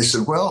 And they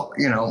said, well,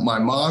 my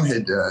mom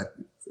had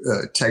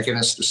taken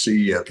us to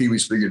see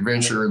Pee-wee's Big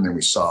Adventure, and then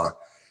we saw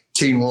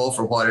Teen Wolf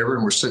or whatever,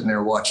 and we're sitting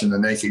there watching The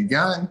Naked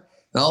Gun.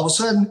 And all of a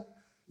sudden,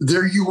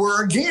 there you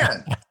were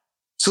again.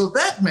 So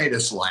that made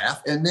us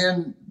laugh. And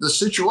then the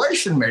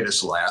situation made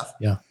us laugh.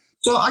 Yeah.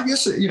 So I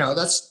guess,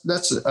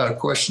 that's a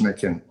question that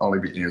can only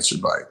be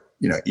answered by,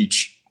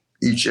 each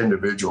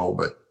individual.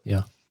 But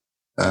yeah.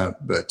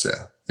 It's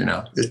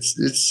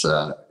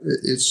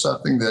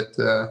something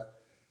that,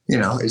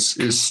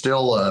 is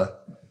still a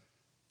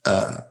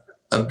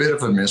bit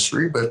of a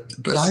mystery, but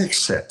I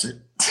accept it.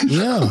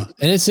 Yeah.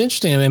 And it's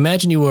interesting. I mean,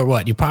 imagine you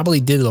were you probably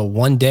did a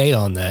 1 day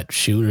on that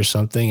shoot or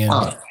something.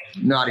 And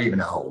not even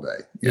a whole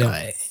day.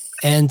 Yeah.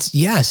 And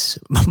yes,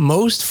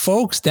 most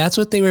folks, that's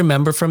what they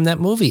remember from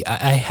that movie.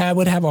 I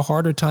would have a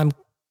harder time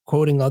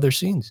quoting other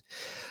scenes.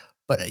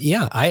 But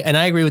yeah, I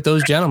agree with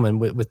those gentlemen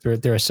with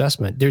their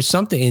assessment. There's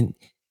something in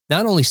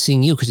not only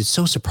seeing you, because it's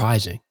so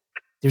surprising.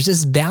 There's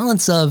this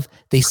balance of,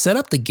 they set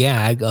up the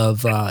gag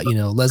of,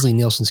 Leslie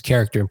Nielsen's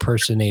character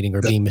impersonating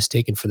or being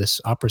mistaken for this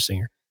opera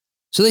singer.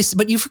 So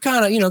but you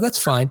kind of, that's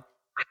fine.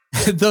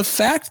 The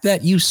fact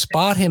that you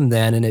spot him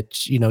then, and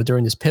it's,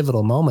 during this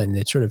pivotal moment, and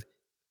it sort of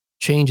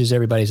changes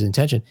everybody's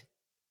intention.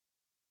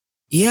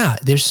 Yeah,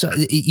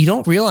 you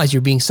don't realize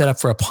you're being set up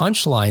for a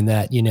punchline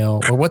that,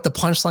 or what the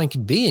punchline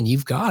could be, and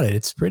you've got it.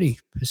 It's pretty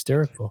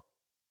hysterical.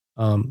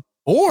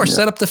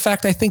 Set up the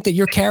fact, I think, that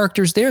your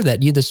character's there, that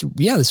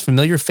this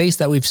familiar face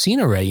that we've seen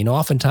already.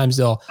 Oftentimes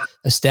they'll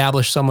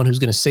establish someone who's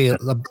going to say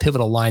the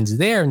pivotal lines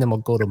there, and then we'll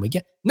go to them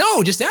again.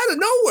 No, just out of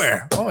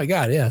nowhere. Oh my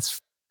God, yeah.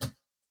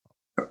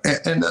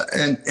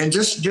 And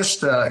just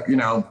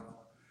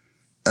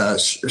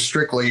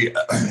strictly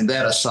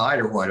that aside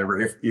or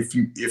whatever,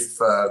 if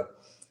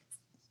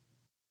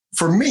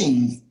for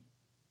me,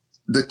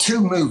 the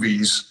two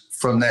comedies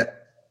from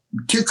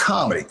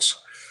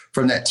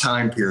that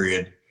time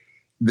period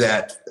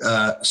that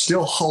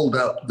still hold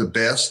up the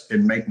best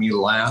and make me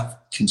laugh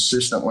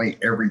consistently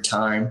every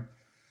time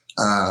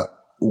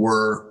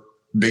were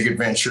Big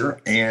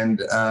Adventure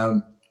and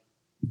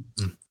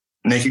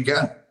Naked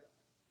Gun.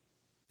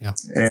 Yeah.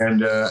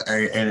 And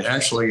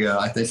actually,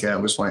 I think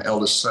it was my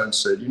eldest son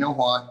said, you know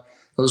what?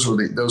 Those are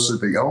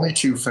the only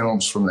two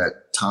films from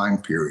that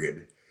time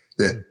period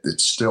that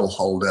still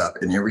hold up.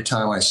 And every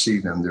time I see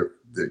them,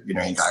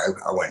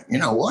 I went, you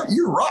know what?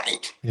 You're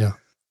right. Yeah.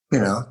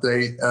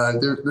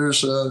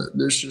 There's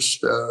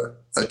just a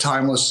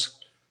timeless,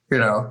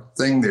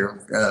 thing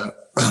there.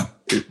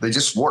 They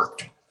just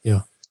worked.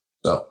 Yeah.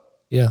 So.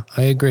 Yeah,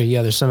 I agree.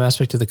 Yeah, there's some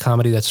aspect of the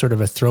comedy that's sort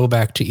of a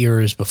throwback to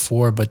eras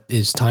before, but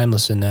is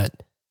timeless in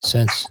that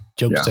sense.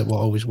 Jokes that will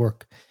always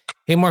work.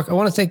 Hey, Mark, I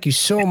want to thank you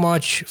so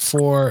much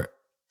for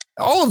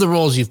all of the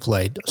roles you've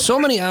played. So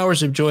many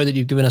hours of joy that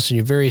you've given us in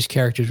your various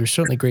characters. We're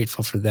certainly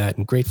grateful for that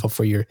and grateful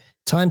for your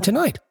time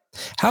tonight.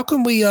 How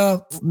can we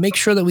make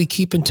sure that we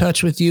keep in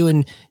touch with you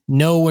and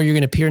know where you're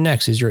going to appear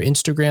next? Is your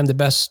Instagram the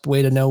best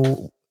way to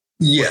know?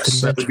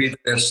 Yes, that would be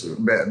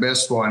the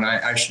best one.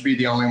 I should be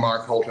the only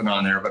Mark Holton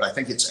on there, but I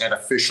think it's at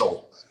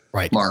official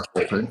Mark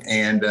Holton.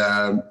 And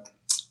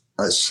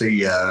let's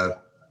see, I'm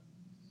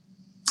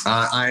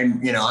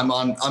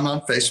on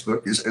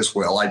Facebook as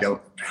well. I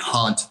don't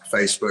haunt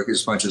Facebook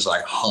as much as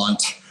I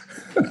haunt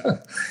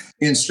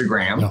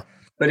Instagram. No.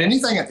 But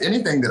anything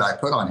that I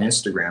put on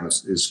Instagram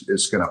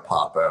is going to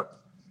pop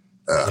up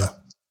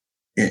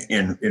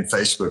in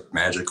Facebook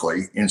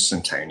magically,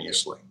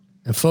 instantaneously.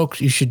 And folks,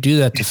 you should do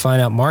that to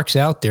find out Mark's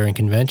out there in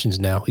conventions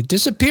now. He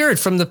disappeared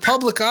from the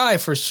public eye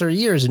for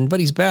years, but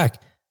he's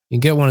back. You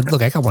can get one.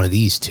 Look, I got one of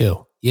these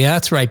too. Yeah,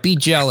 that's right. Be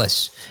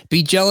jealous,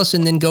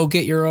 and then go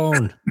get your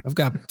own. I've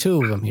got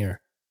two of them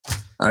here.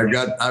 I've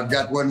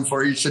got one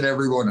for each and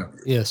every one of you.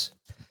 Yes,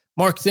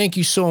 Mark, thank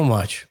you so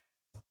much.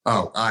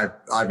 Oh,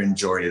 I've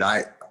enjoyed it.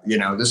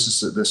 This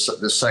is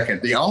the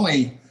second,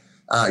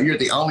 you're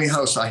the only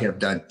host I have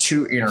done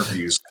 2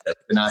 interviews with,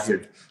 and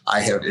I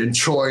have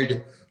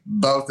enjoyed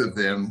both of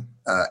them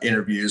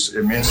interviews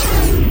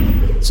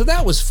immensely. So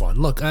that was fun.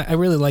 Look, I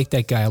really like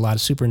that guy a lot. A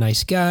super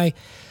nice guy.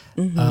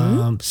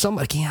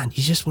 Mm-hmm.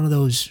 He's just one of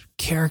those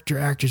character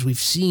actors we've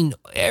seen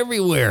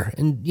everywhere,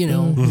 and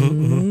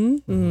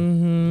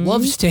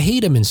loves to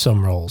hate him in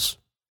some roles,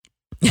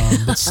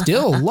 but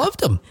still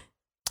loved him.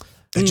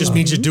 That just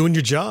means you're doing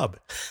your job.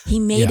 He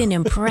made an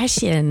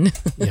impression.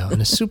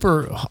 And a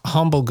super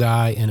humble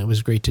guy, and it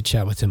was great to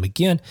chat with him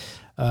again.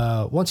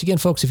 Once again,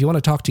 folks, if you want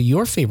to talk to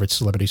your favorite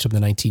celebrities from the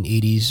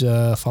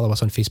 1980s, follow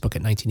us on Facebook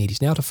at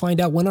 1980s Now to find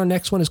out when our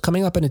next one is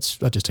coming up. And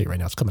I'll just tell you right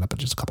now, it's coming up in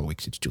just a couple of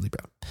weeks. It's Julie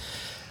Brown.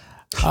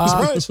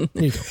 Surprise. There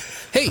you go.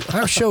 Hey,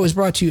 our show is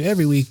brought to you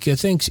every week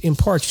thanks in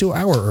parts to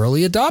our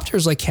early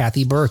adopters like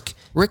Kathy Burke,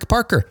 Rick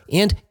Parker,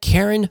 and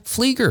Karen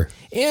Flieger,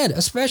 and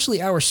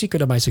especially our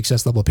Secret of My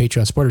Success level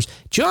Patreon supporters,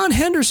 John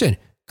Henderson,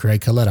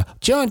 Craig Coletta,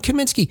 John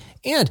Kaminsky,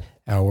 and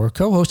our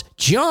co-host,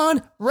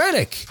 John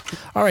Reddick.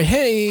 All right,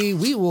 hey,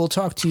 we will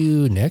talk to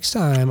you next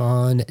time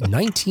on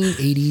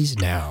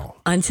 1980s Now.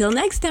 Until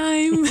next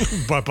time.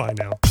 Bye-bye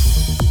now.